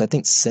subscriptions. I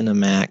think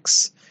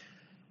Cinemax.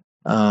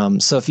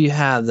 So if you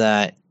have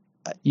that,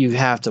 you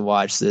have to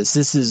watch this.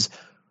 This is,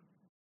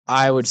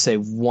 I would say,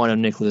 one of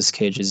Nicolas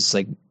Cage's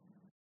like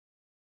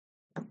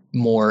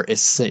more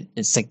eccentric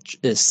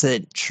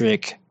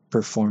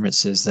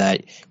performances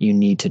that you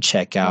need to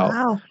check out.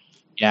 Wow.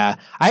 Yeah,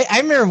 I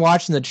remember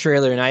watching the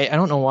trailer, and I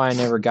don't know why I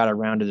never got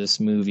around to this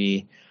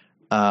movie,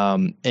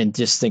 and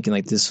just thinking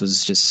like this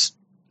was just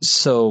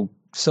so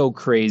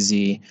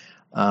crazy,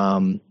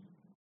 and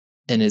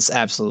it's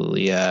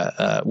absolutely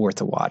worth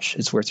a watch.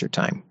 It's worth your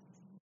time.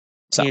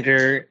 So.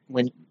 Peter,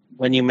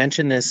 when you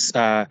mentioned this,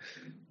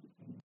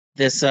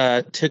 this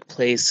took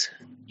place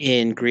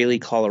in Greeley,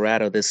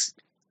 Colorado. This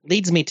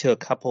leads me to a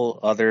couple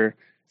other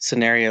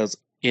scenarios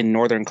in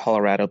northern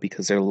Colorado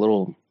because they're a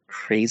little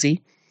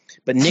crazy.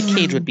 But Nick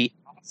Cage would be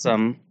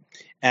awesome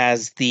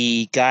as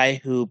the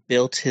guy who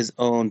built his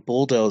own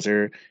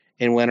bulldozer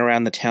and went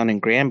around the town in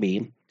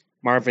Granby,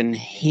 Marvin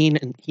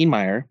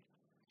Heinmeier.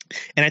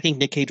 And I think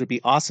Nick Cage would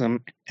be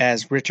awesome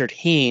as Richard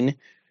Heen,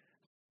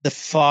 the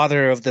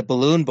father of the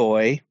Balloon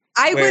Boy.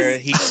 I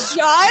was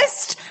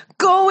just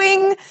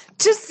going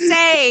to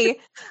say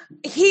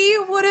he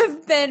would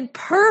have been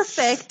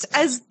perfect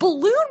as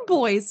Balloon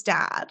Boy's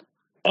dad.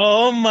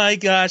 Oh my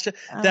gosh.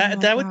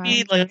 That would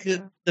be like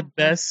the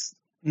best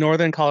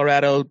Northern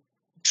Colorado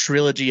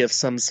trilogy of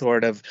some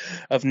sort of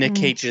Nick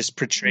Cage just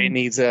portraying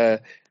these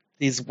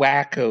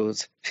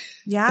wackos.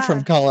 Yeah.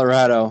 From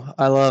Colorado.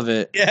 I love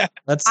it. Yeah.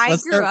 Let's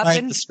grew up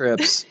write the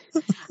scripts.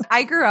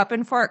 I grew up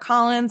in Fort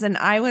Collins, and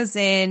I was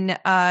in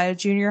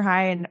junior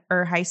high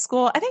or high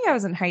school. I think I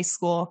was in high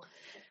school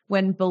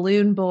when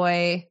Balloon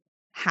Boy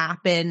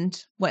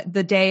happened,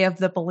 the day of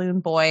the Balloon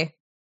Boy.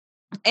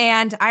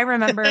 And I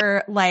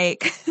remember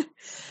like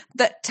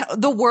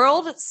the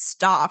world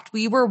stopped.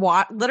 We were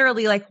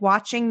literally like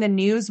watching the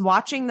news,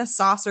 watching the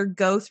saucer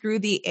go through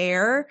the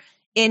air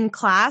in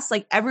class.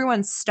 Like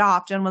everyone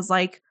stopped and was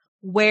like,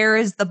 where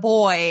is the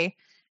boy?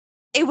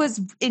 It was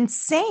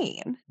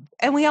insane.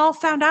 And we all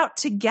found out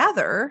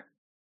together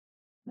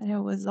that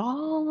it was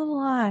all a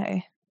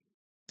lie.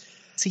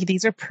 See,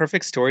 these are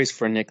perfect stories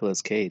for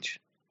Nicolas Cage.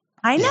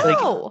 I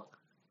know.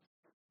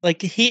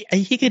 Like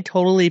he could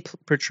totally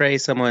portray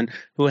someone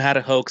who had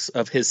a hoax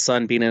of his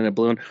son being in a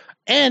balloon,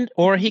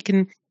 or he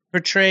can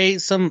portray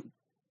some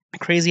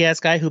crazy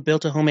ass guy who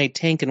built a homemade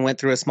tank and went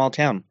through a small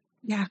town.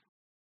 Yeah.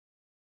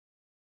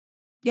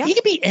 Yeah. He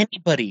could be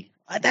anybody.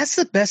 That's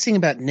the best thing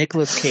about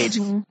Nicolas Cage.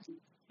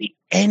 Be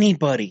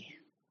anybody.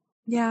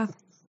 Yeah.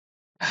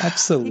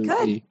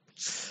 Absolutely.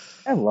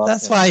 I love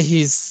That's why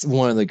he's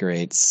one of the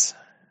greats.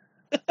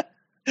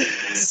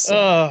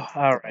 Oh,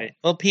 all right.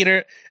 Well,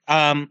 Peter,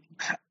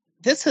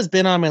 this has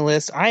been on my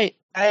list. I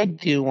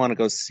do want to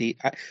go see.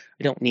 I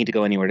don't need to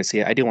go anywhere to see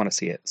it. I do want to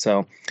see it.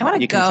 So I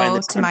want to go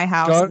to my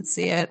house and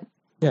see it.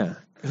 Yeah,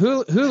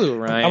 Hulu,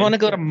 Ryan. I want to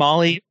go to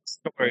Molly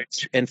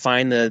Storage and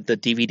find the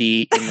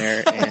DVD in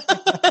there. And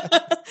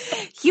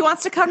he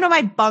wants to come to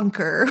my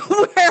bunker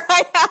where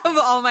I have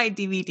all my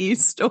DVDs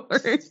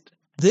stored.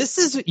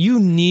 You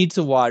need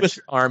to watch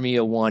Army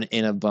of One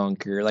in a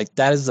bunker. Like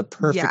that is the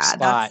perfect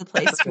spot. That's the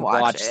place to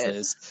watch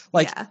this.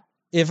 Like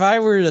if I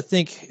were to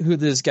think who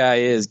this guy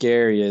is,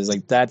 Gary is,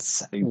 like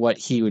that's what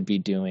he would be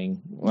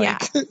doing.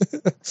 Like,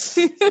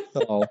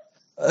 so,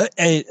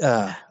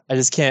 I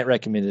just can't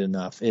recommend it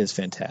enough. It is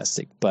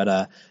fantastic.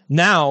 But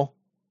now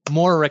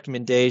more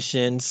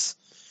recommendations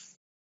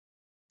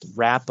to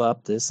wrap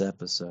up this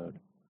episode.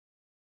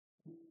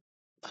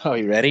 Oh,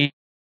 you ready?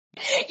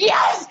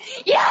 Yes!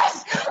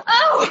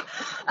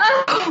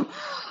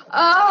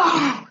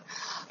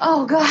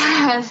 Oh,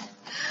 God.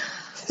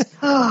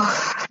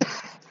 Oh.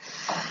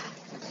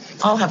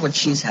 I'll have what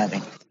she's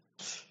having.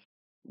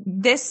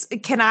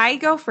 Can I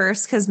go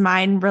first? Because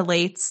mine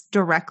relates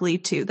directly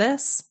to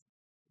this.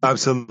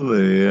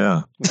 Absolutely,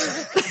 yeah.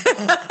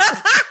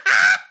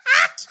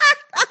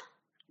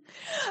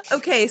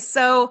 Okay,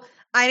 so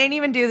I didn't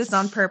even do this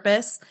on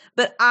purpose,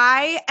 but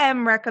I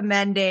am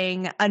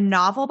recommending a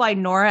novel by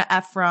Nora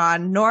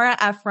Ephron. Nora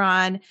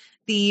Ephron,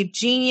 the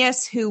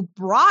genius who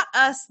brought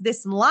us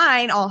this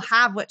line, I'll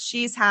have what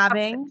she's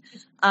having.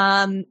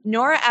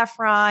 Nora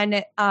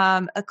Ephron,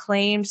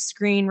 acclaimed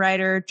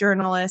screenwriter,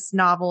 journalist,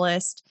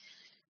 novelist,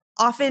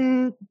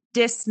 often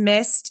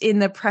dismissed in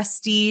the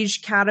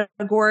prestige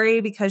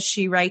category because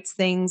she writes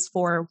things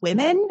for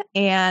women,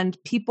 and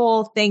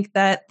people think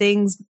that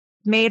things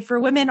made for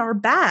women are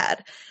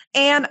bad.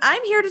 And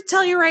I'm here to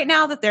tell you right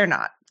now that they're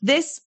not.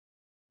 This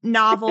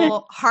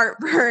novel,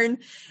 Heartburn,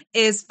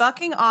 is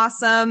fucking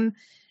awesome.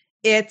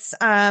 It's,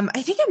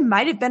 I think it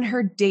might have been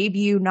her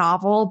debut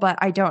novel, but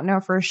I don't know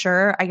for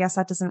sure. I guess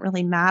that doesn't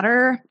really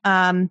matter.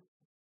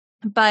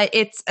 But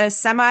it's a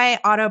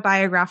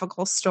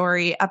semi-autobiographical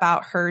story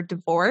about her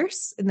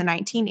divorce in the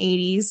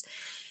 1980s.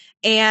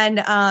 And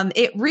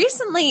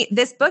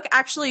this book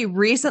actually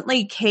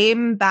recently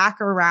came back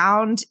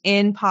around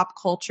in pop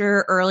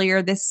culture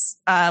earlier this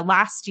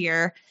last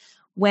year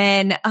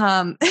when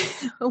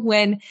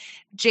when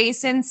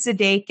Jason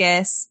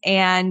Sudeikis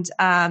and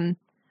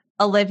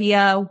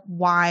Olivia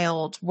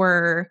Wilde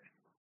were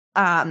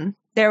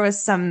there was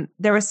some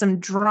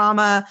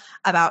drama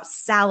about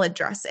salad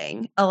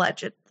dressing,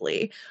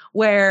 allegedly,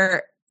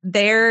 where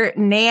their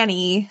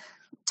nanny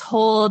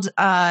told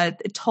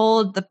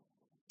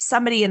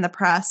somebody in the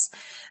press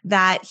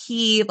that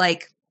he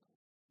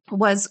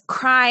was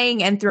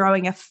crying and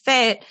throwing a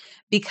fit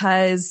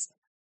because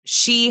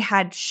she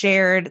had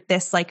shared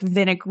this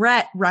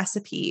vinaigrette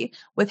recipe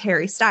with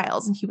Harry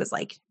Styles. And he was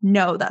like,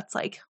 no, that's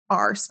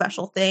our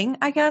special thing,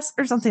 I guess,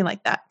 or something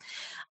like that.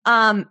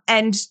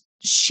 And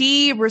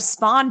she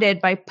responded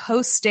by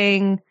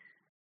posting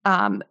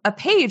a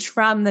page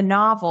from the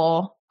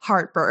novel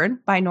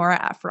Heartburn by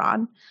Nora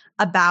Ephron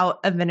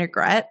about a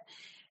vinaigrette.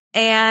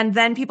 And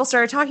then people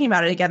started talking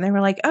about it again. They were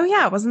like, oh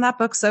yeah, wasn't that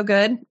book so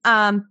good?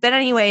 But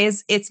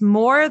anyways, it's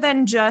more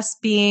than just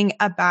being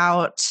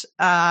about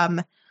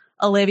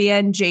Olivia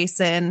and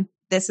Jason.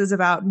 This is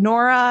about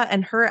Nora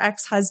and her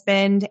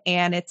ex-husband,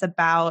 and it's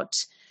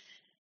about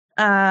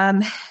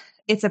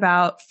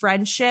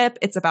friendship.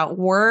 It's about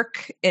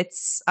work.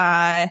 It's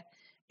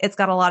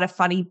got a lot of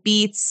funny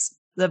beats.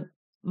 The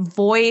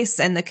voice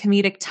and the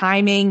comedic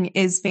timing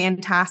is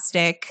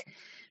fantastic.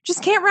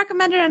 Just can't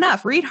recommend it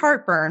enough. Read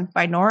Heartburn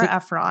by Nora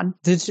Ephron.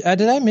 Did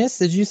I miss?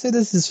 Did you say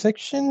this is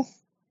fiction?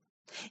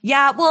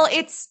 Yeah, well,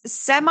 it's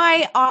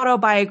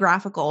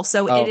semi-autobiographical,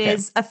 so it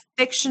is a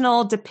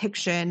fictional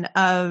depiction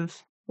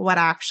of what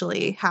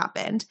actually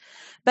happened.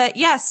 But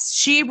yes,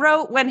 she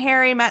wrote When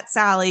Harry Met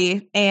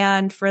Sally,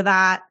 and for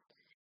that,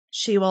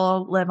 she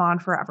will live on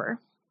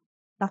forever.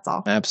 That's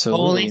all.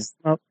 Absolutely.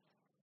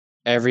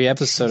 Every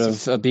episode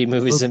of B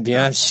Movies and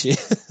Beyond,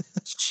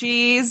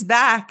 she's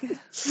back.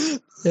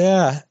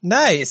 Yeah,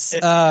 nice.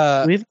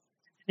 We've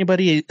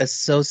anybody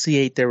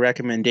associate their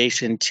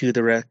recommendation to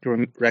the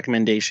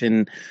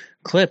recommendation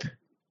clip?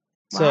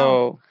 Wow.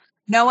 So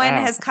no one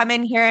has come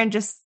in here and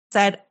just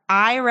said,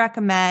 "I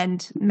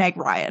recommend Meg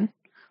Ryan,"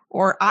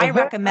 or "I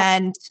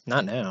recommend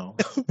not now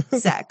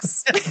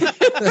sex."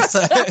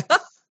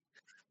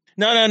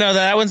 No.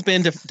 That one's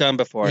been done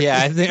before. Yeah,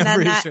 I think I'm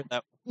pretty sure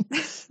that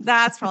one.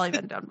 That's probably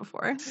been done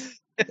before.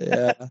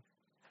 Yeah.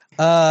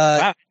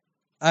 Wow.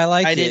 I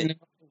like it. Didn't.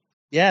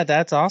 Yeah,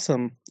 that's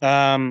awesome.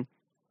 When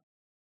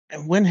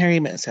Harry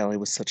Met Sally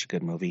was such a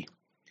good movie,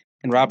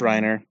 and Rob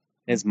Reiner,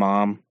 his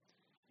mom,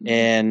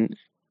 and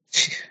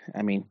that's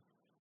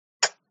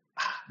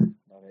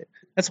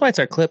why it's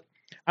our clip.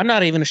 I'm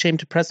not even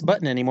ashamed to press the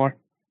button anymore.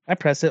 I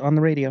press it on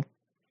the radio.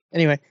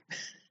 Anyway,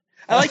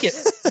 I like it.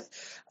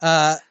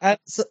 All right,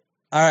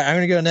 I'm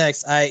gonna go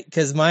next.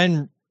 Because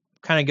mine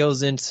kind of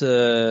goes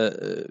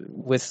into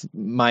with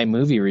my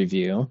movie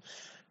review.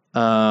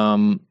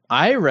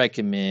 I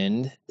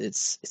recommend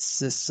it's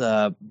this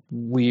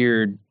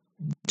weird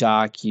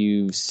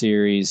docu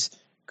series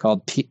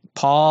called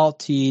Paul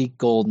T.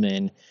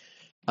 Goldman,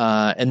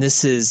 and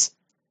this is,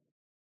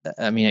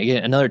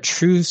 again, another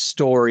true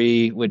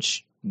story,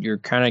 which you're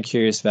kind of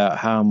curious about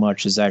how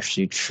much is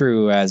actually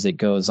true as it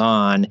goes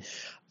on,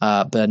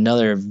 but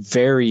another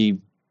very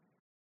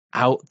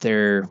out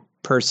there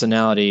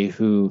personality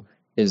who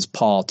is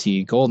Paul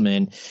T.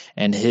 Goldman,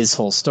 and his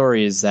whole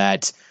story is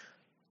that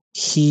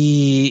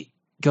he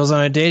goes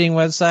on a dating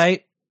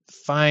website,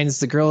 finds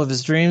the girl of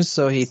his dreams,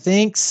 so he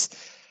thinks.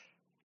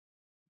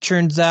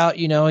 Turns out,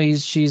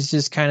 she's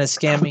just kind of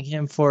scamming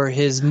him for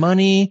his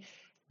money,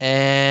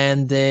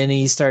 and then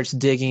he starts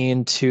digging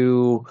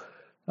into,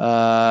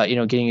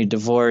 getting a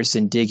divorce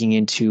and digging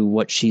into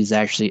what she's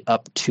actually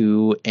up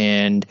to,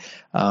 and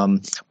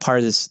part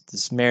of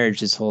this marriage,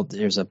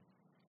 there's a,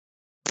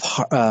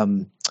 what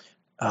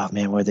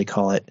do they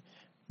call it?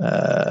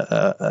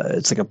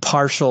 It's like a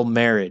partial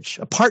marriage,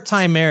 a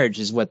part-time marriage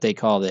is what they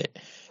called it.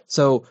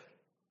 So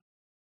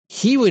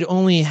he would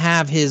only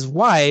have his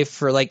wife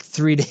for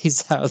 3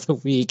 days out of the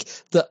week.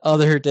 The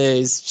other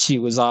days she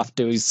was off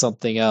doing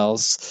something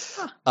else.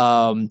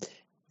 And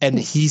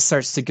he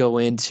starts to go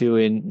into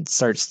and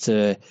starts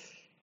to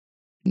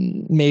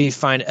maybe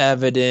find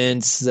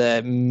evidence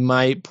that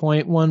might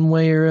point one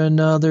way or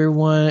another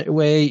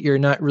way. You're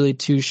not really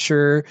too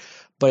sure,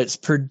 but it's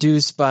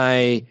produced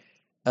by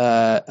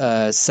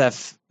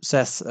Seth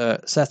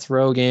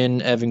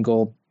Rogen, Evan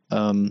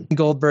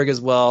Goldberg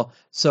as well.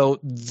 So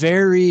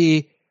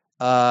very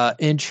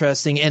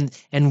interesting,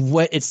 and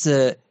what it's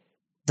the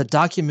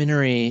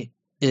documentary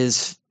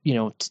is,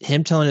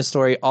 him telling his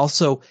story.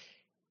 Also,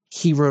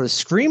 he wrote a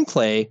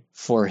screenplay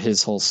for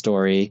his whole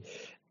story,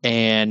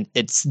 and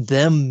it's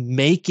them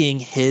making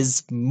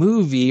his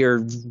movie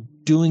or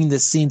doing the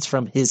scenes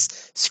from his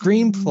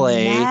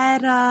screenplay.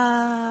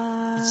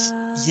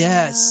 Meta.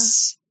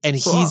 Yes. And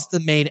he's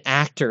the main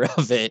actor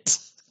of it.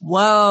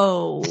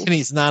 Whoa. And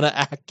he's not an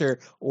actor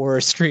or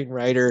a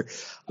screenwriter.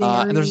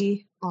 And there's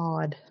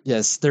odd.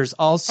 Yes. There's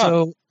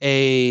also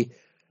a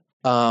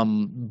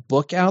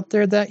book out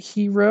there that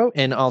he wrote.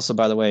 And also,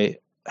 by the way,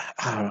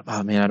 I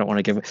don't want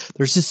to give it.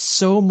 There's just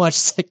so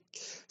much,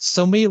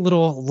 so many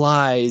little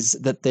lies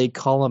that they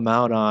call him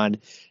out on,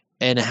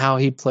 and how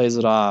he plays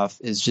it off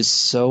is just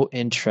so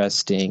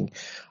interesting.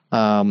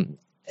 And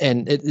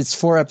it's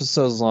 4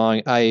 episodes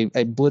long. I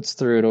blitzed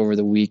through it over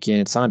the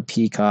weekend. It's on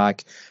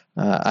Peacock.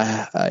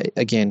 I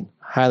again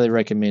highly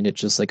recommend it,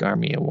 just like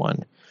Army of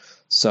One.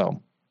 So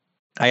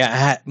I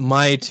had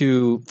my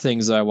 2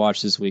 things that I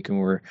watched this weekend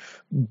were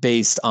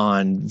based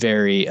on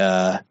very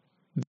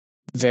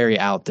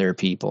out there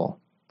people.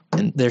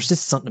 And there's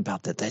just something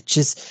about that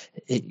just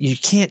you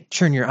can't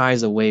turn your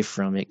eyes away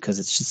from it, because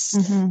it's just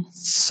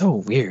so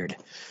weird.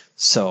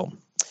 So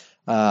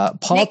Paul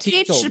Nick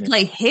Cage T. should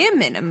play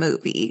him in a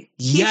movie.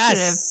 He should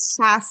have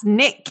cast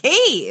Nick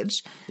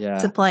Cage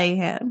to play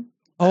him.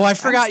 Oh, I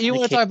forgot. You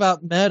want to talk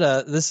about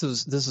meta? This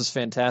was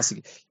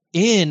fantastic.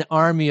 In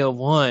Army of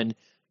One,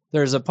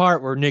 there's a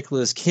part where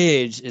Nicolas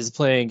Cage is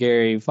playing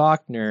Gary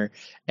Faulkner,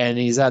 and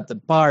he's at the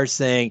bar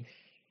saying,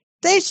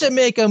 "They should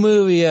make a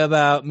movie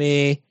about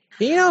me.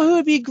 You know who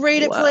would be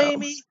great at playing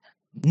me?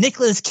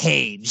 Nicolas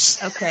Cage."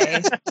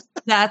 Okay.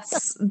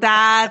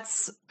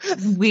 That's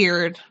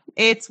weird.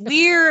 It's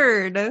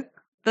weird,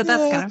 but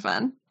that's kind of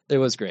fun. It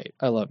was great.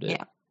 I loved it.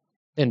 Yeah.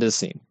 End of the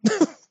scene.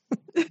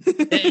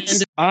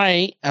 And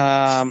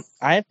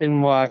I've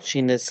been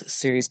watching this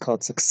series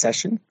called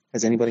Succession.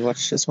 Has anybody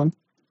watched this one?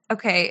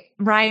 Okay,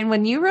 Ryan,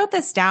 when you wrote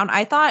this down,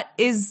 I thought,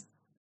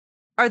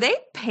 are they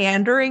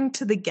pandering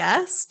to the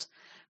guest?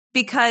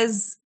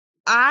 Because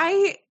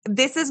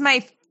this is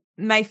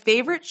my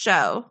favorite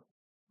show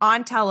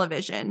on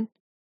television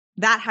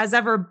that has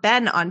ever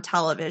been on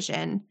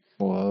television.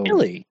 Whoa.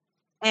 Really?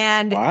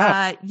 And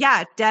wow.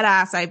 Dead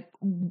ass. I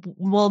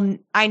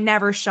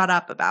never shut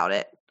up about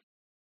it.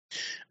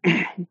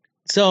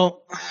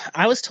 So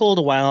I was told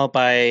a while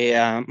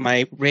by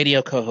my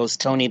radio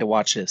co-host Tony to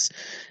watch this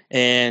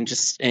and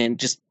just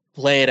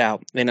play it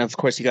out. And of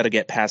course, you got to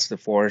get past the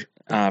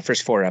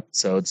first 4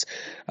 episodes.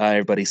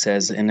 Everybody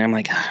says, and I'm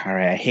like, all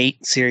right, I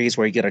hate series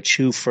where you got to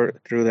chew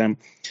through them.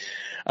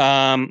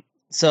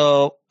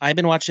 So I've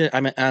been watching.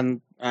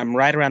 I'm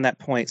right around that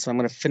point, so I'm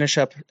going to finish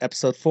up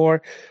episode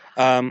 4.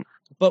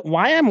 But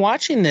why I'm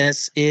watching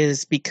this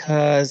is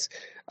because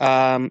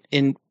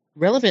in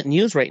relevant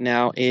news right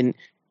now in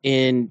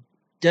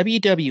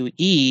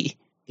WWE,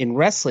 in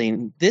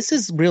wrestling, this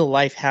is real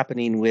life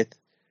happening with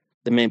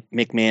the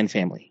McMahon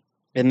family.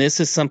 And this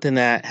is something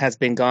that has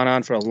been gone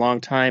on for a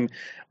long time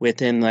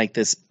within like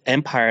this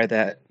empire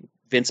that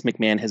Vince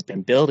McMahon has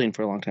been building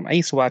for a long time. I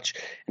used to watch,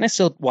 and I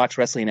still watch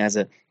wrestling as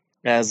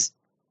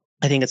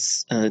I think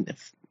it's an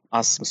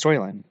awesome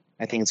storyline.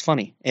 I think it's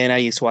funny. And I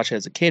used to watch it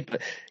as a kid,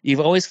 but you've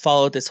always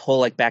followed this whole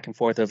like back and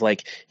forth of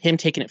like him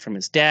taking it from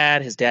his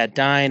dad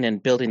dying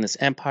and building this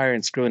empire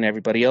and screwing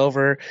everybody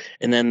over.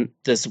 And then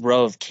this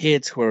row of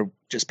kids who are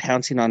just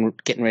pouncing on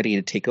getting ready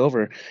to take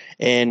over.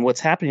 And what's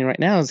happening right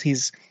now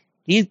is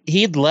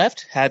he'd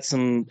left, had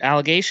some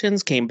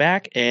allegations, came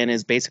back, and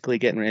is basically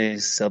getting ready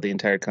to sell the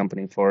entire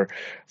company for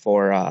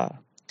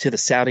to the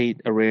Saudi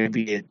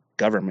Arabia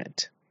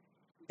government.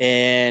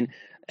 And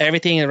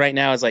everything right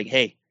now is like,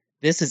 hey,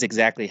 this is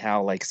exactly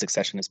how like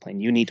Succession is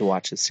playing. You need to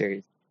watch this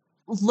series.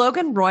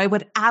 Logan Roy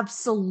would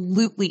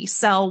absolutely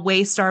sell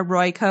Waystar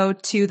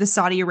Royco to the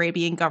Saudi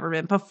Arabian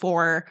government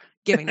before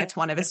giving it to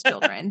one of his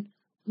children.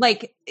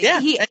 Like,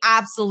 he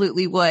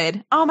absolutely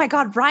would. Oh my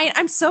God, Ryan,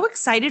 I'm so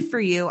excited for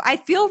you. I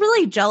feel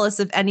really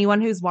jealous of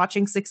anyone who's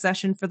watching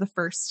Succession for the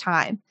first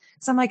time.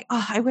 So I'm like,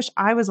 oh, I wish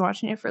I was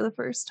watching it for the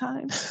first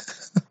time.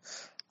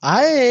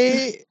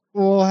 I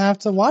will have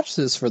to watch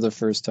this for the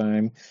first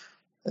time.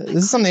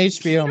 This is on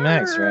HBO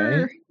Max,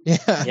 right?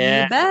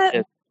 Yeah. You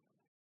bet.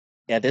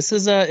 Yeah, this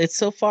is it's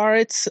so far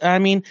I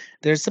mean,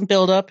 there's some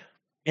build up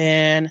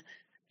and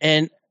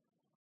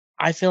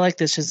I feel like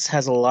this just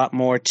has a lot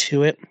more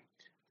to it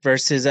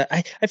versus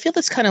I feel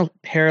this kind of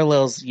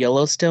parallels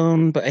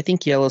Yellowstone, but I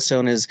think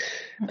Yellowstone is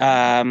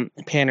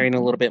pandering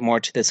a little bit more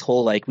to this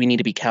whole like we need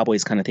to be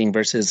cowboys kind of thing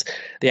versus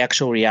the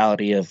actual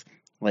reality of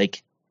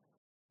like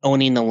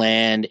owning the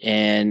land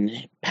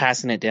and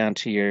passing it down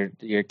to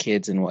your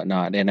kids and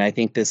whatnot. And I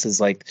think this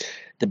is like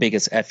the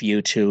biggest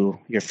FU to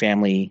your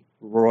family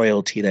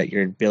royalty that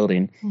you're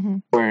building. Mm-hmm.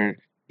 Where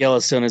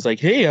Yellowstone is like,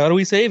 hey, how do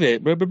we save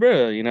it? Blah, blah,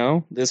 blah, you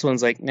know, this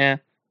one's like, nah,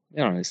 we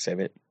don't really save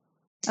it.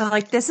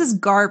 Like, this is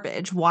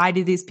garbage. Why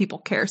do these people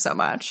care so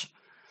much?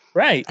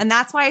 Right. And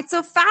that's why it's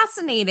so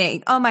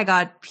fascinating. Oh my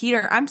God,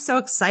 Peter, I'm so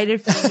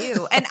excited for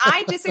you. And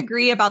I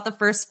disagree about the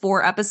first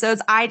 4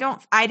 episodes. I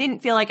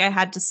didn't feel like I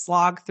had to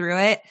slog through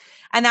it.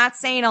 And that's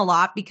saying a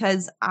lot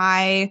because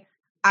I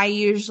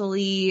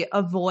usually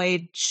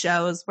avoid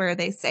shows where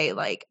they say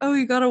like, oh,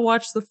 you got to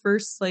watch the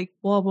first like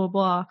blah, blah,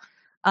 blah.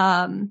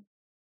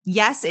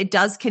 Yes, it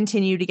does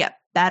continue to get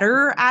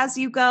better as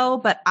you go,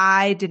 but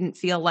I didn't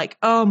feel like,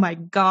 oh my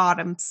God,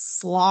 I'm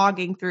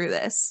slogging through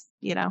this,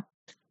 you know?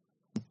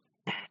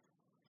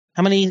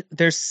 How many?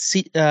 There's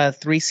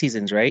 3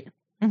 seasons, right?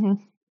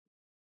 Mm-hmm.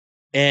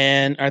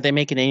 And are they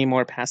making any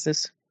more past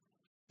this?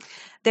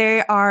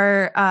 They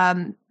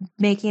are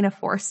making a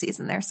 4th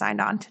season. They're signed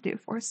on to do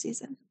 4th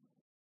season.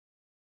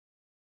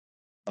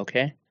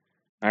 Okay.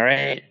 All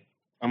right.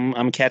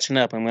 I'm catching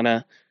up. I'm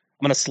gonna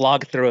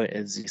slog through it,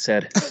 as you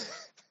said.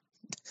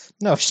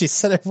 No, she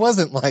said it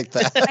wasn't like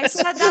that. I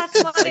said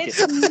that's what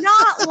it's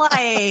not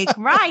like,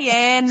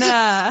 Ryan.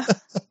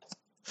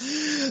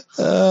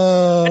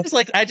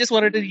 I just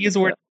wanted to use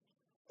the word.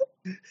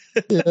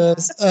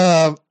 Yes.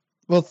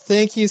 Well,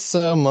 thank you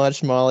so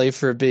much, Molly,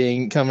 for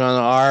coming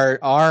on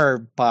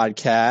our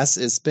podcast.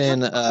 It's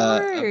been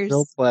a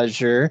real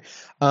pleasure.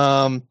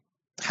 How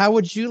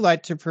would you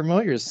like to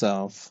promote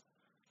yourself?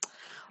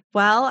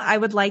 Well, I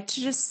would like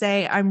to just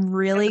say I'm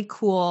really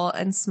cool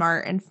and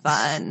smart and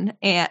fun,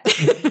 and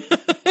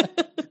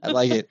I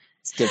like it.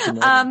 It's good to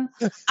know.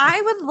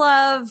 I would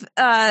love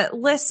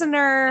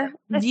listener,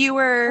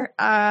 viewer,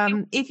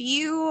 if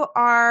you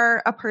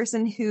are a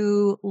person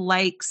who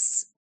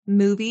likes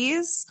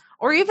movies,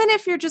 or even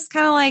if you're just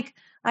kind of like,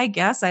 I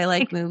guess I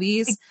like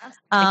movies.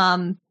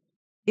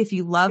 If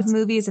you love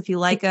movies, if you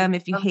like them,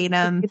 if you hate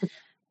them,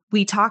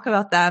 we talk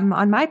about them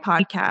on my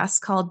podcast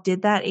called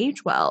Did That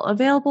Age Well,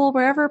 available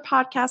wherever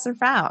podcasts are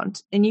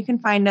found. And you can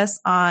find us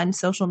on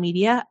social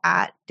media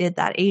at Did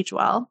That Age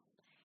Well.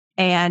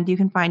 And you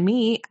can find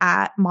me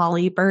at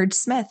Molly Bird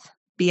Smith,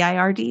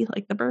 BIRD,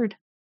 like the bird,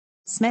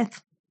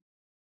 Smith.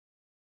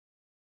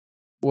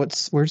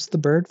 Where's the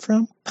bird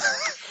from?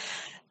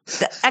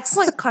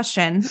 Excellent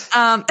question.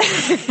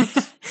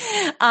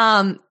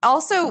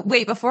 Also,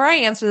 wait, before I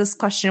answer this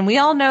question, we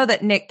all know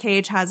that Nick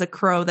Cage has a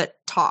crow that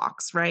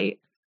talks, right?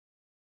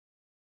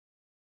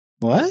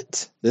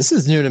 What? This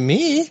is new to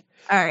me.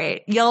 All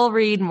right. You'll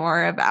read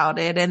more about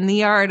it in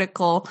the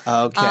article.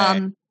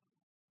 Okay.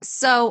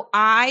 So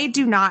I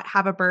do not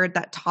have a bird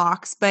that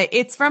talks, but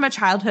it's from a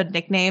childhood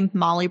nickname,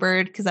 Molly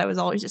Bird, because I was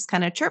always just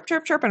kind of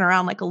chirping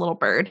around like a little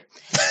bird.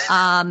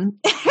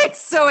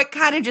 So it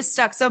kind of just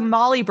stuck. So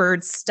Molly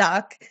Bird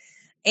stuck.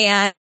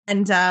 And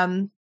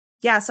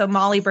yeah, so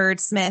Molly Bird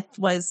Smith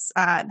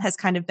has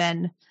kind of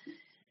been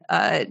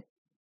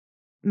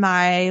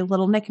my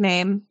little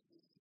nickname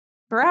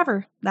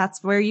forever.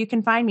 That's where you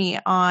can find me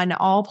on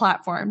all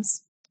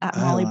platforms at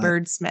Molly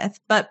Bird Smith.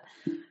 But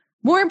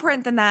more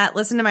important than that,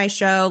 listen to my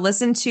show.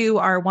 Listen to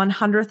our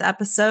 100th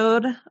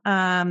episode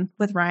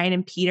with Ryan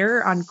and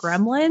Peter on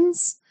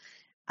Gremlins,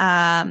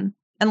 and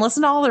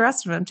listen to all the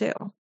rest of them too.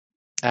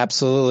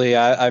 Absolutely,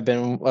 I've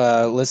been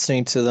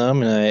listening to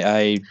them, and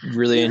I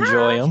really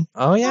enjoy them.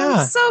 Oh yeah,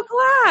 I'm so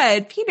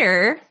glad,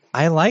 Peter.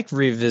 I like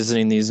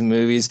revisiting these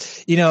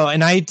movies,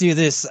 and I do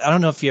this. I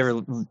don't know if you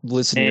ever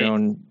listen to your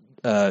own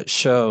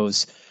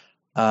shows.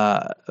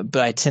 But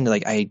I tend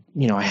to I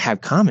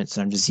have comments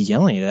and I'm just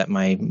yelling it at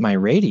my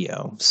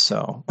radio.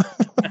 So,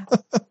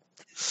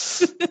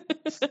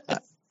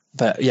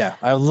 but yeah,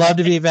 I would love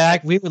to be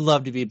back. We would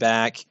love to be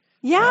back.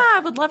 Yeah,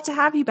 I would love to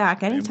have you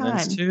back anytime.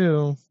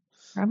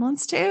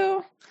 Gremlins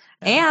too.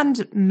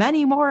 And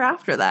many more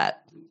after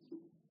that.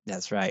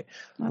 That's right.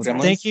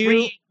 Thank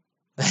you.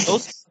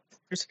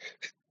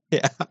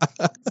 Yeah.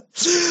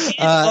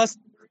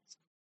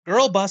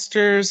 Girl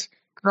Busters.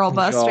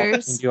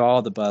 Do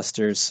all the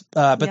busters.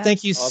 But yes.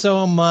 Thank you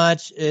so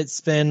much.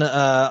 It's been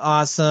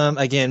awesome.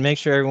 Again, make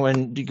sure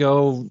everyone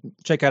go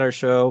check out our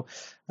show.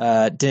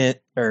 Did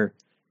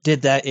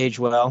That Age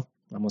Well?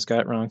 Almost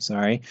got it wrong.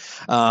 Sorry.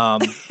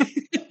 And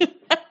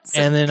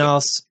then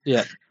also,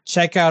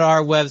 check out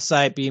our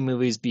website,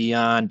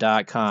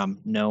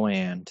 bmoviesbeyond.com. No,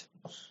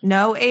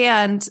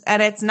 and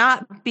it's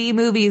not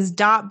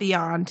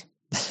bmovies.beyond.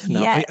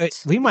 No,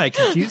 we might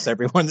confuse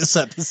everyone this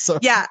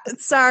episode. Yeah,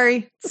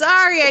 sorry,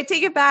 I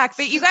take it back.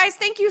 But you guys,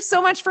 thank you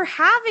so much for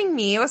having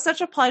me. It was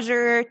such a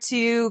pleasure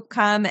to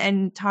come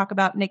and talk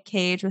about Nick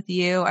Cage with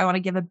you. I want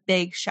to give a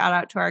big shout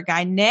out to our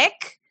guy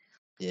Nick.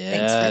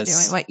 Yes, thanks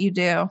for doing what you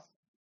do.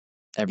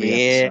 Every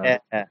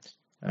episode.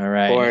 All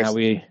right, how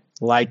we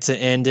like to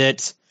end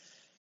it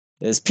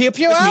is pew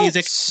pew out.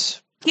 Music.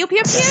 Pew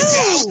pew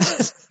pew.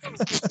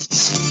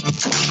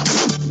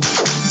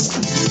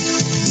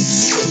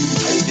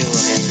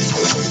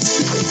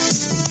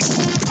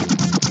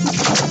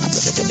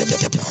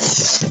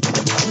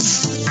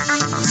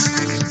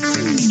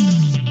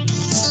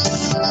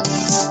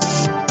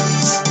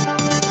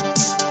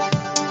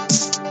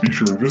 Be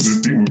sure and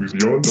visit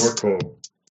bmoviesbeyond.com.